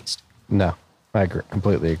at least. No, I agree.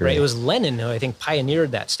 Completely agree. Right? It was Lenin who I think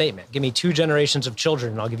pioneered that statement. Give me 2 generations of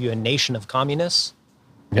children and I'll give you a nation of communists.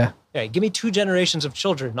 Yeah. Yeah, give me 2 generations of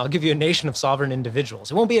children and I'll give you a nation of sovereign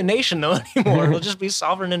individuals. It won't be a nation though anymore. It'll just be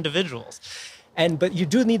sovereign individuals. But you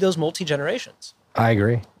do need those multi-generations. I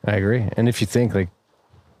agree. And if you think like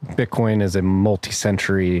Bitcoin is a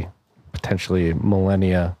multi-century, potentially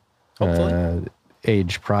millennia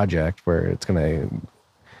age project where it's going to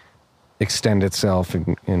extend itself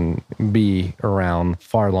and be around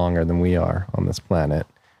far longer than we are on this planet.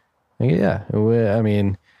 Yeah, I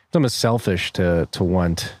mean, it's almost selfish to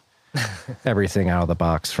want everything out of the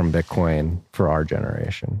box from Bitcoin for our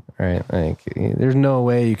generation, right? Like, there's no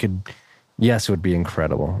way you could. Yes, it would be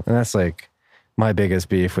incredible. And that's like my biggest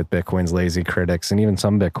beef with Bitcoin's lazy critics and even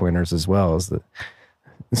some Bitcoiners as well, is that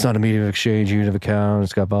it's not a medium of exchange, unit of account,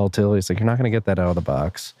 it's got volatility. It's like, you're not going to get that out of the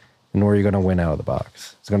box, nor are you going to win out of the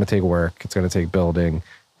box. It's going to take work, it's going to take building,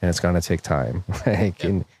 and it's going to take time.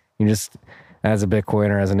 And you just, as a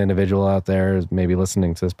Bitcoiner, as an individual out there, maybe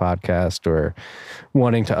listening to this podcast or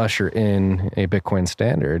wanting to usher in a Bitcoin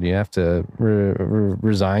standard, you have to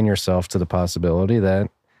resign yourself to the possibility that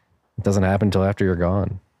it doesn't happen until after you're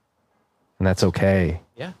gone. And that's okay.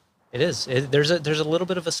 Yeah, it is. There's a little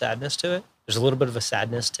bit of a sadness to it. There's a little bit of a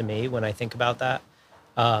sadness to me when I think about that.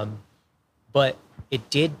 But it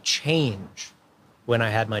did change when I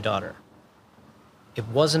had my daughter. It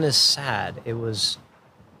wasn't as sad. It was,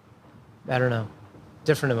 I don't know,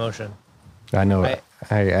 different emotion. I know.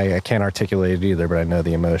 I can't articulate it either, but I know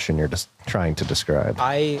the emotion you're just trying to describe.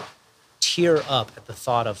 I tear up at the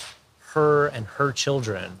thought of her and her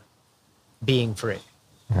children being free.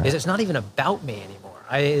 Because it's not even about me anymore.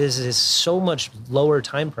 This is so much lower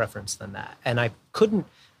time preference than that. And I couldn't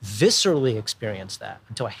viscerally experience that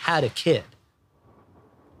until I had a kid.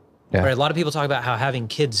 Yeah. Right? A lot of people talk about how having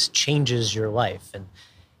kids changes your life.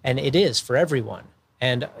 And it is for everyone.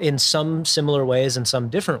 And in some similar ways and some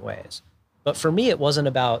different ways. But for me, it wasn't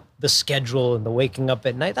about the schedule and the waking up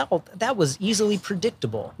at night. That was easily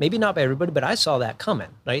predictable. Maybe not by everybody, but I saw that coming,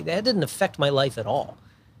 right? That didn't affect my life at all.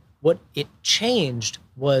 What it changed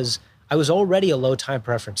was I was already a low time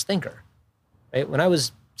preference thinker, right? When I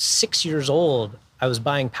was 6 years old, I was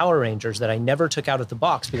buying Power Rangers that I never took out of the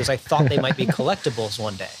box because I thought they might be collectibles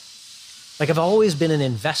one day. Like, I've always been an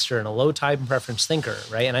investor and a low time preference thinker,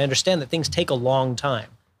 right? And I understand that things take a long time.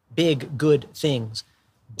 Big, good things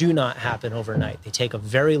do not happen overnight. They take a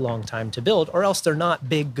very long time to build, or else they're not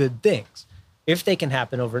big, good things. If they can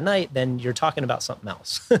happen overnight, then you're talking about something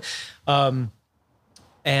else.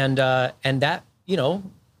 And that, you know,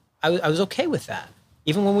 I was okay with that.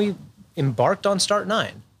 Even when we embarked on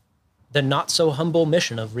Start9, the not so humble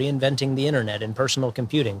mission of reinventing the internet and personal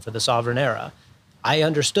computing for the sovereign era, I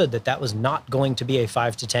understood that that was not going to be a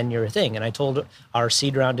 5 to 10 year thing. And I told our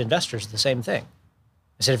seed round investors the same thing.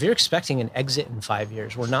 I said, if you're expecting an exit in 5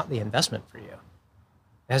 years, we're not the investment for you.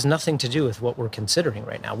 It has nothing to do with what we're considering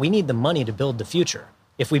right now. We need the money to build the future.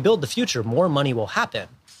 If we build the future, more money will happen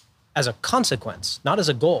as a consequence, not as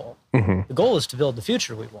a goal. The goal is to build the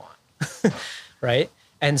future we want, right?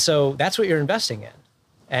 And so that's what you're investing in.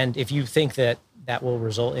 And if you think that that will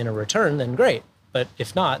result in a return, then great. But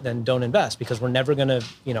if not, then don't invest, because we're never going to,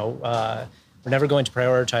 we're never going to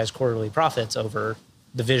prioritize quarterly profits over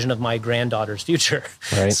the vision of my granddaughter's future.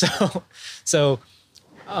 Right. So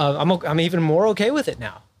I'm even more okay with it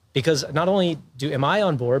now, because not only am I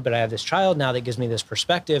on board, but I have this child now that gives me this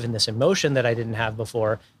perspective and this emotion that I didn't have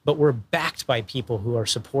before. But we're backed by people who are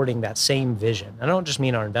supporting that same vision. I don't just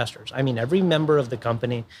mean our investors. I mean every member of the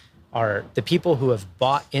company, are the people who have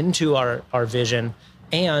bought into our vision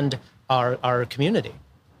and our community.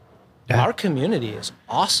 Yeah. Our community is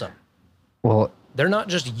awesome. Well, they're not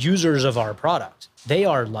just users of our product. They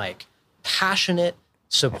are like passionate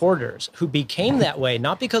supporters who became that way,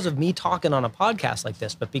 not because of me talking on a podcast like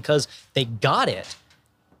this, but because they got it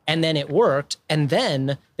and then it worked. And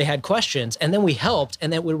then they had questions and then we helped,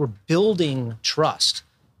 and then we were building trust,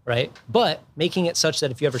 right? But making it such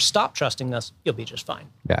that if you ever stop trusting us, you'll be just fine.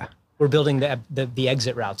 Yeah. We're building the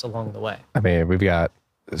exit routes along the way. I mean, we've got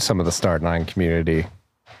some of the Start9 community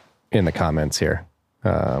in the comments here.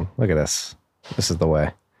 Look at this. This is the way.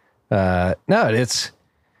 No, it's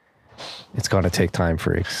going to take time,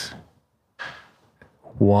 freaks.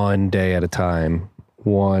 One day at a time,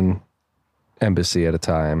 one embassy at a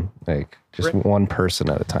time, like just one person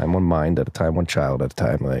at a time, one mind at a time, one child at a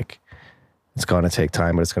time. Like, it's going to take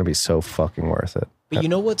time, but it's going to be so fucking worth it. But you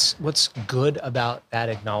know what's good about that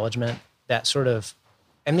acknowledgement, that sort of,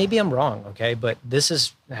 and maybe I'm wrong, okay, but this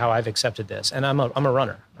is how I've accepted this. And I'm a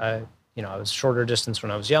runner. I was shorter distance when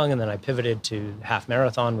I was young, and then I pivoted to half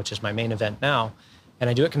marathon, which is my main event now. And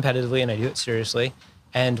I do it competitively and I do it seriously.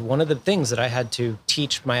 And one of the things that I had to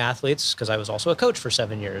teach my athletes, because I was also a coach for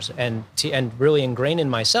 7 years, and really ingrain in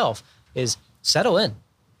myself, is settle in.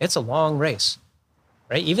 It's a long race,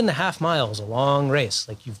 right? Even the half mile is a long race.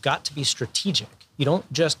 Like, you've got to be strategic. You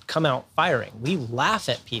don't just come out firing. We laugh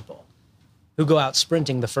at people who go out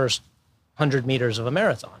sprinting the first 100 meters of a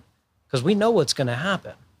marathon because we know what's going to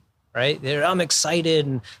happen, right? I'm excited,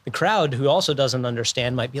 and the crowd, who also doesn't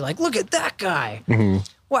understand, might be like, look at that guy. Mm-hmm.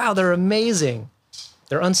 Wow, they're amazing.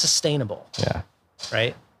 They're unsustainable. Yeah.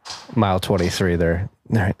 Right? Mile 23, their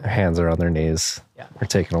hands are on their knees. Yeah. They're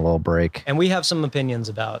taking a little break. And we have some opinions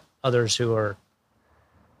about others who are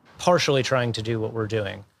partially trying to do what we're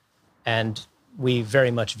doing. And we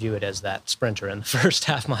very much view it as that sprinter in the first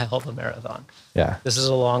half mile of a marathon. Yeah. This is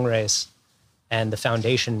a long race, and the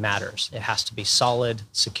foundation matters. It has to be solid,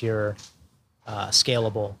 secure,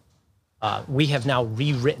 scalable. We have now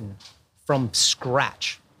rewritten from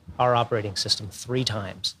scratch our operating system 3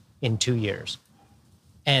 times in 2 years.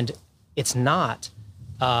 And it's not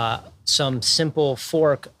some simple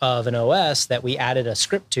fork of an OS that we added a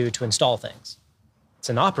script to install things. It's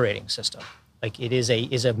an operating system. Like, it is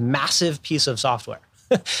a massive piece of software.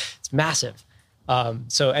 It's massive.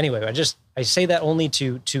 So anyway, I say that only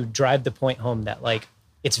to drive the point home that, like,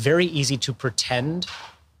 it's very easy to pretend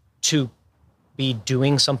to be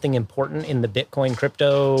doing something important in the Bitcoin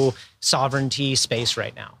crypto sovereignty space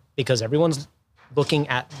right now, because everyone's looking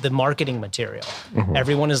at the marketing material. Mm-hmm.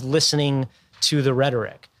 Everyone is listening to the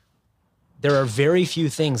rhetoric. There are very few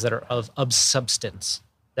things that are of substance,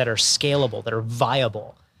 that are scalable, that are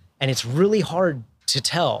viable. And it's really hard to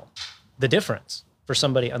tell the difference for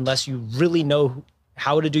somebody unless you really know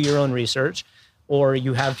how to do your own research, or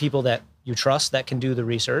you have people that you trust that can do the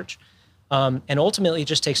research. And ultimately, it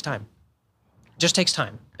just takes time. It just takes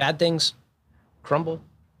time. Bad things crumble.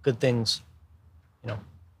 Good things,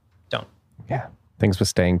 don't. Yeah. Things with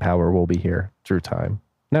staying power will be here through time.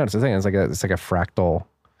 No, it's the thing. It's like a fractal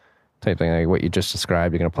type thing. Like what you just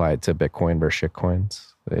described, you can apply it to Bitcoin versus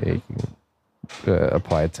shitcoins. You can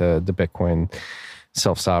apply it to the Bitcoin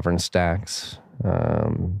self-sovereign stacks.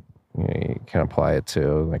 You can apply it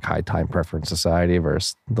to like high time preference society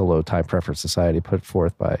versus the low time preference society put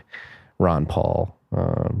forth by Ron Paul.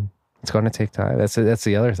 It's going to take time. That's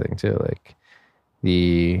the other thing too. Like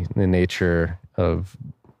the nature of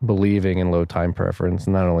believing in low time preference.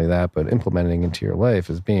 Not only that, but implementing into your life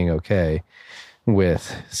is being okay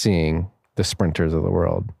with seeing the sprinters of the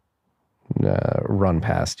world run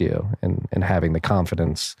past you and having the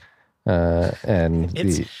confidence and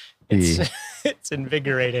it's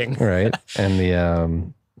invigorating, right?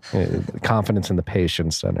 And the confidence and the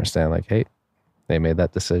patience to understand, like, hey, they made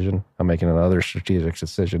that decision. I'm making another strategic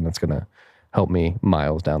decision that's going to help me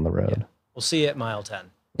miles down the road. Yeah. We'll see you at mile 10.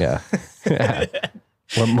 Yeah.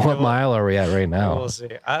 What mile are we at right now? We'll see.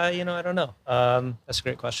 I don't know. That's a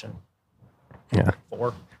great question. Yeah.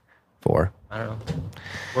 4. I don't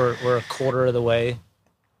know. We're a quarter of the way.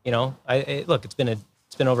 Look, it's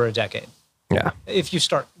been over a decade. Yeah. If you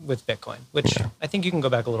start with Bitcoin, which I think you can go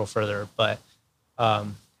back a little further, but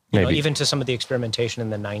even to some of the experimentation in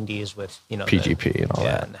the 90s with PGP and all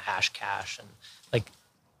that, and the hash cache, and like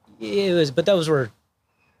it was, but those were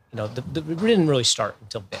we didn't really start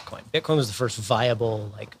until Bitcoin. Bitcoin was the first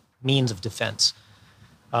viable like means of defense.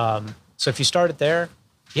 So if you started there,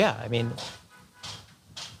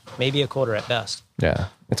 maybe a quarter at best. Yeah.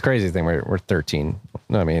 It's crazy thing. We're 13.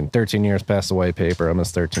 13 years past the white paper,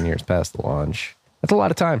 almost 13 years past the launch. That's a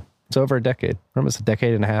lot of time. It's over a decade. We're almost a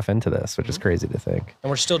decade and a half into this, which is crazy to think. And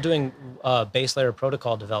we're still doing base layer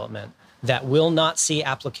protocol development that will not see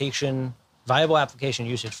viable application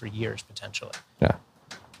usage for years potentially. Yeah.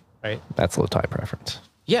 Right. That's low time preference.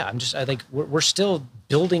 Yeah. I think we're still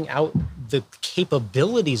building out the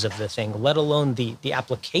capabilities of the thing, let alone the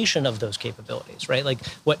application of those capabilities, right? Like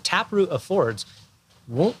what Taproot affords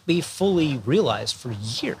won't be fully realized for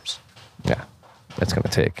years. Yeah. It's going to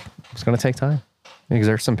take time.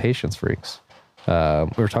 Exert some patience, freaks. We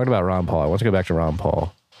were talking about Ron Paul. I want to go back to Ron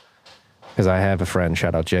Paul because I have a friend,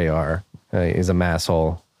 shout out JR. He's a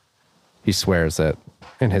masshole. He swears that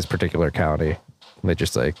in his particular county, they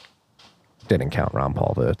just didn't count Ron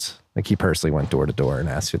Paul votes. Like he personally went door to door and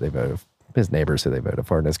asked who they voted, his neighbors who they voted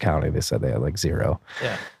for in his county. They said they had 0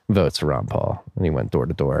 votes for Ron Paul, and he went door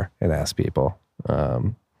to door and asked people,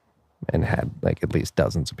 and had at least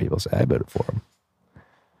dozens of people say I voted for him.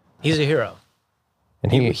 He's a hero,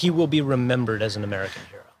 and he will be remembered as an American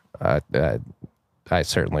hero. I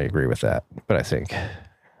certainly agree with that, but I think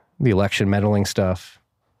the election meddling stuff,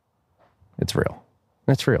 it's real.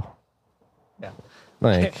 It's real. Yeah.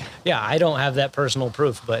 I don't have that personal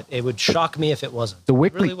proof, but it would shock me if it wasn't. The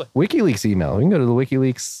WikiLeaks email. We can go to the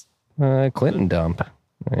WikiLeaks Clinton dump.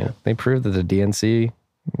 They proved that the DNC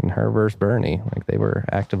and her versus Bernie, they were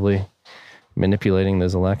actively manipulating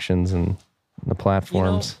those elections and the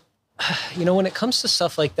platforms. When it comes to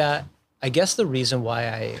stuff like that, I guess the reason why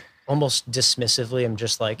I almost dismissively am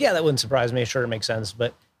just that wouldn't surprise me. Sure, it makes sense.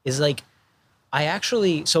 But is I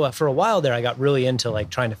actually, for a while there, I got really into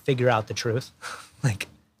trying to figure out the truth.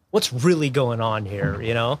 What's really going on here,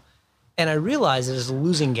 And I realized it is a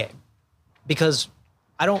losing game because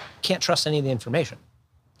I can't trust any of the information,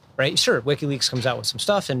 right? Sure, WikiLeaks comes out with some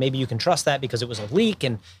stuff and maybe you can trust that because it was a leak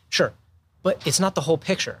and sure, but it's not the whole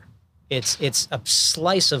picture. It's a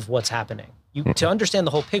slice of what's happening. To understand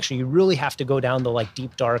the whole picture, you really have to go down the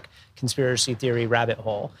deep, dark conspiracy theory rabbit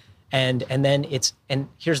hole. And then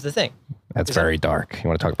here's the thing. That's very dark. You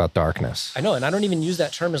want to talk about darkness. I know, and I don't even use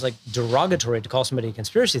that term as derogatory to call somebody a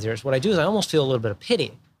conspiracy theorist. What I do is I almost feel a little bit of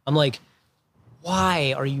pity. I'm like,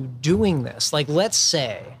 why are you doing this? Let's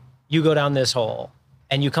say you go down this hole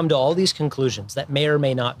and you come to all these conclusions that may or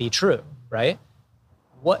may not be true, right?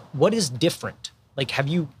 What is different?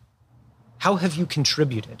 How have you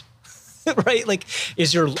contributed? Right?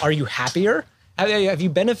 Are you happier? Have you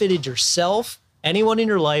benefited yourself? Anyone in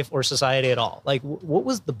your life or society at all? What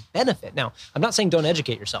was the benefit? Now, I'm not saying don't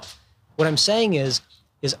educate yourself. What I'm saying is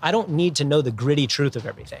I don't need to know the gritty truth of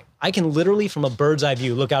everything. I can literally, from a bird's eye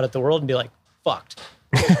view, look out at the world and be fucked.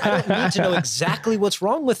 I don't need to know exactly what's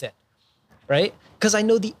wrong with it, right? Because I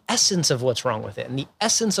know the essence of what's wrong with it. And the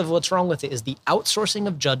essence of what's wrong with it is the outsourcing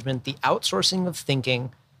of judgment, the outsourcing of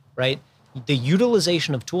thinking, right? The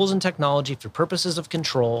utilization of tools and technology for purposes of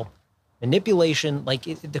control. manipulation, like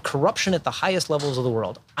the corruption at the highest levels of the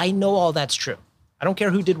world. I know all that's true. I don't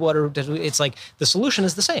care who did what, it's like the solution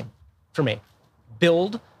is the same for me.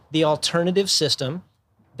 Build the alternative system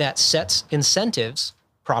that sets incentives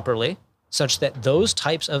properly such that those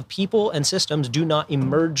types of people and systems do not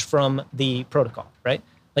emerge from the protocol, right?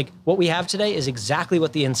 Like what we have today is exactly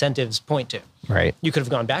what the incentives point to. Right. You could have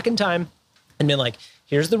gone back in time and been like,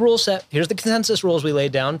 here's the rule set, here's the consensus rules we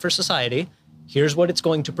laid down for society, here's what it's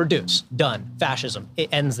going to produce. Done. Fascism. It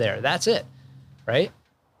ends there. That's it, right?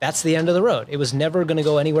 That's the end of the road. It was never going to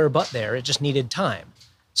go anywhere but there. It just needed time.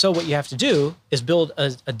 So what you have to do is build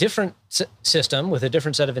a different system with a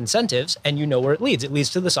different set of incentives, and you know where it leads. It leads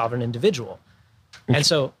to the sovereign individual. And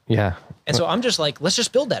so, Yeah. and so I'm just like, let's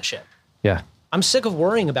just build that shit. Yeah. I'm sick of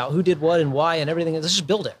worrying about who did what and why and everything. Let's just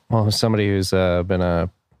build it. Well, as somebody who's been a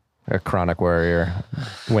chronic warrior,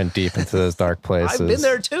 went deep into those dark places. I've been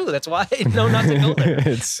there too. That's why I know not to go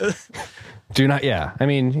there. Do not. Yeah. I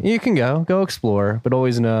mean, you can go explore, but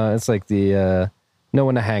always know it's like the know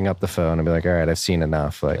when to hang up the phone and be like, all right, I've seen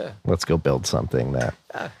enough. Like, let's go build something that.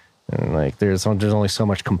 And like, there's only so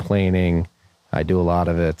much complaining. I do a lot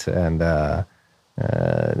of it, and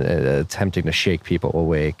attempting to shake people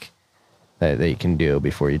awake that you can do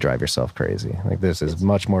before you drive yourself crazy. Like this is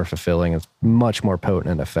much more fulfilling. It's much more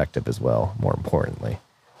potent and effective as well. More importantly,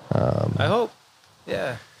 I hope.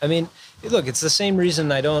 Yeah. I mean, look, it's the same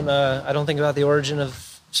reason I don't think about the origin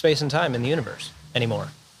of space and time in the universe anymore.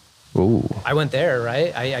 ooh, I went there,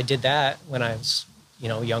 right? I did that when I was,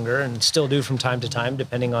 younger, and still do from time to time,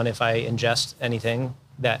 depending on if I ingest anything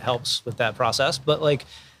that helps with that process. But like,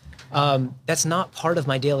 that's not part of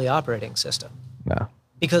my daily operating system. no,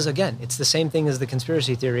 Because again, it's the same thing as the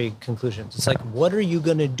conspiracy theory conclusions. It's like, what are you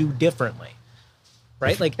going to do differently?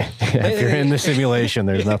 Right? Like, if you're in the simulation,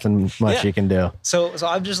 there's nothing much you can do. So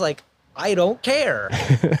I'm just like, I don't care.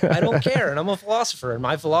 I don't care. And I'm a philosopher. And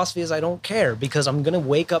my philosophy is I don't care because I'm going to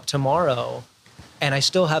wake up tomorrow and I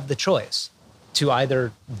still have the choice to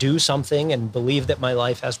either do something and believe that my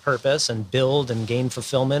life has purpose and build and gain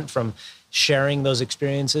fulfillment from sharing those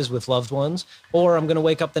experiences with loved ones, or I'm going to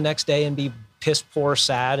wake up the next day and be piss poor,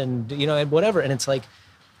 sad, and, and whatever. And it's like,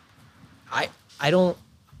 I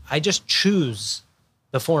just choose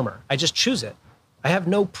the former. I just choose it. I have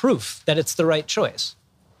no proof that it's the right choice.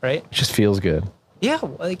 Right? It just feels good. Yeah,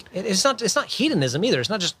 like it's not hedonism either. It's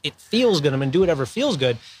not just it feels good. I'm gonna do whatever feels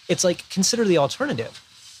good. It's like consider the alternative.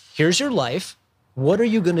 Here's your life. What are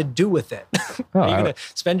you gonna do with it? Are you gonna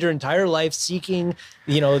spend your entire life seeking,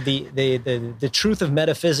 the truth of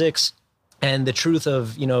metaphysics and the truth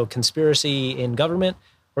of conspiracy in government,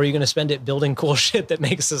 or are you gonna spend it building cool shit that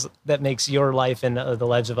makes your life and the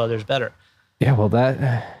lives of others better? Yeah, well,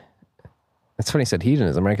 it's funny you said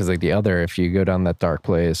hedonism, right? Because like if you go down that dark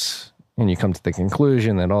place and you come to the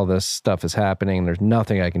conclusion that all this stuff is happening, there's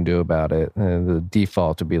nothing I can do about it. The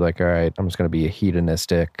default would be like, all right, I'm just going to be a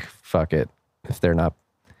hedonistic. Fuck it. If they're not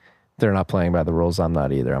playing by the rules, I'm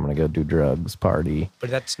not either. I'm going to go do drugs, party.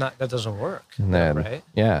 But that doesn't work. And then, right?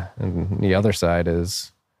 Yeah. And the other side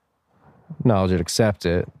is acknowledge it, accept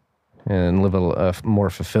it, and live a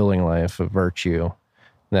more fulfilling life of virtue.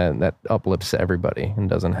 That uplifts everybody and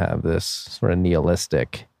doesn't have this sort of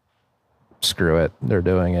nihilistic, screw it, they're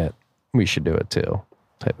doing it, we should do it too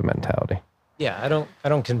type of mentality. Yeah, I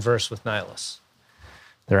don't converse with nihilists.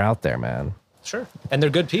 They're out there, man. Sure. And they're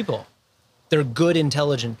good people. They're good,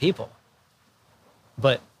 intelligent people.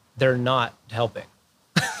 But they're not helping.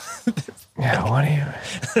 Yeah,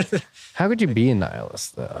 how could you be a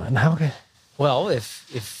nihilist though? And how could... Well,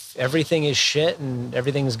 if everything is shit and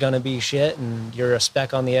everything's going to be shit and you're a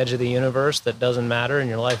speck on the edge of the universe that doesn't matter and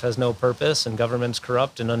your life has no purpose and government's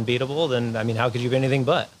corrupt and unbeatable, then, I mean, how could you be anything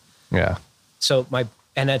but? Yeah. So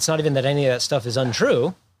and it's not even that any of that stuff is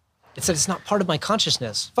untrue. It's that it's not part of my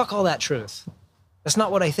consciousness. Fuck all that truth. That's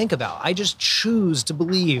not what I think about. I just choose to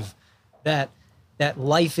believe that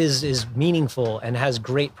life is meaningful and has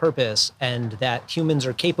great purpose and that humans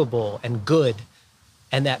are capable and good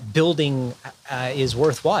and that building is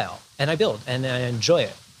worthwhile. And I build and I enjoy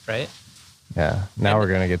it, right? Yeah. Now we're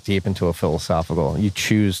going to get deep into a philosophical. You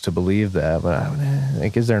choose to believe that, but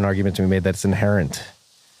like, is there an argument to be made that it's inherent?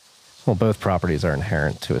 Well, both properties are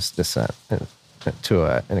inherent to a descent, to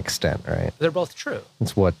an extent, right? They're both true.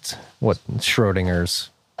 It's what Schrodinger's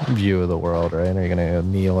view of the world, right? Are you going to go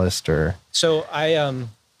nihilist or? So I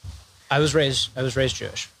was raised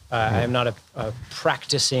Jewish. I am not a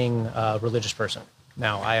practicing religious person.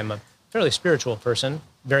 Now, I am a fairly spiritual person.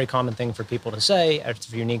 Very common thing for people to say.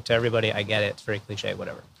 It's unique to everybody. I get it. It's very cliche,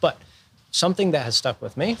 whatever. But something that has stuck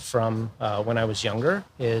with me from when I was younger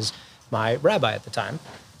is my rabbi at the time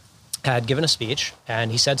had given a speech,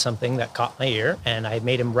 and he said something that caught my ear, and I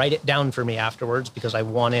made him write it down for me afterwards because I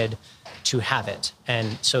wanted to have it.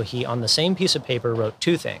 And so he, on the same piece of paper, wrote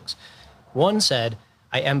two things. One said,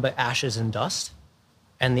 "I am but ashes and dust."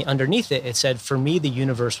 And underneath it, it said, "For me, the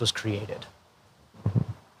universe was created."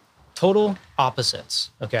 Total opposites,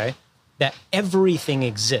 okay? That everything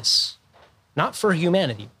exists, not for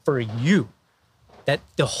humanity, for you. That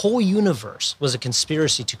the whole universe was a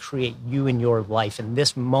conspiracy to create you and your life in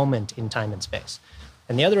this moment in time and space.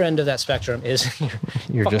 And the other end of that spectrum is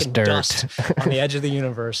You're just fucking dirt dust on the edge of the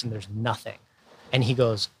universe, and there's nothing. And he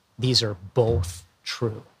goes, "These are both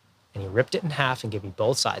true." And he ripped it in half and gave me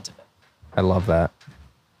both sides of it. I love that.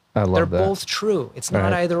 I love They're that. both true. It's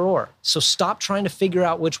not Right. either or. So stop trying to figure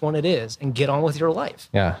out which one it is and get on with your life.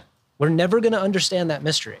 Yeah. We're never going to understand that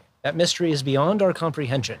mystery. That mystery is beyond our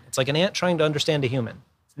comprehension. It's like an ant trying to understand a human.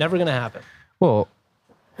 It's never going to happen. Well,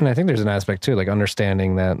 and I think there's an aspect too, like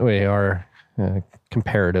understanding that we are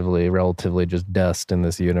comparatively, relatively just dust in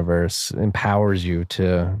this universe empowers you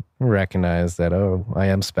to recognize that, oh, I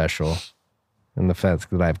am special. And the fact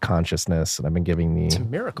that I have consciousness and I've been giving It's a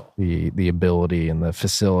miracle. the ability and the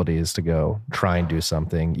facilities to go try and do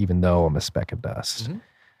something, even though I'm a speck of dust. Mm-hmm.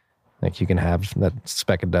 Like you can have that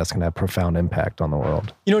speck of dust can have profound impact on the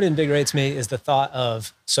world. You know what invigorates me is the thought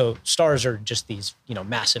of, so stars are just these,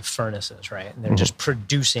 massive furnaces, right? And they're just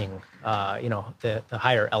producing, the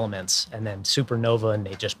higher elements, and then supernova, and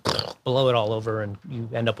they just blow it all over, and you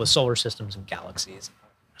end up with solar systems and galaxies,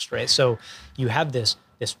 right? So you have this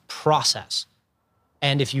process.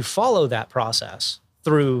 And if you follow that process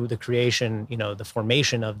through the creation, the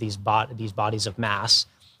formation of these bodies of mass,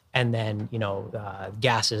 and then,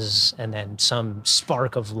 gases, and then some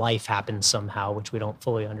spark of life happens somehow, which we don't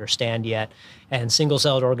fully understand yet. And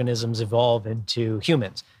single-celled organisms evolve into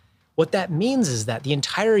humans. What that means is that the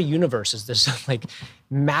entire universe is this like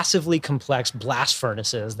massively complex blast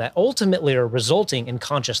furnaces that ultimately are resulting in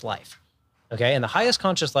conscious life. Okay. And the highest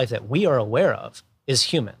conscious life that we are aware of is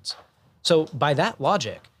humans. So by that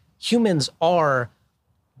logic, humans are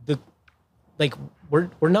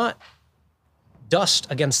we're not dust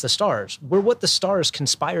against the stars. We're what the stars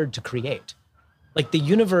conspired to create. Like the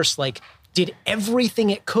universe, did everything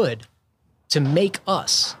it could to make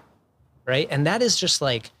us, right? And that is just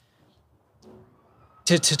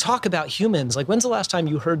to talk about humans. Like, when's the last time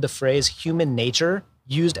you heard the phrase human nature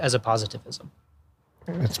used as a positivism?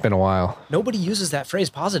 It's been a while. Nobody uses that phrase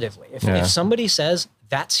positively. If somebody says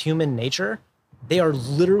that's human nature, they are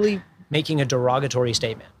literally making a derogatory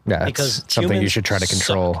statement. Yeah, because it's something you humans should try to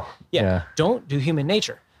control. suck. Yeah, don't do human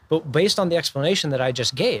nature. But based on the explanation that I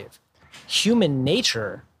just gave, human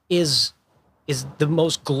nature is the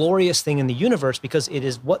most glorious thing in the universe because it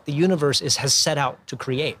is what the universe has set out to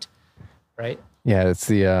create, right? Yeah, it's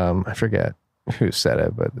the I forget who said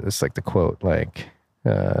it, but it's like the quote,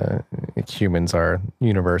 humans are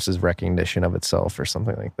universe's recognition of itself or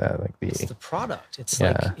something like that. It's the product. It's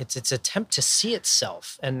Yeah. it's its attempt to see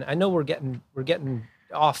itself. And I know we're getting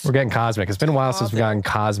off. We're getting cosmic. It's been a while since we've gotten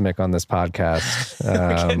cosmic on this podcast.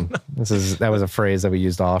 That was a phrase that we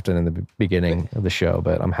used often in the beginning of the show,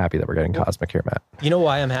 but I'm happy that we're getting cosmic here, Matt. You know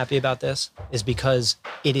why I'm happy about this? Is because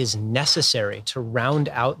it is necessary to round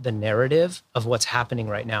out the narrative of what's happening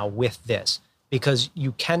right now with this. Because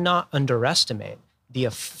you cannot underestimate the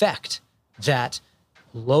effect that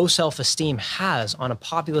low self-esteem has on a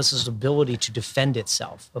populace's ability to defend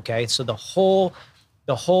itself. Okay, so the whole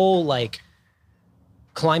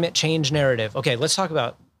climate change narrative. Okay, let's talk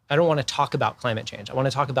about. I don't want to talk about climate change. I want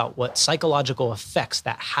to talk about what psychological effects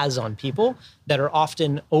that has on people that are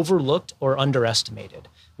often overlooked or underestimated.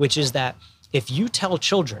 Which is that if you tell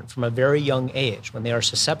children from a very young age, when they are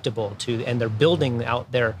susceptible to and they're building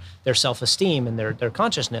out their self-esteem and their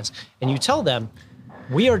consciousness, and you tell them,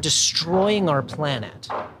 we are destroying our planet.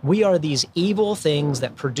 We are these evil things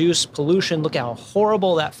that produce pollution. Look how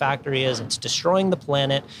horrible that factory is. It's destroying the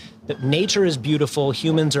planet. That nature is beautiful.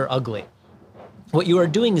 Humans are ugly. What you are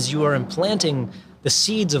doing is you are implanting the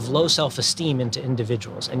seeds of low self-esteem into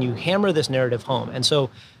individuals, and you hammer this narrative home. And so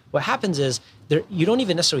what happens is you don't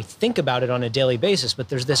even necessarily think about it on a daily basis, but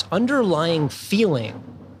there's this underlying feeling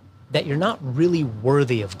that you're not really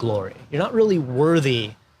worthy of glory. You're not really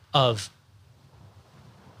worthy of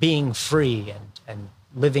being free and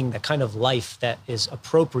living the kind of life that is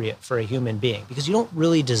appropriate for a human being because you don't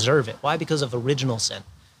really deserve it. Why? Because of original sin.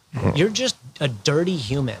 You're just a dirty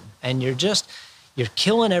human and you're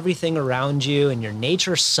killing everything around you and your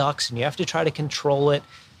nature sucks and you have to try to control it.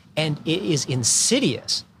 And it is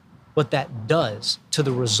insidious what that does to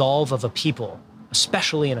the resolve of a people,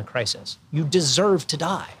 especially in a crisis. You deserve to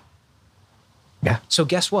die. Yeah. So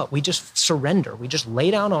guess what? We just surrender. We just lay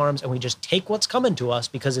down arms and we just take what's coming to us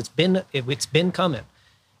because it's been coming.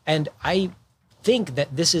 And I think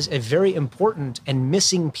that this is a very important and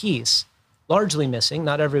missing piece, largely missing,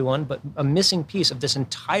 not everyone, but a missing piece of this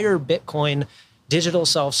entire Bitcoin digital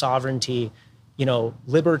self-sovereignty,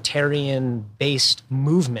 libertarian-based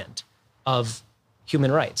movement of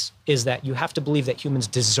human rights, is that you have to believe that humans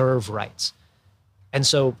deserve rights. And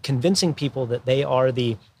so convincing people that they are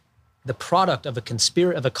the product of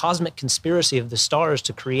a cosmic conspiracy of the stars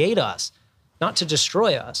to create us, not to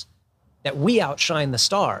destroy us, that we outshine the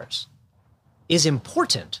stars, is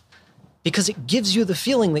important because it gives you the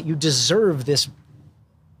feeling that you deserve this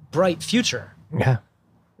bright future. Yeah.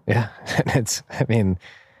 Yeah. And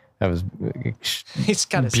that was It's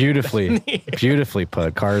kind of beautifully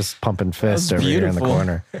put. Cars pumping fists over here in the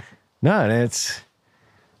corner. No,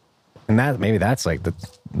 and maybe that's like the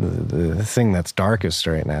thing that's darkest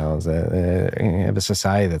right now is that you have a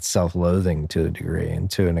society that's self-loathing to a degree,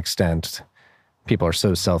 and to an extent, people are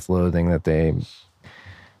so self-loathing that they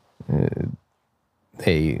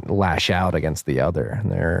lash out against the other,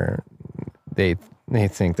 and they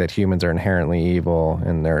think that humans are inherently evil,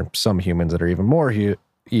 and there are some humans that are even more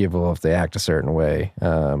evil if they act a certain way,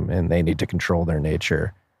 and they need to control their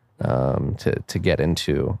nature to get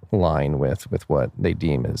into line with what they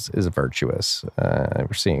deem is virtuous.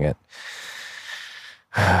 We're seeing it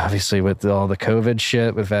obviously with all the COVID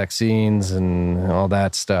shit, with vaccines and all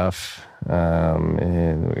that stuff.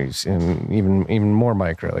 And even more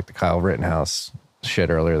micro, like the Kyle Rittenhouse shit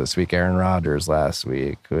earlier this week, Aaron Rodgers last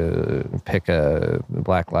week, pick a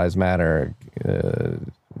Black Lives Matter,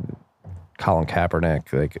 Colin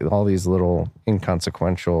Kaepernick, like all these little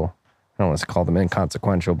inconsequential, I don't want to call them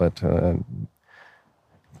inconsequential, but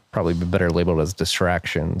probably better labeled as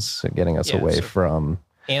distractions, getting us away from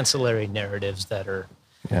ancillary narratives that are,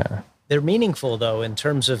 yeah, they're meaningful though in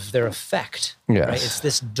terms of their effect. Yes. Right? It's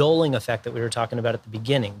this dulling effect that we were talking about at the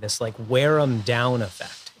beginning, this like wear them down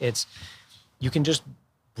effect. You can just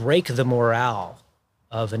break the morale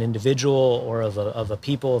of an individual or of a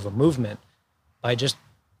people, of a movement by just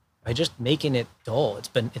making it dull. It's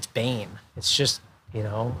bane. It's just,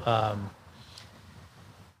 and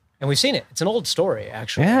we've seen it. It's an old story,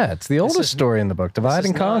 actually. Yeah, it's the oldest story in the book. Divide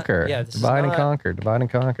and conquer. Divide and conquer. Divide and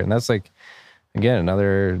conquer. And that's like, again,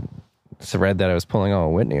 another thread that I was pulling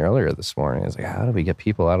on Whitney earlier this morning. Is like, how do we get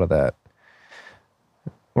people out of that,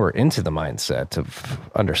 or into the mindset of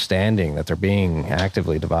understanding that they're being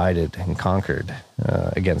actively divided and conquered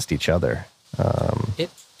against each other?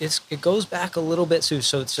 It goes back a little bit, Sue.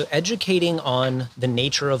 So educating on the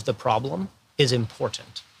nature of the problem is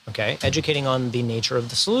important, okay? Educating on the nature of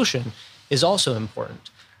the solution is also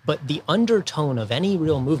important. But the undertone of any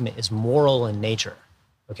real movement is moral in nature,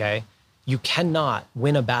 okay? You cannot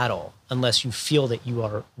win a battle unless you feel that you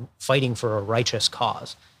are fighting for a righteous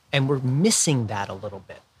cause. And we're missing that a little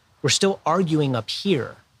bit. We're still arguing up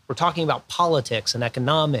here. We're talking about politics and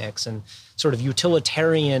economics and sort of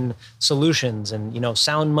utilitarian solutions and,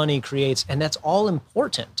 sound money creates, and that's all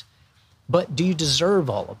important. But do you deserve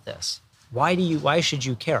all of this? Why should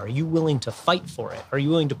you care? Are you willing to fight for it? Are you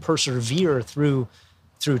willing to persevere through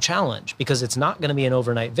challenge? Because it's not going to be an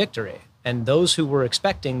overnight victory. And those who were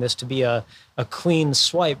expecting this to be a clean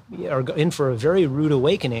swipe are in for a very rude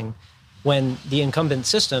awakening when the incumbent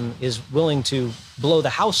system is willing to blow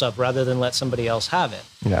the house up rather than let somebody else have it.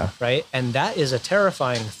 Yeah. Right? And that is a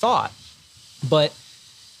terrifying thought, but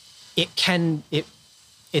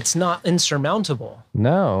it's not insurmountable.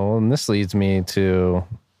 No, and this leads me to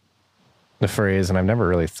the phrase, and I've never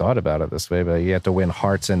really thought about it this way, but you have to win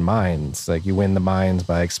hearts and minds. Like, you win the minds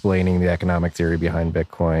by explaining the economic theory behind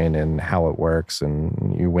Bitcoin and how it works,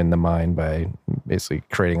 and you win the mind by basically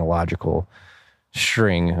creating a logical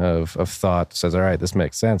string of thought that says, all right, this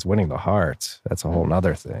makes sense. Winning the heart, that's a whole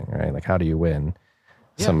nother thing, right? Like, how do you win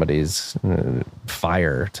somebody's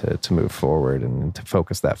fire to move forward and to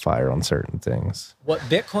focus that fire on certain things? What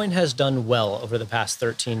Bitcoin has done well over the past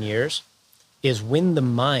 13 years is win the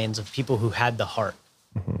minds of people who had the heart.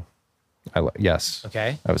 Mm-hmm. Yes.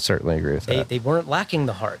 Okay. I would certainly agree with that. They weren't lacking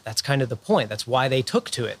the heart. That's kind of the point. That's why they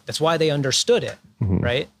took to it. That's why they understood it,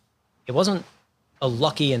 right? It wasn't a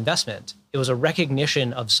lucky investment. It was a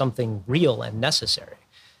recognition of something real and necessary.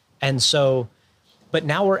 And so, but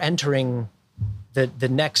now we're entering the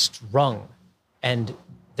next rung, and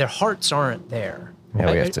their hearts aren't there.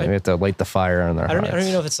 Yeah, we have to light the fire on their hearts. I don't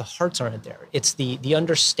even know if it's the hearts aren't there. It's the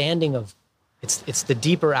understanding of, it's the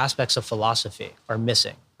deeper aspects of philosophy are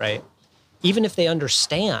missing, right? Even if they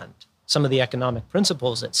understand some of the economic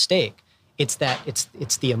principles at stake, it's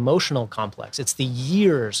the emotional complex. It's the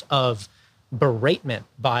years of beratement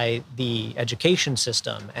by the education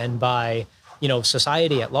system and by,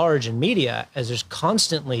 society at large and media, as there's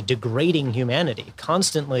constantly degrading humanity,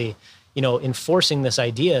 constantly, enforcing this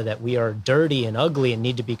idea that we are dirty and ugly and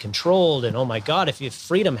need to be controlled. And oh my God, if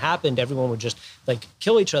freedom happened, everyone would just like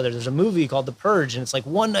kill each other. There's a movie called The Purge, and it's like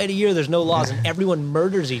one night a year, there's no laws and everyone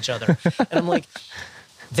murders each other. And I'm like,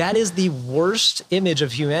 that is the worst image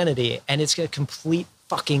of humanity. And it's a complete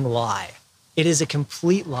fucking lie. It is a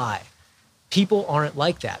complete lie. People aren't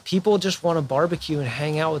like that. People just want to barbecue and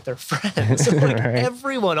hang out with their friends. Like Right.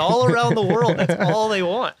 Everyone all around the world, that's all they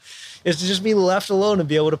want, is to just be left alone and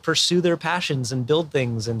be able to pursue their passions and build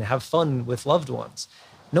things and have fun with loved ones.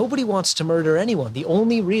 Nobody wants to murder anyone. The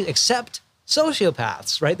only reason, except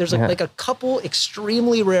sociopaths, right? There's like a couple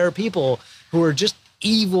extremely rare people who are just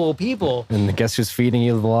evil people. And guess who's feeding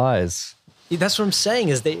you the lies? That's what I'm saying.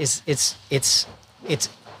 Is that it's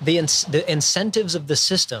the incentives of the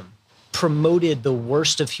system promoted the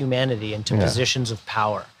worst of humanity into positions of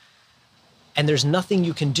power, and there's nothing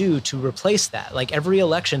you can do to replace that. Like every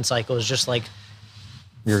election cycle is just like,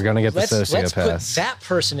 You're gonna get the let's sociopaths. put that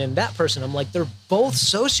person in that person. I'm like, they're both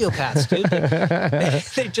sociopaths, dude.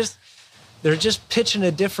 They're just pitching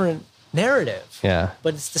a different narrative. Yeah.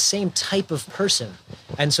 But it's the same type of person.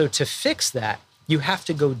 And so to fix that, you have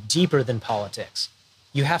to go deeper than politics.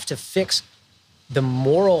 You have to fix the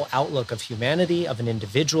moral outlook of humanity, of an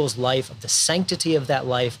individual's life, of the sanctity of that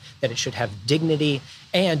life, that it should have dignity,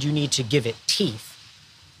 and you need to give it teeth,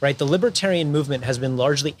 right? The libertarian movement has been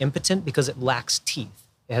largely impotent because it lacks teeth.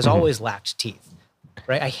 It has always lacked teeth,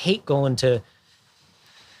 right? I hate going to,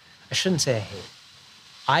 I shouldn't say I hate.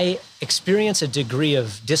 I experience a degree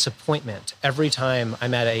of disappointment every time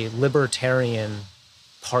I'm at a libertarian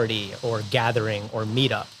party or gathering or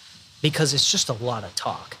meetup, because it's just a lot of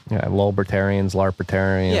talk. Yeah, Lolbertarians,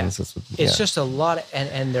 Larpertarians. It's just a lot of,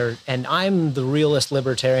 and I'm the realist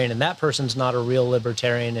libertarian, and that person's not a real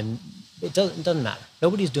libertarian, and it doesn't matter.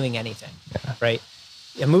 Nobody's doing anything, right?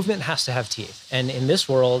 A movement has to have teeth, and in this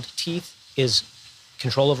world, teeth is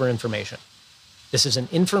control over information. This is an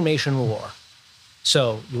information war.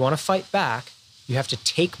 So you want to fight back, you have to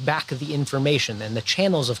take back the information and the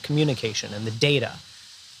channels of communication and the data,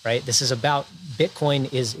 right? This is about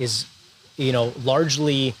Bitcoin is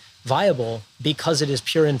largely viable because it is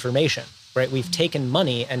pure information, right? We've taken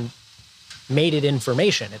money and made it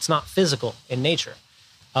information. It's not physical in nature.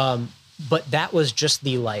 But that was just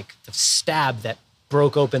the stab that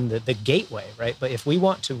broke open the gateway, right? But if we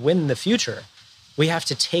want to win the future, we have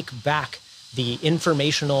to take back the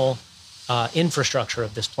informational infrastructure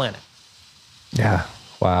of this planet. Yeah.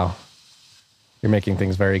 Wow. You're making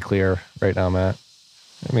things very clear right now, Matt.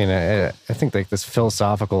 I mean, I think like this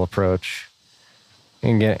philosophical approach,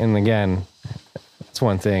 and again, it's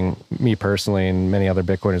one thing me personally and many other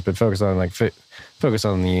Bitcoiners, but focus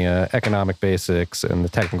on the economic basics and the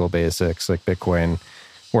technical basics. Like Bitcoin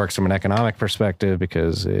works from an economic perspective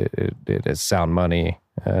because it is sound money,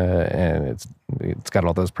 and it's got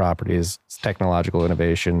all those properties. It's technological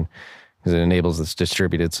innovation because it enables this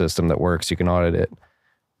distributed system that works. You can audit it.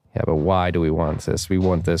 Yeah, but why do we want this? We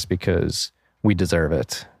want this because we deserve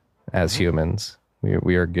it as humans.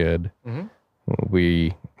 We are good. Mm-hmm.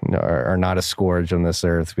 We are not a scourge on this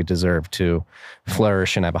earth. We deserve to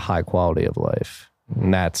flourish and have a high quality of life.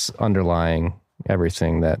 And that's underlying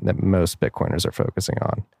everything that most Bitcoiners are focusing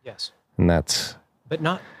on. Yes. And that's... But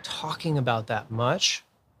not talking about that much.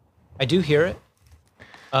 I do hear it.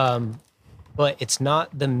 But it's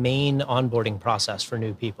not the main onboarding process for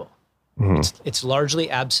new people. Mm-hmm. It's largely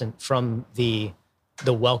absent from the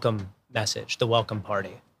welcome message, the welcome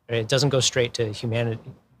party. Right? It doesn't go straight to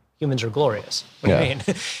humanity. Humans are glorious. What do you mean?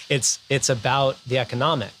 It's about the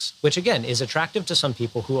economics, which again is attractive to some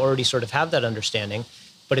people who already sort of have that understanding,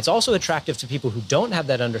 but it's also attractive to people who don't have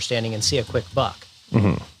that understanding and see a quick buck.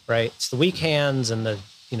 Mm-hmm. Right? It's the weak hands and the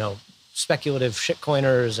speculative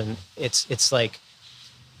shitcoiners, and it's like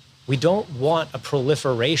we don't want a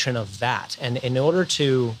proliferation of that. And in order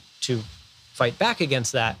to fight back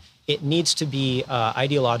against that, it needs to be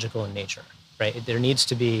ideological in nature, right? There needs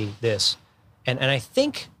to be this. And I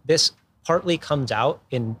think this partly comes out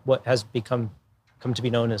in what has come to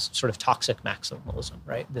be known as sort of toxic maximalism,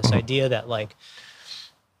 right? This idea that like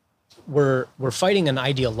we're fighting on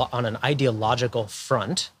an ideological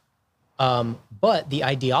front, but the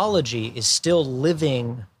ideology is still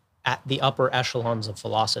living at the upper echelons of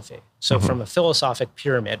philosophy. So from a philosophic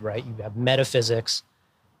pyramid, right, you have metaphysics,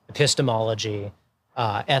 epistemology,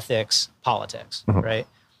 ethics, politics, right?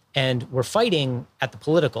 And we're fighting at the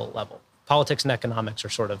political level. Politics and economics are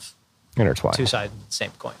sort of intertwined, two sides of the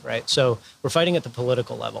same coin, right? So we're fighting at the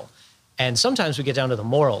political level. And sometimes we get down to the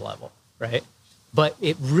moral level, right? But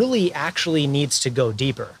it really actually needs to go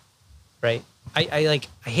deeper, right? I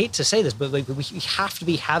hate to say this, but like we have to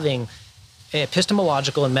be having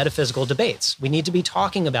epistemological and metaphysical debates. We need to be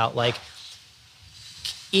talking about like,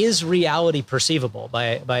 is reality perceivable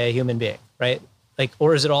by a human being, right? Like,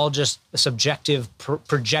 or is it all just a subjective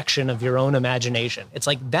projection of your own imagination? It's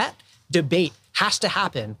like that debate has to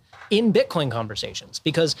happen in Bitcoin conversations,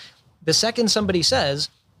 because the second somebody says,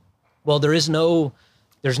 well, there's no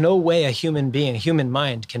way a human being, a human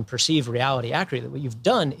mind can perceive reality accurately, what you've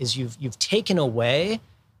done is you've taken away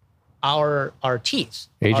our teeth.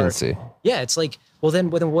 Agency. It's like, well, then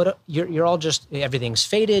what? You're all just, everything's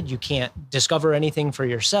faded. You can't discover anything for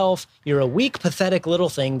yourself. You're a weak, pathetic little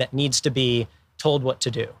thing that needs to be told what to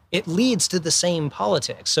do. It leads to the same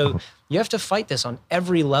politics. So you have to fight this on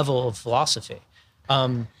every level of philosophy.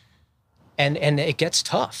 And it gets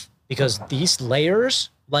tough because these layers,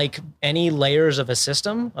 like any layers of a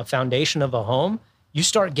system, a foundation of a home, you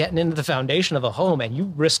start getting into the foundation of a home and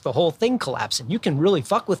you risk the whole thing collapsing. You can really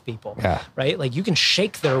fuck with people, right? Like you can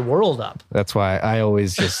shake their world up. That's why I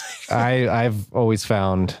always just, I've always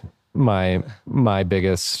found my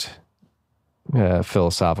biggest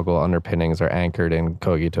philosophical underpinnings are anchored in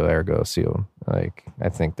cogito ergo sum. Like, I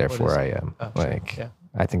think, therefore I am.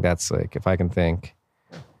 I think that's like, if I can think,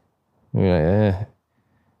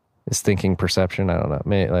 is thinking perception? I don't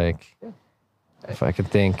know. If I could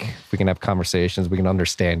think, if we can have conversations, we can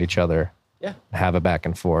understand each other, have a back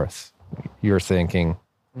and forth. You're thinking,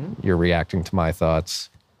 you're reacting to my thoughts.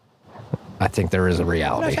 I think there is a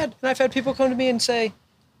reality. And I've had people come to me and say,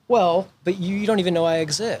 well, but you don't even know I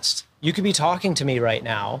exist. You could be talking to me right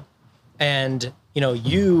now and,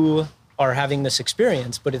 you are having this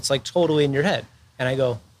experience, but it's like totally in your head. And I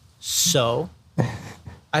go, so?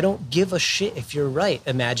 I don't give a shit if you're right,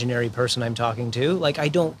 imaginary person I'm talking to. Like, I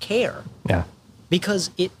don't care. Yeah. Because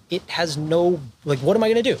it has no, like, what am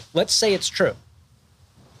I going to do? Let's say it's true.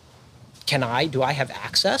 Do I have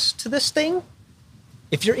access to this thing?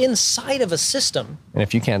 If you're inside of a system, and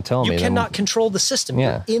if you can't tell me, you cannot control the system.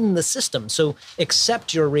 You're in the system. So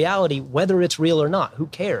accept your reality, whether it's real or not. Who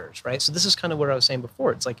cares, right? So this is kind of what I was saying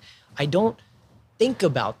before. It's like, I don't think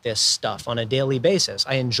about this stuff on a daily basis.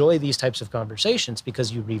 I enjoy these types of conversations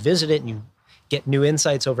because you revisit it and you get new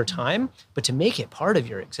insights over time. But to make it part of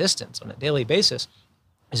your existence on a daily basis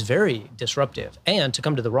is very disruptive. And to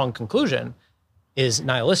come to the wrong conclusion is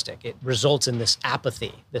nihilistic. It results in this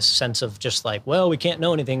apathy, this sense of just like, well, we can't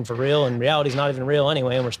know anything for real and reality's not even real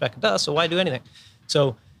anyway and we're specking dust, so why do anything?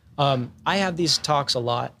 So I have these talks a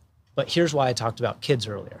lot, but here's why I talked about kids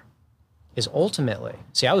earlier, is ultimately,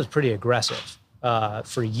 see, I was pretty aggressive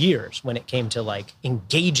for years when it came to like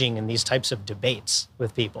engaging in these types of debates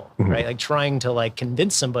with people, right? Like trying to like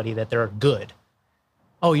convince somebody that they're good.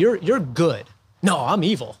 Oh, you're good. No, I'm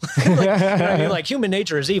evil. Like human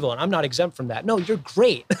nature is evil and I'm not exempt from that. No, you're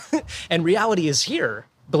great. And reality is here,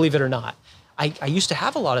 believe it or not. I used to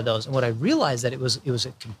have a lot of those. And what I realized that it was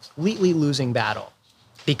a completely losing battle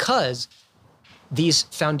because these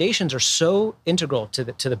foundations are so integral to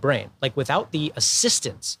the brain. Like without the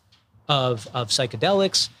assistance of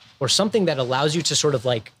psychedelics or something that allows you to sort of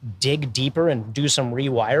like dig deeper and do some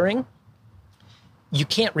rewiring, you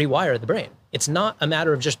can't rewire the brain. It's not a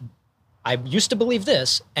matter of just, I used to believe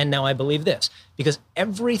this, and now I believe this. Because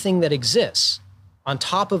everything that exists on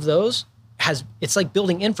top of those it's like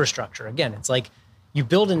building infrastructure. Again, it's like you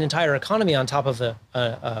build an entire economy on top of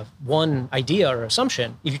a one idea or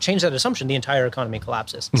assumption. If you change that assumption, the entire economy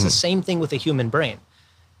collapses. It's the same thing with the human brain.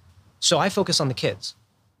 So I focus on the kids.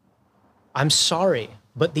 I'm sorry,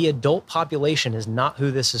 but the adult population is not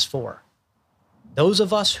who this is for. Those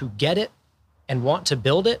of us who get it and want to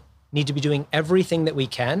build it need to be doing everything that we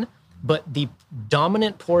can. But the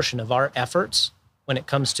dominant portion of our efforts when it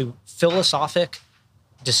comes to philosophic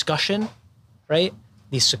discussion, right?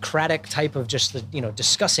 The Socratic type of just,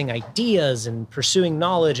 discussing ideas and pursuing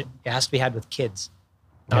knowledge, it has to be had with kids,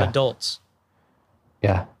 not adults.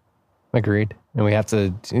 Yeah, agreed. And we have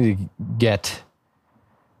to get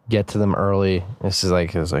to them early. It's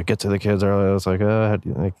like get to the kids early. It's like,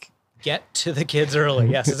 get to the kids early.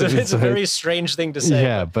 Yes, it's a very strange thing to say.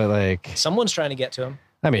 Yeah, but like someone's trying to get to them.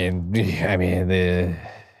 I mean, the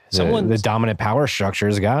dominant power structure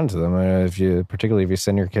has gotten to them. Particularly if you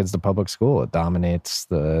send your kids to public school, it dominates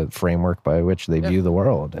the framework by which they view the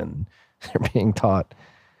world, and they're being taught.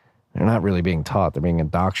 They're not really being taught; they're being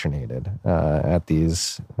indoctrinated at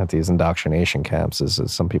these indoctrination camps, as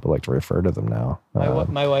some people like to refer to them now.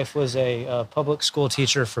 My wife was a public school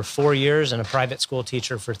teacher for 4 years and a private school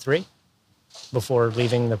teacher for 3 before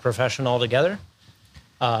leaving the profession altogether.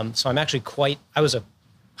 So I'm actually I was a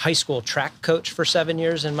high school track coach for 7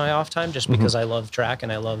 years in my off time, just because I love track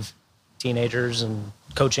and I love teenagers and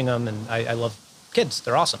coaching them, and I love kids.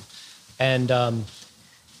 They're awesome. And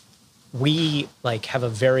we like have a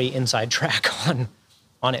very inside track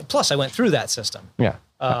on it. Plus I went through that system. Yeah.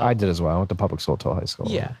 I did as well. I went to public school till high school.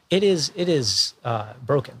 Yeah. It is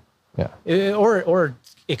broken. Yeah. Or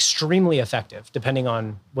extremely effective, depending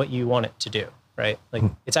on what you want it to do, right? Like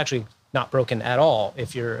it's actually not broken at all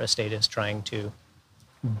if you're a statist trying to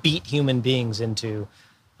beat human beings into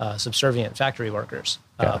subservient factory workers.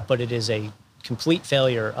 But it is a complete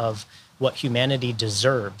failure of what humanity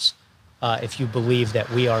deserves if you believe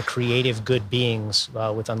that we are creative, good beings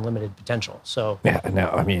with unlimited potential. So yeah,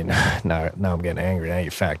 now I mean, now I'm getting angry. Now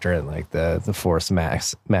you factor in like the forced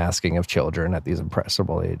masking of children at these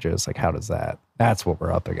impressionable ages. Like, how does that? That's what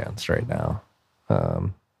we're up against right now.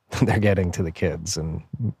 They're getting to the kids, and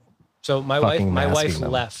so my wife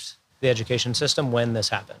left the education system when this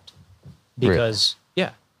happened, because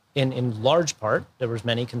in large part there was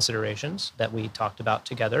many considerations that we talked about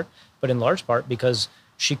together, but in large part because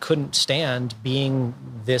she couldn't stand being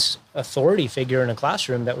this authority figure in a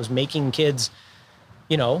classroom that was making kids,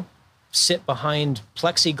 sit behind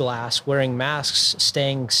plexiglass, wearing masks,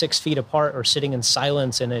 staying 6 feet apart, or sitting in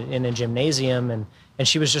silence in a gymnasium. And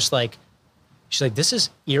she was just like, this is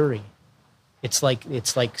eerie. It's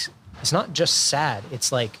not just sad.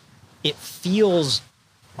 It's like, it feels.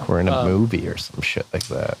 We're in a movie or some shit like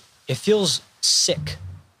that. It feels sick.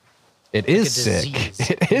 It is sick.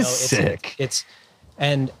 It is sick.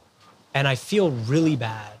 And I feel really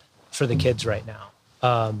bad for the kids right now.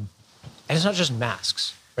 And it's not just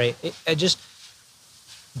masks, right?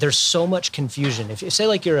 There's so much confusion. If you say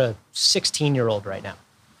like you're a 16-year-old right now,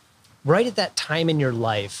 right at that time in your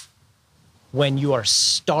life when you are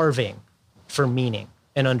starving for meaning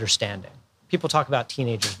and understanding. People talk about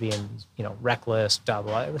teenagers being, reckless, blah,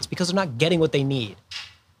 blah, blah. It's because they're not getting what they need.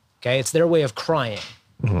 Okay? It's their way of crying.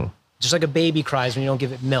 Mm-hmm. Just like a baby cries when you don't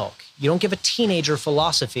give it milk. You don't give a teenager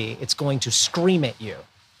philosophy, it's going to scream at you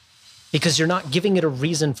because you're not giving it a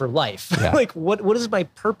reason for life. Yeah. Like, what is my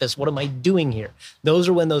purpose? What am I doing here? Those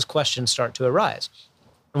are when those questions start to arise.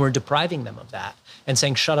 And we're depriving them of that and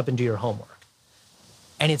saying, shut up and do your homework.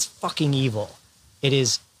 And it's fucking evil. It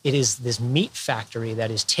is this meat factory that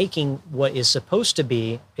is taking what is supposed to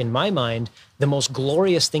be, in my mind, the most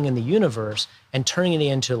glorious thing in the universe and turning it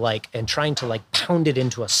into and trying to pound it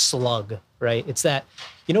into a slug, right? It's that,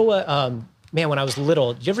 what, man, when I was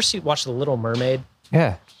little, did you ever watch The Little Mermaid?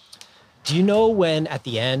 Yeah. Do you know when at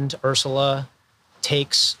the end, Ursula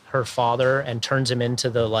takes her father and turns him into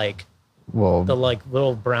the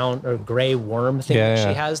little brown or gray worm thing that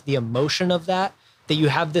she has, the emotion of that you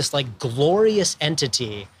have this glorious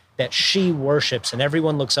entity that she worships and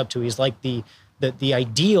everyone looks up to. He's like the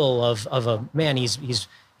ideal of a man. He's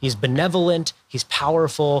benevolent, he's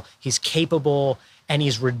powerful, he's capable, and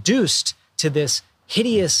he's reduced to this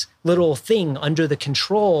hideous little thing under the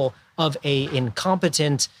control of a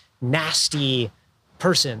incompetent, nasty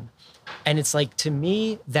person. And it's to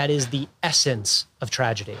me, that is the essence of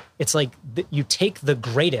tragedy. It's you take the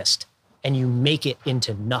greatest and you make it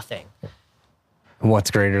into nothing.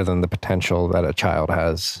 What's greater than the potential that a child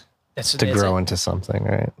has to grow into something,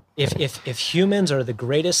 right? If humans are the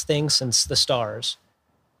greatest thing since the stars,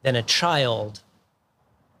 then a child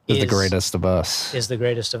is the greatest of us. Is the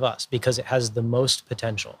greatest of us because it has the most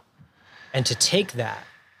potential. And to take that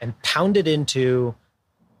and pound it into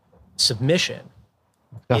submission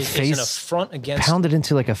is an affront against. Pound it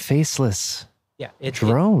into a faceless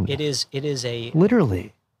drone. It is a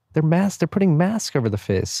literally. They're putting masks over the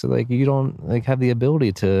face, so you don't have the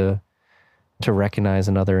ability to recognize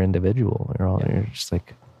another individual. You're just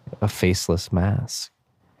a faceless mask.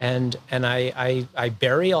 And I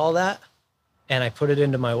bury all that, and I put it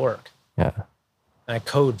into my work. Yeah. And I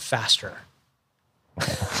code faster.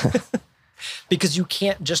 Because you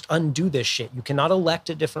can't just undo this shit. You cannot elect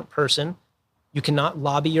a different person. You cannot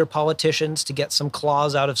lobby your politicians to get some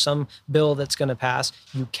clause out of some bill that's going to pass.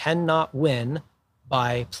 You cannot win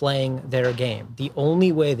by playing their game. The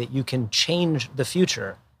only way that you can change the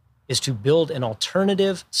future is to build an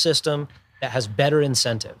alternative system that has better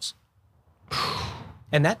incentives.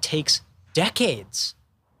 And that takes decades.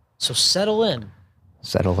 So settle in.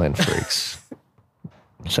 Settle in, freaks.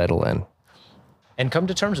 Settle in. And come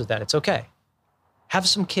to terms with that. It's okay. Have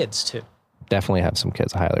some kids too. Definitely have some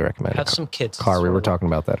kids. I highly recommend it. Have some kids. Car, we were talking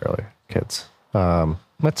about that earlier. Kids.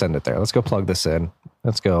 Let's end it there. Let's go plug this in.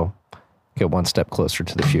 Let's go get one step closer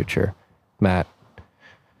to the future. Matt,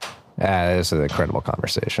 this is an incredible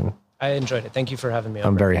conversation. I enjoyed it. Thank you for having me on.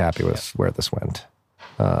 I'm very happy with where this went.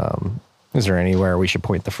 Is there anywhere we should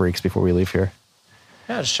point the freaks before we leave here?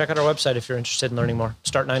 Yeah, just check out our website if you're interested in learning more.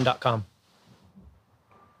 Start9.com.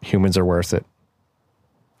 Humans are worth it.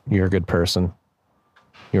 You're a good person.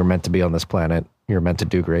 You're meant to be on this planet. You're meant to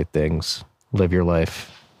do great things. Live your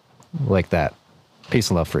life like that. Peace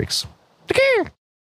and love, freaks. Take care.